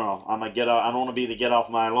 well, I don't know. I don't want to be the get off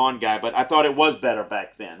my lawn guy, but I thought it was better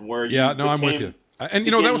back then. I'm with you. And,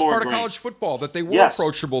 you know, that was part of college football, that they were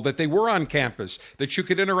approachable, that they were on campus, that you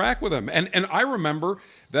could interact with them. And I remember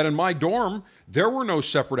that in my dorm, there were no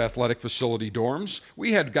separate athletic facility dorms.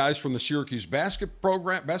 We had guys from the Syracuse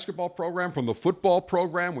basketball program, from the football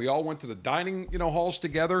program. We all went to the dining, halls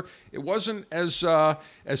together. It wasn't as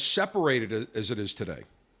separated as it is today.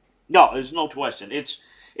 No, there's no question.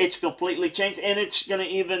 It's completely changed, and it's going to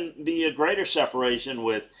even be a greater separation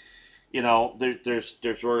with,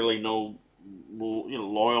 there's really no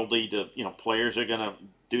loyalty to, players are going to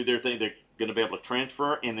do their thing. They're going to be able to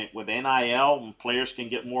transfer, and with NIL, players can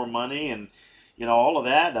get more money, and all of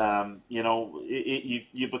that.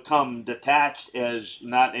 You become detached as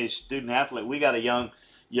not a student athlete. We got a young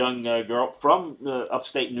girl from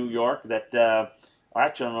upstate New York that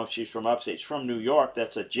actually I don't know if she's from upstate. She's from New York.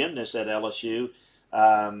 That's a gymnast at LSU.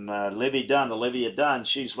 Olivia Dunn.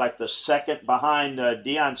 She's like the second behind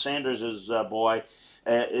Deion Sanders' boy.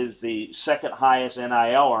 Is the second highest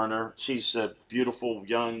NIL earner. She's a beautiful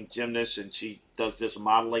young gymnast, and she does this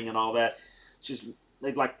modeling and all that. She's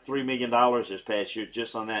made like $3 million this past year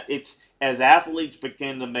just on that. It's as athletes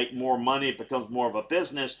begin to make more money, it becomes more of a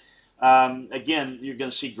business. Again, you're going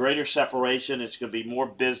to see greater separation. It's going to be more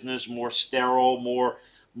business, more sterile, more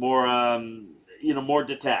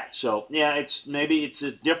detached. So yeah, it's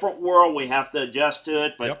a different world. We have to adjust to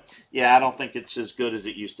it, but I don't think it's as good as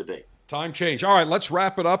it used to be. Time change. All right, let's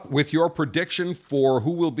wrap it up with your prediction for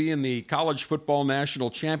who will be in the College Football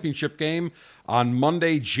National Championship game on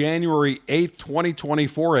Monday, January 8th,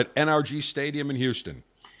 2024 at NRG Stadium in Houston.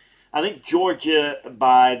 I think Georgia,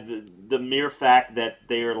 by the mere fact that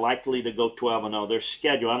they are likely to go 12-0, their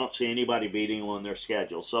schedule, I don't see anybody beating them on their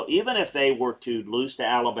schedule. So even if they were to lose to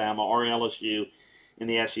Alabama or LSU in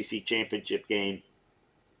the SEC championship game,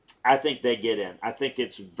 I think they get in. I think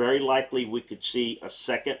it's very likely we could see a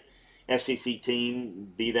second SEC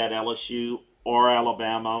team, be that LSU or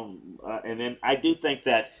Alabama. And then I do think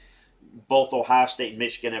that both Ohio State and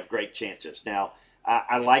Michigan have great chances. Now,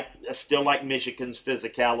 I still like Michigan's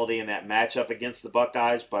physicality in that matchup against the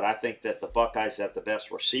Buckeyes, but I think that the Buckeyes have the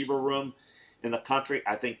best receiver room in the country.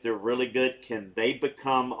 I think they're really good. Can they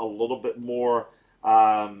become a little bit more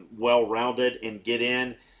well-rounded and get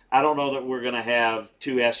in? I don't know that we're going to have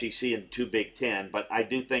two SEC and two Big Ten, but I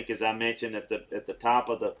do think, as I mentioned at the top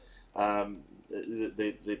of the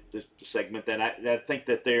segment, that I think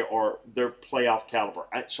that they're playoff caliber.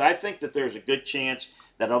 So I think that there's a good chance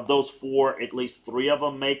that of those four, at least three of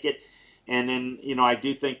them make it. And then, I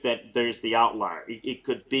do think that there's the outlier. It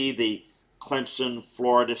could be the Clemson,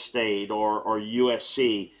 Florida State, or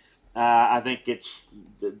USC. I think it's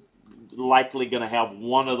likely going to have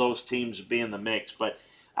one of those teams be in the mix. But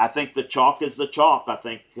I think the chalk is the chalk. I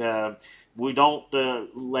think we don't.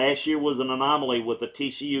 Last year was an anomaly with the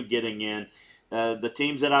TCU getting in. The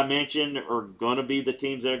teams that I mentioned are going to be the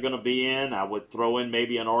teams that are going to be in. I would throw in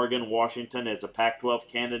maybe an Oregon, Washington as a Pac-12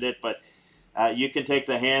 candidate, but you can take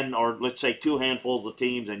the hand, or let's say two handfuls of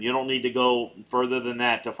teams, and you don't need to go further than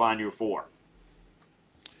that to find your four.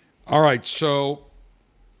 All right, so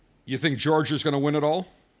you think Georgia's going to win it all?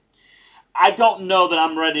 I don't know that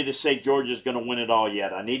I'm ready to say Georgia's going to win it all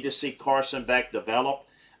yet. I need to see Carson Beck develop.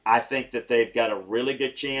 I think that they've got a really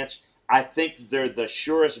good chance. I think they're the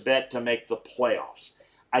surest bet to make the playoffs.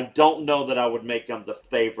 I don't know that I would make them the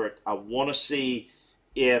favorite. I want to see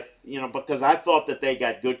if, because I thought that they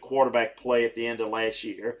got good quarterback play at the end of last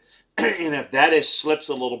year. And if that slips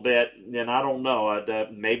a little bit, then I don't know.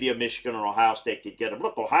 Maybe a Michigan or Ohio State could get them.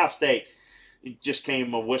 Look, Ohio State just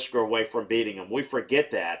came a whisker away from beating them. We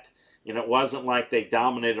forget that. It wasn't like they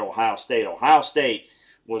dominated Ohio State. Ohio State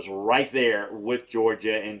was right there with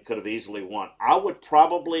Georgia and could have easily won. I would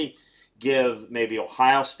probably give maybe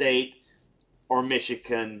Ohio State or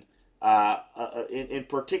Michigan, in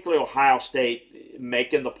particular Ohio State,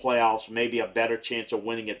 making the playoffs, maybe a better chance of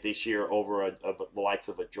winning it this year over the likes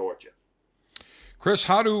of a Georgia. Chris,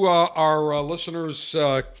 how do our listeners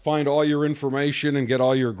find all your information and get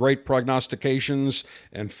all your great prognostications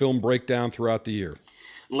and film breakdown throughout the year?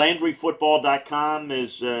 LandryFootball.com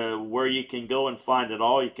is where you can go and find it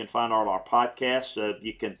all. You can find all our podcasts.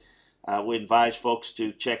 We advise folks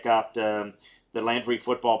to check out the Landry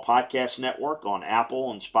Football Podcast Network on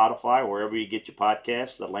Apple and Spotify, wherever you get your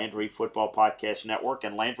podcasts, the Landry Football Podcast Network.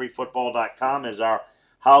 And LandryFootball.com is our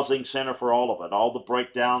housing center for all of it. All the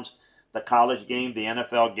breakdowns, the college game, the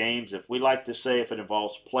NFL games. If we like to say, if it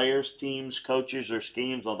involves players, teams, coaches, or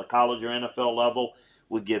schemes on the college or NFL level,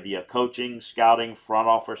 we give you a coaching, scouting, front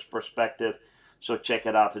office perspective. So check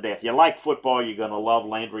it out today. If you like football, you're going to love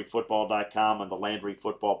LandryFootball.com and the Landry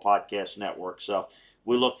Football Podcast Network. So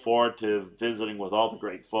we look forward to visiting with all the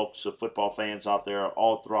great folks, football fans out there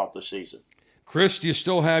all throughout the season. Chris, do you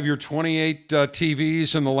still have your 28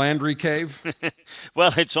 TVs in the Landry cave?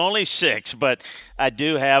 Well, it's only 6, but I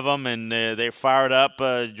do have them, and they're fired up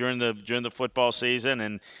during the football season.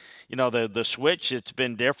 And you know, the switch, it's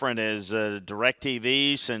been different as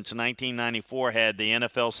DirecTV since 1994 had the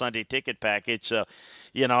NFL Sunday Ticket package. So,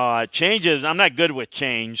 you know, changes. I'm not good with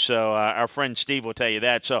change, so our friend Steve will tell you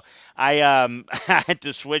that. So I had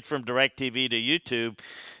to switch from DirecTV to YouTube,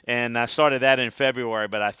 and I started that in February.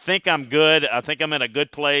 But I think I'm good. I think I'm in a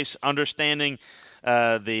good place, understanding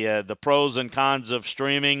the pros and cons of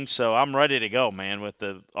streaming. So I'm ready to go, man, with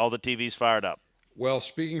all the TVs fired up. Well,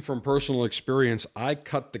 speaking from personal experience, I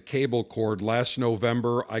cut the cable cord last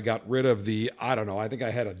November. I got rid of I think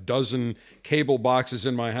I had a dozen cable boxes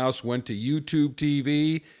in my house, went to YouTube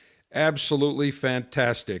TV. Absolutely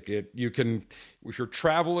fantastic. You can, if you're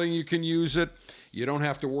traveling, you can use it. You don't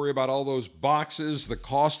have to worry about all those boxes. The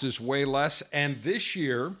cost is way less. And this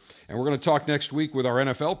year, and we're going to talk next week with our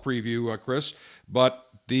NFL preview, Chris, but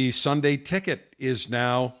the Sunday Ticket is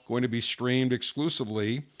now going to be streamed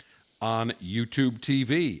exclusively on YouTube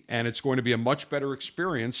TV, and it's going to be a much better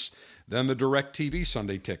experience than the DirecTV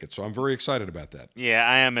Sunday Ticket. So I'm very excited about that. Yeah,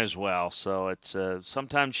 I am as well. So it's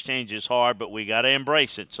sometimes change is hard, but we got to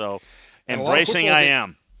embrace it. So embracing I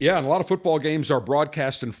am. Yeah, and a lot of football games are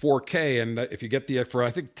broadcast in 4K, and if you get for I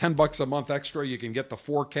think $10 a month extra, you can get the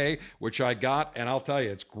 4K, which I got, and I'll tell you,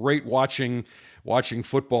 it's great watching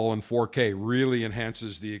football in 4K. Really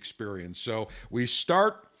enhances the experience. So we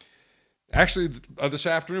start. Actually, this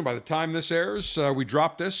afternoon, by the time this airs, we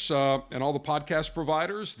drop this, and all the podcast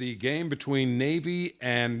providers. The game between Navy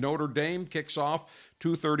and Notre Dame kicks off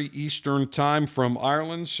 2:30 Eastern time from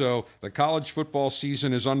Ireland. So the college football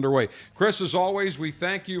season is underway. Chris, as always, we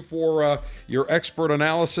thank you for your expert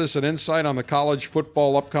analysis and insight on the college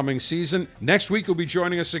football upcoming season. Next week, you'll be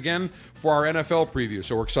joining us again for our NFL preview,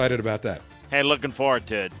 so we're excited about that. Hey, looking forward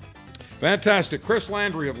to it. Fantastic. Chris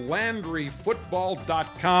Landry of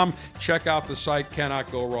LandryFootball.com. Check out the site.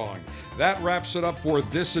 Cannot go wrong. That wraps it up for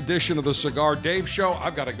this edition of the Cigar Dave Show.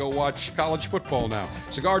 I've got to go watch college football now.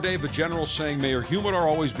 Cigar Dave, the general saying, may your humidor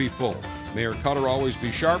always be full. May your cutter always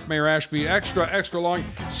be sharp. May your ash be extra, extra long.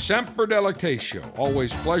 Semper delectatio.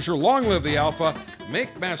 Always pleasure. Long live the alpha.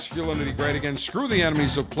 Make masculinity great again. Screw the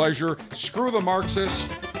enemies of pleasure. Screw the Marxists.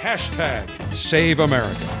 # Save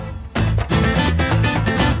America.